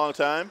for a long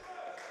time.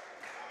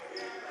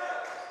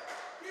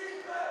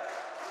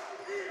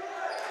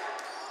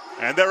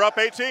 And they're up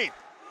 18.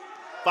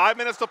 5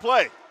 minutes to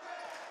play.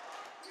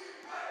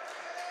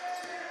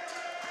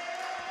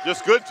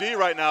 Just good D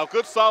right now,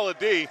 good solid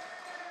D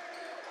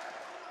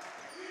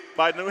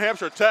by New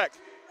Hampshire Tech.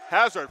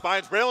 Hazard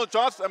finds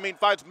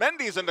finds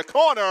Mendes in the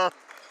corner.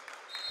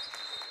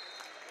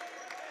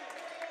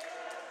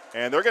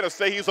 And they're gonna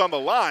say he's on the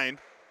line.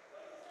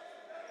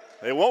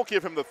 They won't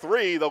give him the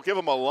 3, they'll give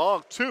him a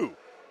long 2.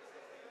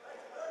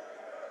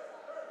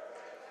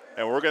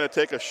 And we're gonna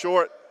take a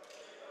short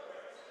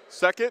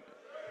second,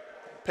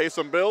 pay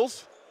some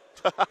bills.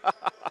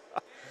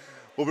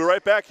 We'll be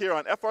right back here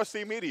on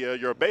FRC Media,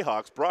 your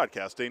Bayhawks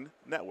broadcasting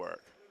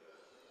network.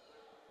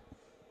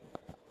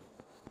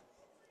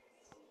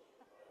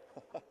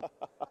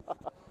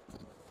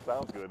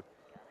 Sounds good.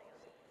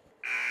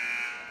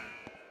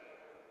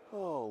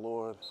 Oh,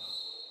 Lord.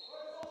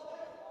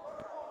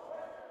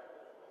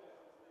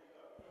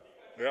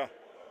 Yeah.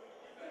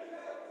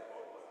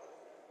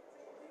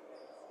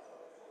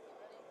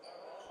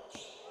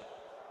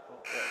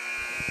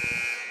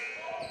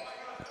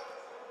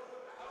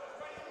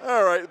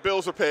 All right,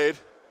 bills are paid.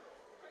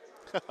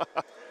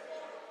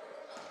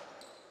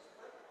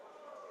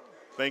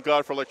 Thank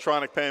God for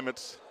electronic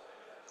payments.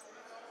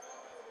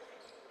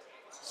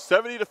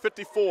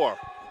 70-54.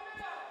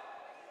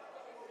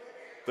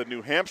 The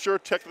New Hampshire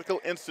Technical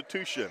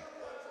Institution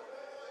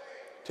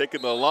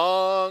taking the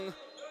long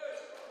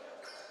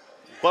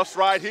bus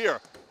ride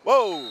here.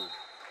 Whoa.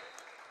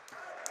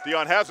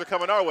 Dion Hazard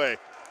coming our way.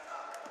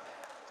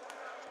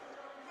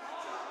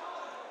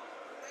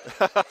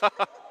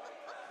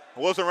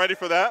 Wasn't ready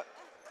for that.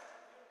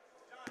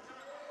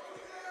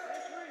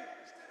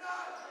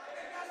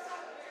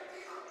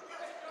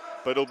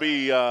 But it'll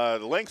be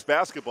Lynx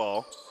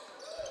basketball.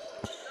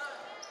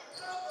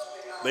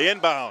 The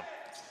inbound.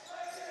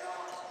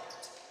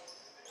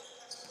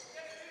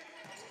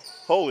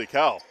 Holy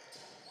cow.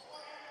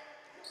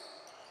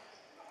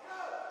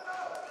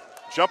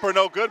 Jumper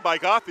no good by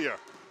Gauthier.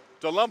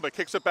 DeLumba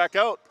kicks it back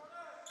out.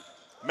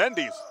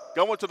 Mendes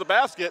going to the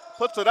basket,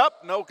 puts it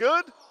up, no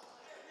good.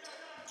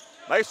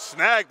 Nice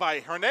snag by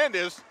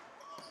Hernandez.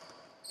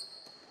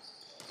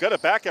 Got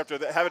it back after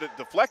having it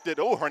deflected.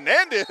 Oh,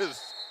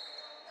 Hernandez.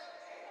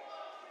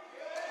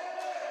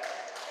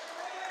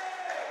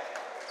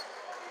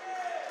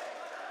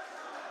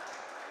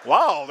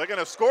 Wow, they're going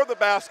to score the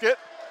basket,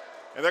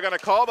 and they're going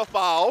to call the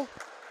foul.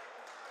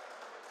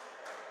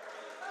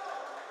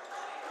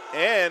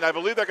 And I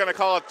believe they're going to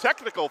call a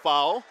technical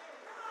foul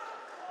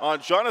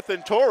on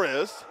Jonathan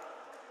Torres.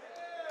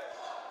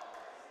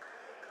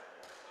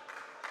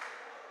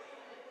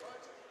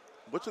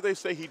 What do they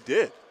say he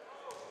did?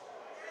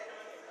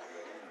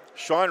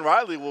 Sean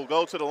Riley will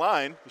go to the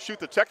line, shoot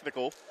the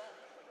technical,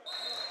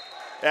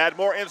 add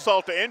more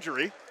insult to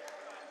injury.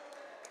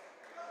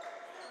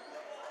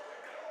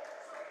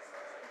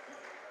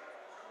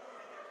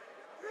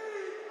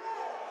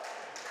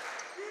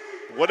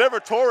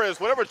 Whatever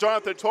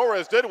Jonathan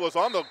Torres did was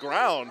on the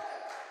ground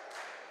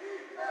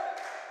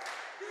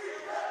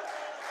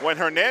when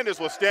Hernandez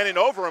was standing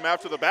over him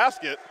after the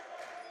basket.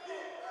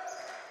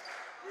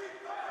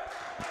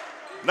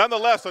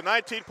 Nonetheless, a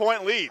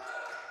 19-point lead.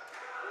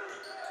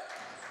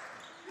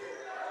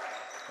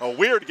 A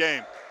weird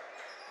game.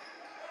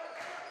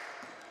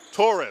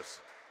 Torres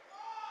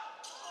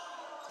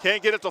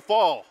can't get it to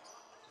fall.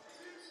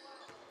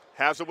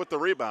 Hazard with the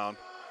rebound.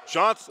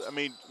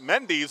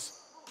 Mendes.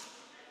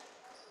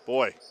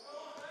 Boy.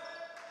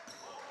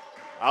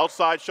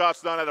 Outside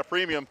shots done at a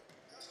premium.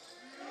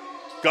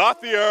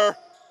 Gauthier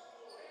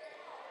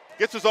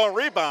gets his own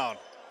rebound.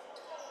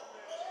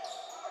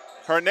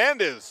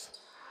 Hernandez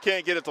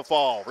Can't get it to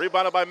fall.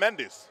 Rebounded by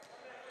Mendes.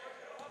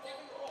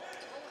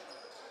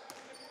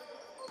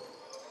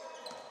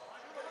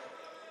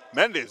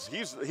 Mendes,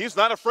 he's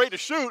not afraid to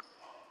shoot.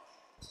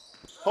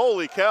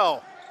 Holy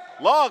cow.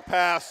 Long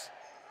pass,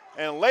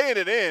 and laying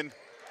it in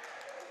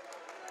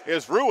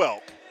is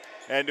Ruelk.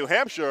 And New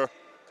Hampshire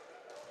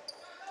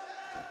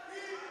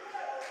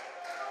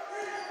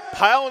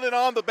piling it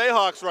on the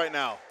Bayhawks right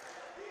now.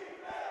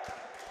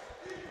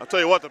 I'll tell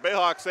you what, the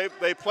Bayhawks,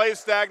 they play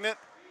stagnant.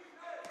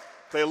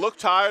 They look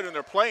tired, and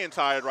they're playing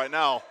tired right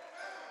now.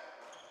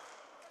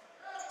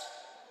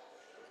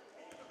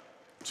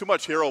 Too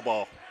much hero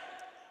ball.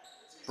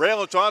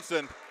 Braylon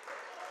Johnson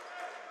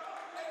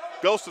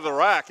goes to the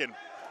rack and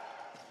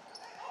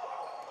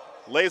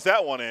lays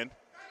that one in.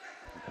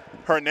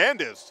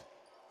 Hernandez,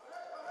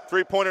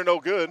 three-pointer no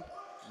good.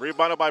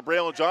 Rebounded by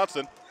Braylon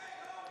Johnson.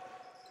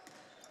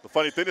 The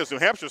funny thing is New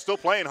Hampshire's still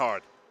playing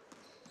hard.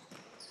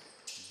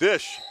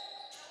 Dish.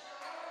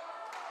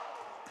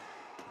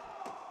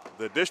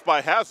 The dish by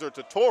Hazard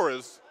to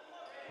Torres.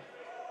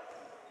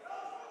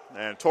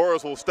 And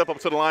Torres will step up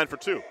to the line for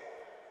two.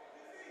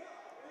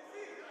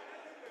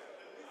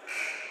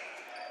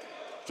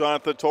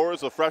 Jonathan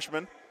Torres, a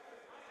freshman.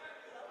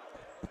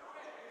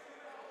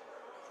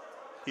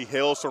 He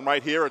hails from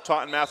right here at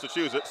Taunton,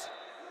 Massachusetts.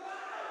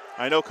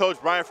 I know Coach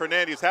Brian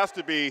Fernandez has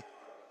to be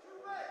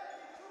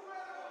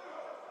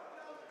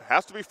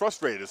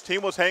frustrated. His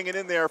team was hanging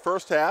in there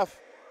first half.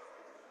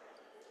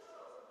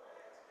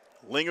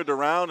 Lingered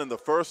around in the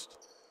first,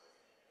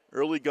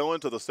 early going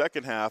to the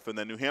second half, and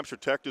then New Hampshire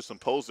Tech just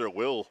imposed their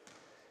will.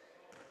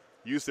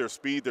 Use their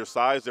speed, their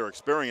size, their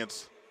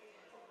experience.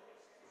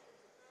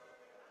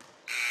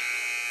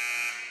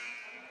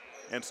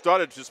 And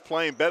started just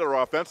playing better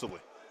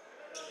offensively.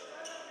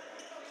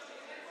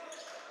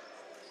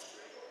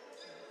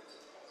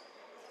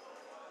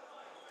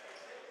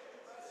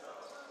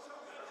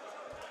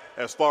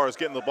 As far as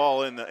getting the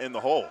ball in the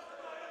hole.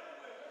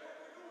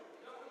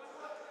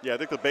 Yeah, I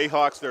think the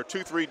Bayhawks, their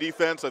 2-3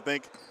 defense, I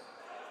think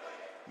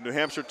New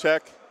Hampshire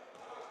Tech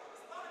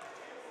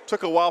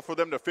took a while for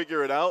them to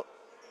figure it out.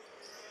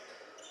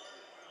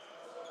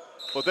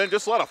 But then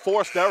just a lot of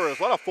forced errors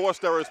by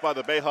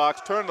the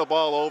Bayhawks, turning the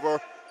ball over,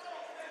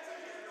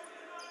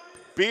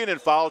 being in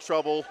foul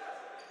trouble.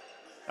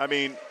 I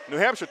mean, New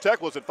Hampshire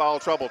Tech was in foul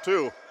trouble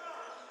too.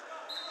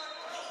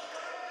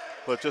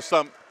 But just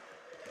some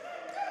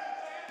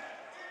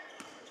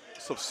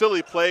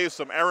silly plays,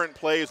 some errant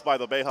plays by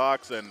the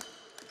Bayhawks, and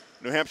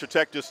New Hampshire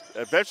Tech just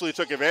eventually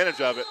took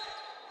advantage of it.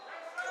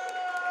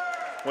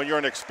 When you're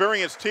an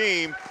experienced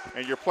team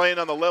and you're playing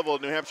on the level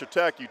of New Hampshire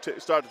Tech, you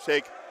start to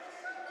take,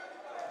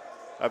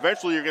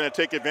 eventually you're going to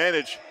take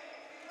advantage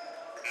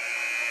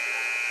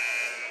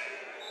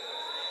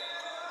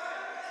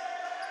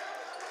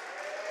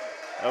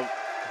of,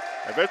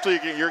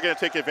 you're going to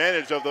take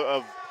advantage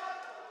of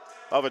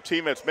a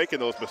team that's making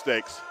those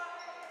mistakes.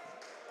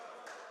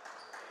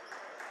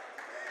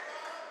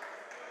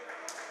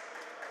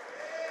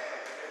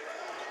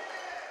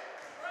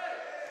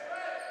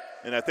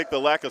 And I think the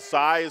lack of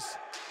size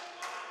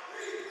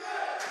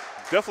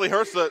definitely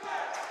hurts the.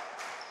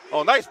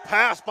 Oh, nice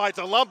pass by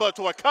Delumba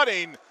to a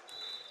cutting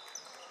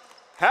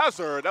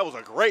Hazard. That was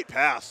a great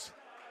pass.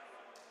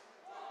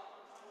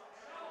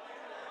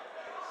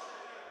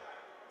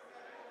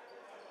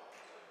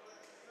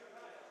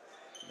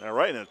 All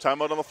right, and a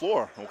timeout on the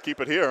floor. We'll keep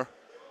it here.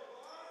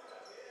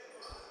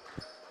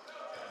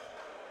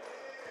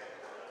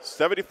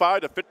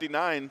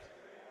 75-59.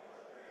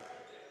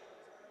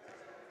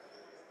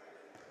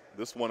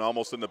 This one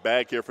almost in the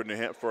bag here for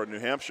New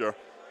Hampshire.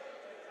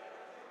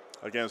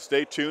 Again,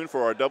 stay tuned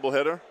for our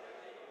doubleheader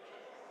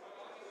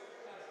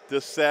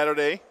this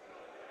Saturday.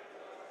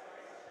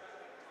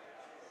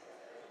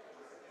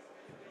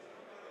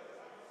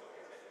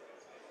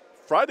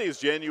 Friday is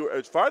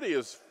Friday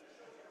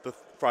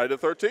the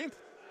 13th.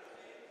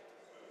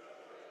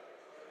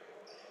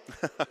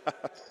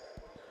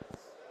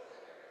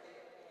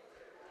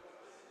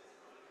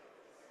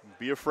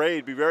 Be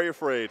afraid, be very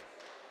afraid.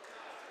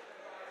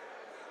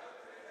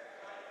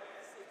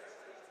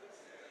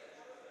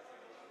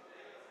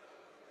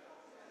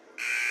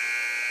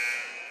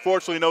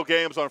 Fortunately, no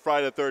games on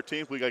Friday the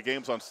 13th. We got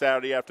games on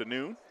Saturday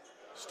afternoon,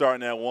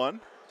 starting at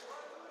 1.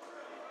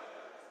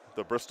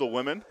 The Bristol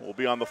women will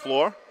be on the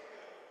floor.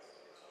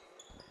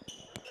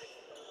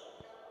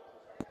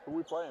 Who are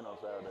we playing on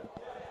Saturday?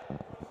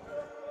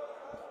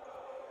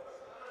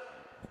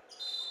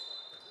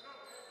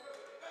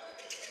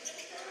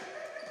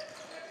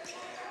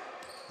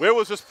 Where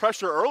was this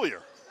pressure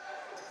earlier?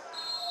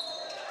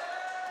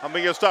 I'm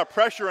going to stop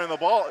pressuring the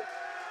ball.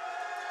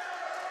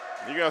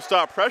 You're going to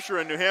stop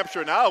pressuring New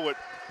Hampshire now with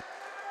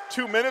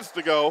 2 minutes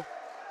to go.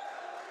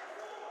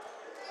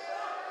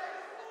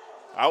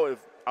 I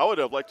would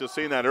have liked to have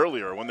seen that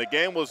earlier when the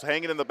game was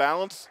hanging in the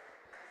balance.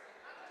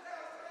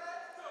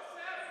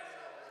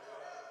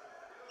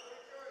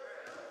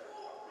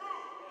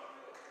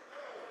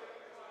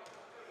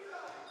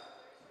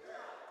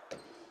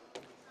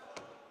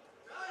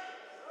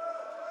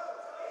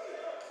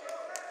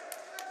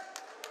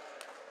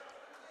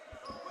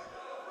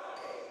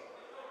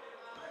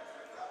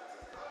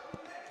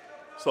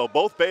 So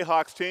both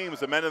Bayhawks teams,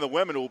 the men and the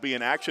women, will be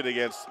in action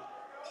against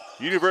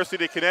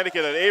University of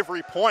Connecticut at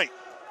Avery Point.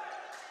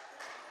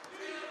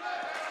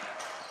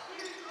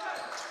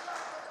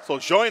 So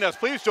join us,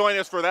 please join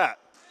us for that.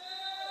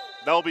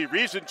 That'll be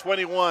Region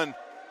 21.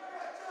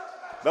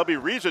 That'll be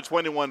Region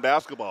 21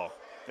 basketball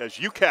as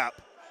UCAP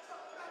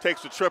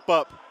takes a trip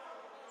up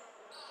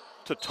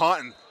to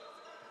Taunton.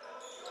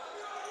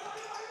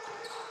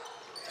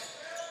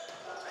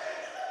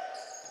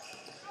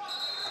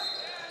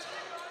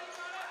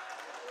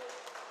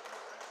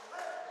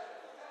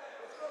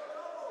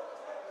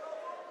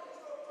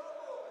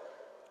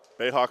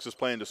 Bayhawks is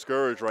playing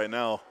discouraged right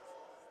now.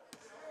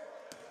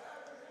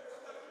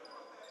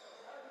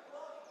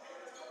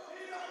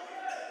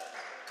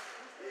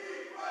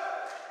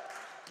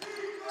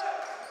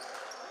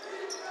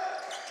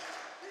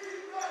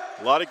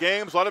 A lot of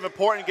games, a lot of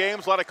important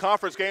games, a lot of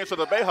conference games for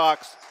the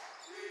Bayhawks.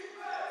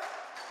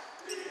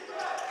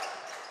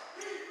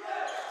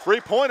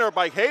 Three-pointer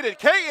by Hayden.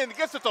 Caton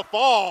gets it to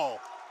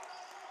fall.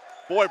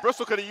 Boy,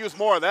 Bristol could have used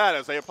more of that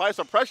as they apply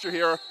some pressure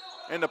here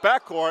in the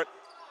backcourt.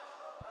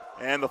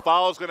 And the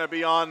foul is going to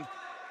be on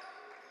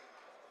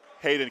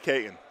Hayden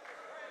Caton.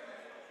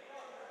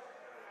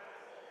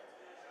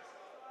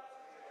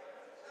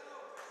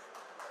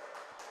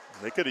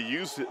 They could have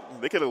used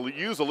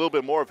a little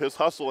bit more of his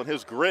hustle and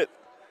his grit.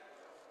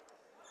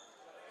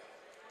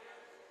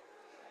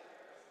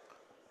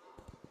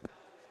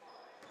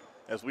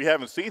 As we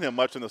haven't seen him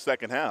much in the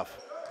second half.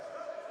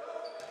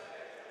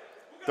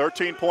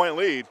 13-point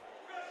lead.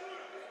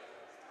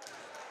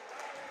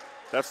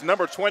 That's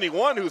number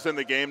 21 who's in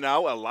the game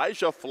now,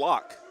 Elijah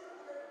Flock.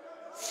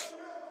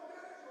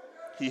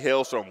 He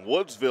hails from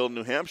Woodsville,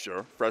 New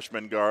Hampshire,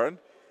 freshman guard,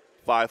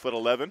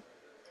 5'11".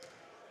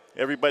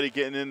 Everybody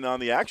getting in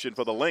on the action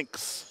for the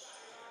Lynx.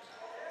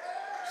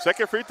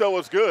 Second free throw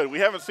was good. We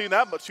haven't seen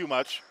that too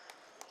much.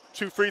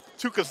 Two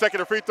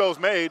consecutive free throws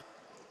made.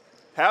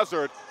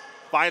 Hazard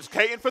finds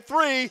Caton for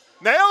three,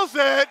 nails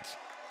it.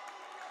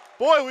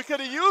 Boy, we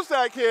could have used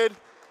that kid.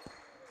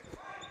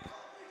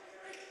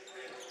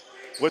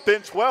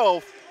 Within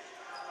 12,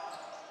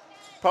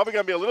 probably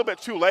going to be a little bit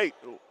too late.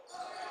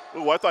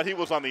 Ooh, I thought he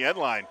was on the end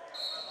line.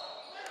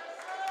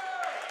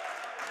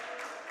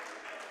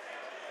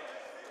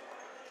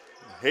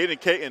 Hayden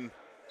Caton,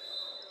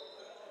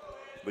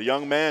 the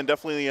young man,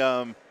 definitely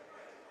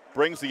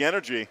brings the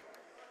energy.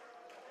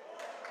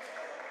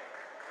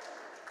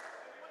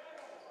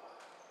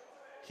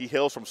 He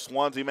hails from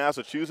Swansea,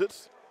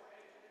 Massachusetts.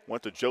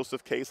 Went to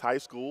Joseph Case High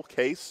School.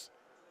 Case,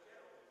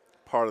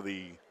 part of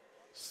the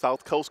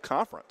South Coast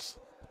Conference.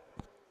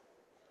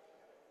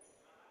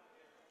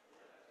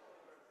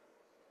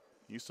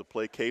 Used to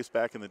play Case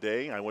back in the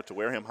day. I went to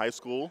Wareham High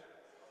School,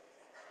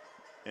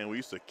 and we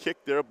used to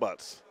kick their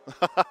butts.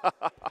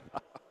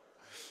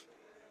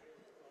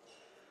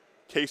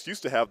 Case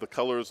used to have the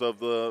colors of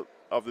the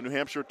New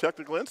Hampshire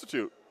Technical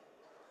Institute,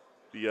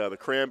 the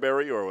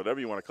cranberry or whatever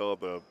you want to call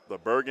it, the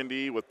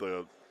burgundy with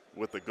the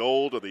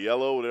gold or the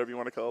yellow, whatever you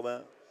want to call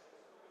that.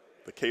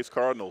 The Case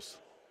Cardinals.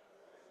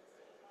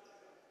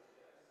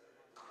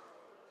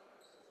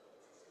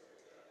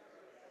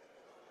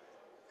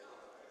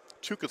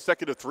 Two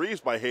consecutive threes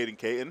by Hayden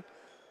Caton.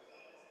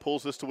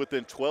 Pulls this to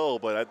within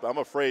 12, but I'm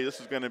afraid this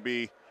is going to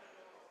be,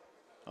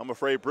 I'm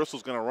afraid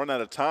Bristol's going to run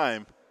out of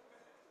time.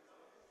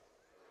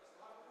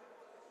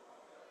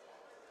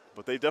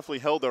 But they definitely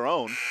held their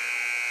own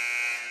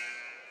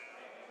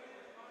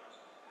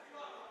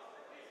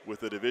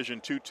with a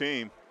Division II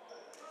team.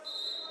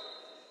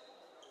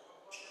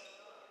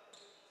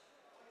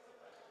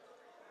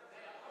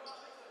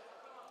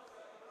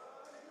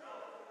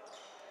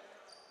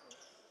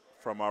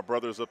 From our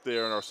brothers up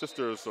there and our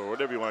sisters, or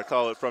whatever you want to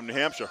call it, from New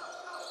Hampshire.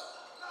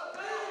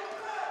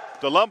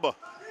 DeLumba.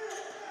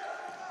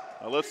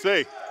 Now let's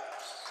see.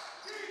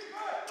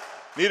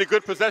 Need a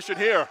good possession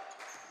here.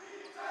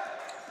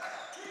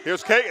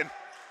 Here's Caton.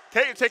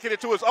 Caton taking it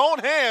to his own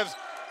hands.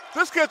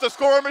 This kid's a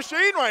scoring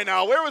machine right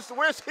now.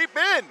 Where's he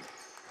been?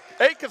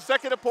 8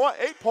 consecutive points,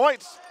 8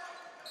 points.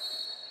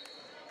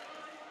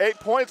 8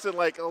 points in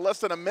like less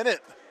than a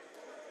minute.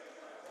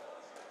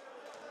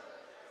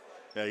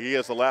 Yeah, he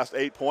has the last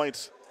 8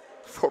 points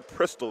for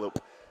Bristol.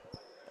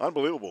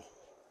 Unbelievable.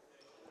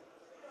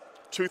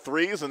 2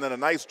 threes and then a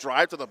nice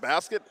drive to the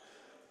basket.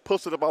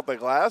 Puts it about the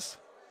glass.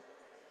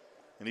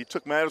 And he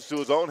took matters to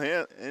his own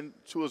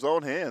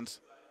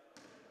hands.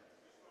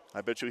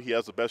 I bet you he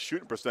has the best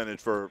shooting percentage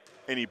for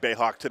any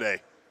Bayhawk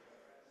today.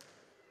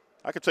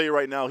 I can tell you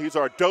right now, he's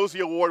our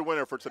Dozie Award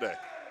winner for today.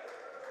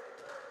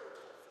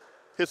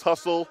 His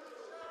hustle,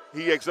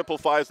 he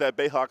exemplifies that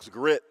Bayhawks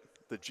grit,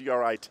 the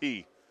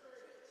G-R-I-T.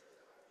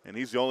 And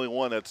he's the only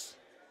one that's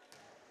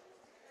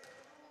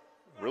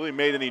really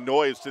made any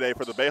noise today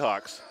for the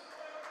Bayhawks.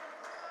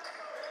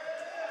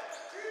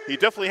 He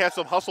definitely had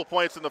some hustle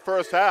points in the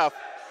first half.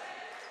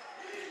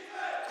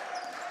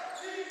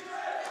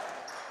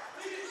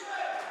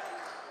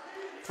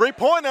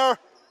 Three-pointer.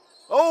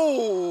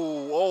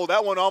 Oh,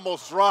 that one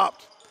almost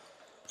dropped.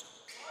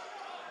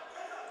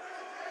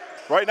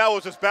 Right now,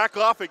 it's just back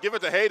off and give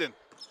it to Hayden.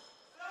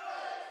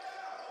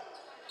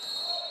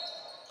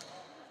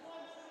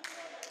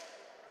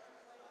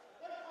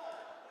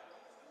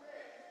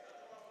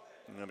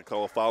 going to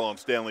call a foul on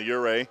Stanley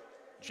Ure.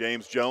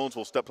 James Jones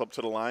will step up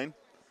to the line.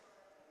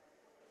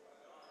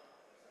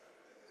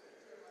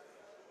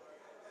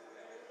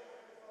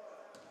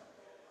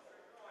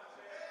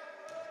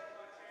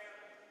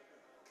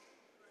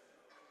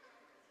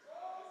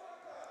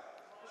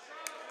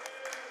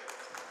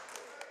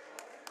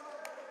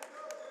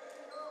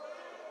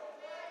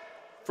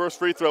 First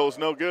free throw is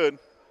no good.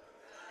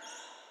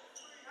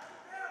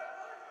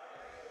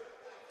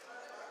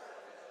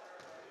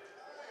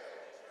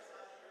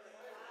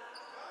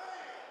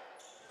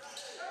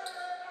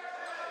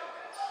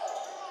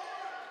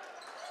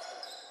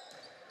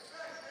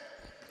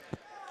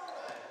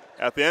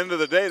 At the end of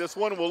the day, this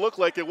one will look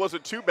like it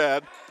wasn't too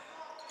bad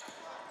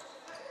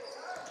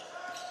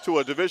to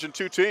a Division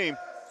II team.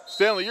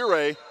 Stanley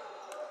Ure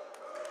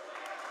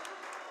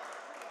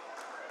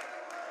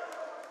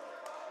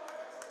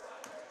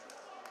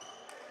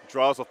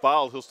draws a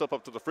foul. He'll step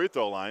up to the free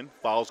throw line.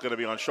 Foul's going to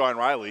be on Sean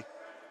Riley.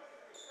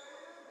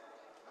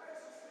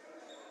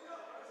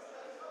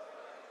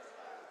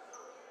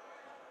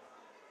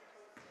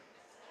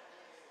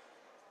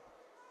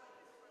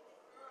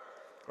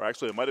 Or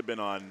actually, it might have been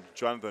on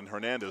Jonathan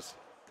Hernandez,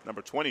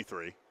 number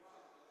 23.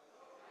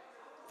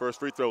 First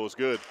free throw was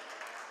good.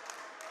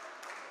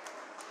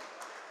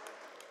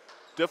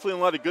 Definitely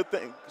a lot of good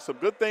things, some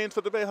good things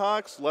for the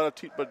Bayhawks.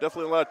 But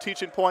definitely a lot of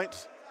teaching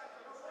points.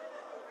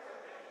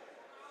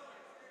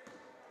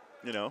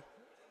 You know,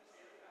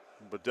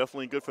 but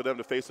definitely good for them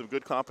to face some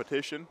good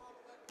competition.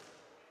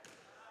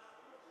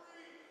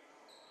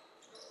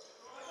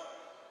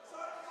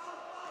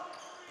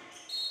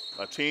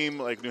 A team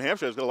like New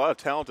Hampshire has got a lot of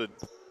talented,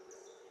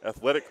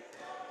 athletic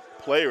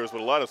players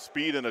with a lot of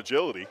speed and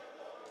agility,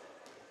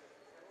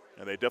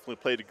 and they definitely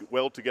played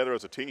well together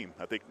as a team.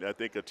 I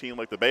think a team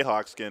like the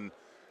Bayhawks can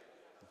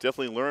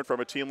definitely learn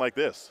from a team like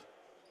this,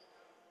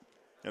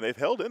 and they've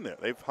held in there.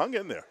 They've hung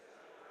in there.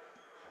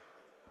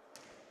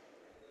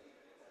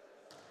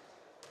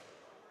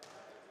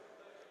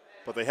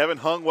 But they haven't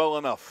hung well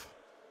enough.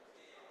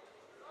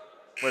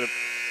 Wait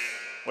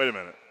a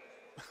minute.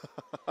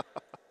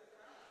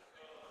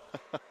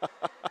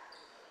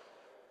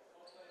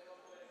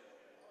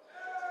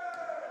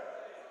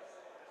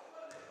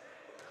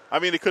 I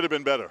mean, it could have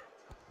been better.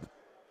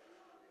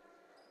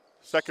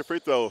 Second free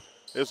throw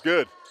is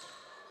good.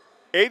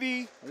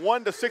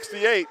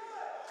 81-68.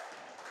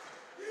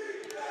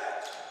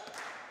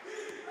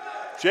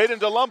 Jaden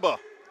DeLumba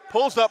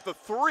pulls up the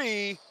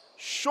three,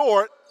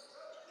 short.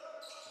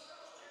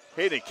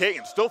 Hayden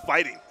Caton still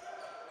fighting.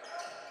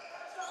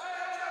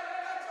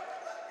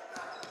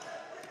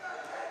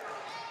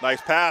 Nice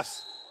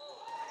pass.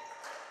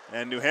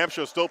 And New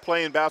Hampshire still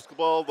playing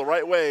basketball the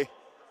right way.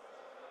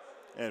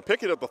 And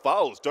picking up the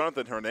foul is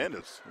Jonathan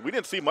Hernandez. We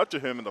didn't see much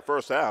of him in the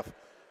first half,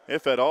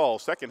 if at all.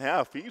 Second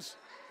half, he's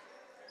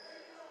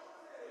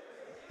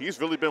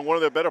really been one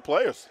of their better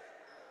players.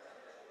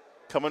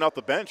 Coming off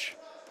the bench.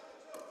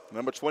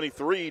 Number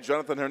 23,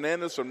 Jonathan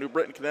Hernandez from New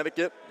Britain,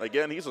 Connecticut.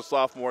 Again, he's a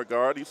sophomore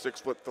guard. He's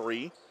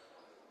 6'3".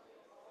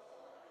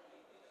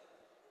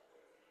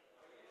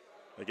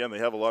 Again, they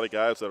have a lot of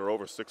guys that are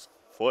over 6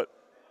 foot.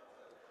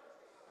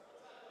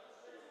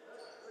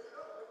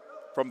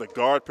 From the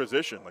guard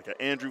position, like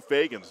Andrew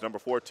Fagans, number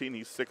 14,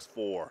 he's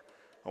 6'4".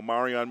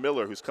 Omarion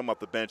Miller, who's come off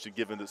the bench and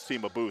given this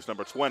team a boost,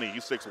 number 20,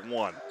 he's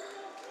 6'1".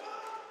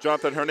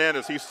 Jonathan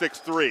Hernandez, he's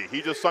 6'3".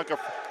 He just sunk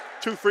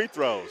 2 free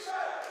throws.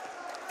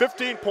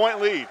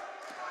 15-point lead.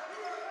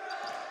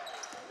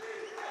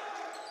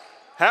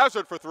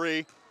 Hazard for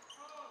 3.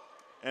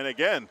 And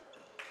again,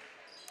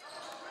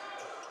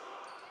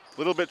 a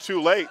little bit too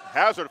late.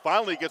 Hazard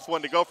finally gets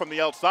one to go from the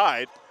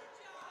outside.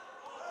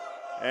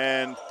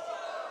 And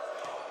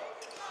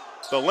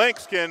the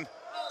Lynx can,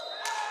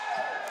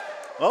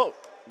 oh,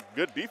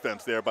 good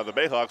defense there by the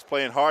Bayhawks,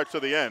 playing hard to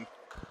the end.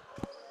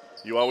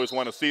 You always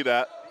want to see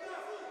that.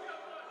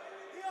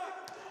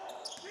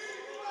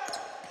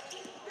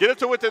 Get it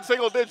to within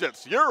single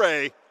digits.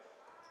 Ure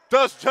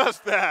does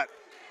just that.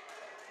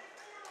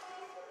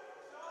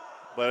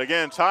 But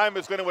again, time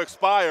is going to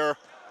expire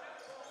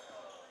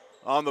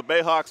on the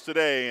Bayhawks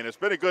today, and it's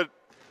been a good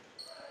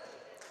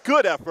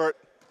effort.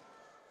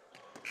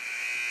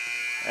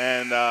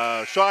 And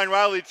Sean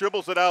Riley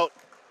dribbles it out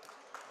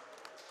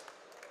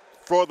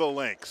for the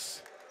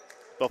Lynx.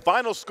 The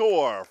final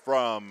score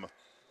from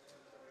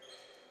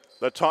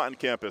the Taunton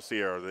campus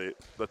here,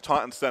 the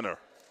Taunton Center.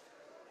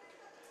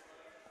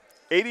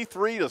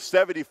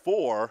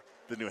 83-74,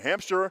 the New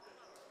Hampshire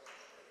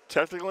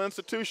Technical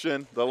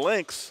Institution, the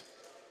Lynx,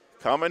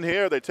 come in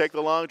here. They take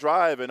the long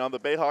drive, and on the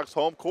Bayhawks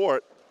home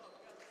court,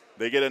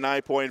 they get a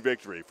 9-point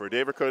victory. For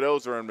David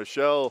Cardoza and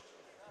Michelle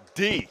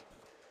D.,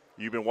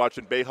 you've been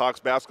watching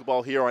Bayhawks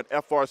basketball here on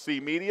FRC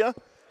Media.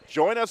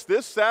 Join us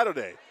this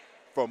Saturday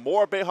for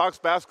more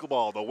Bayhawks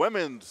basketball. The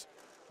women's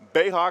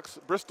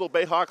Bristol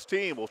Bayhawks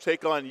team will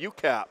take on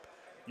UCAP,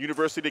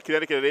 University of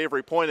Connecticut at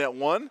Avery Point at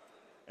 1.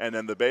 And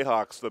then the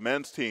Bayhawks, the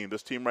men's team,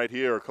 this team right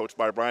here, coached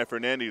by Brian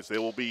Fernandez, they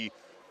will be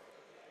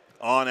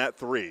on at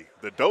 3.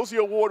 The Dozie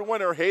Award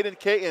winner, Hayden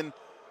Caton,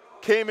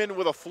 came in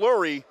with a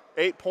flurry,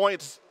 8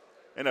 points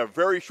in a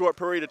very short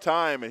period of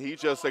time, and he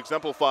just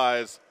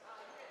exemplifies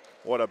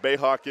what a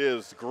Bayhawk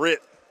is,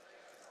 grit.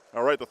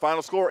 All right, the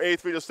final score,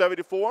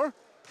 83-74.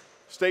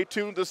 Stay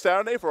tuned this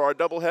Saturday for our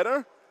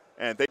doubleheader,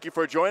 and thank you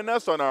for joining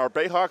us on our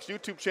Bayhawks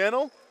YouTube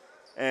channel,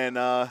 and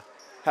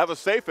have a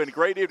safe and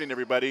great evening,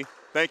 everybody.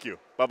 Thank you.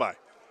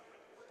 Bye-bye.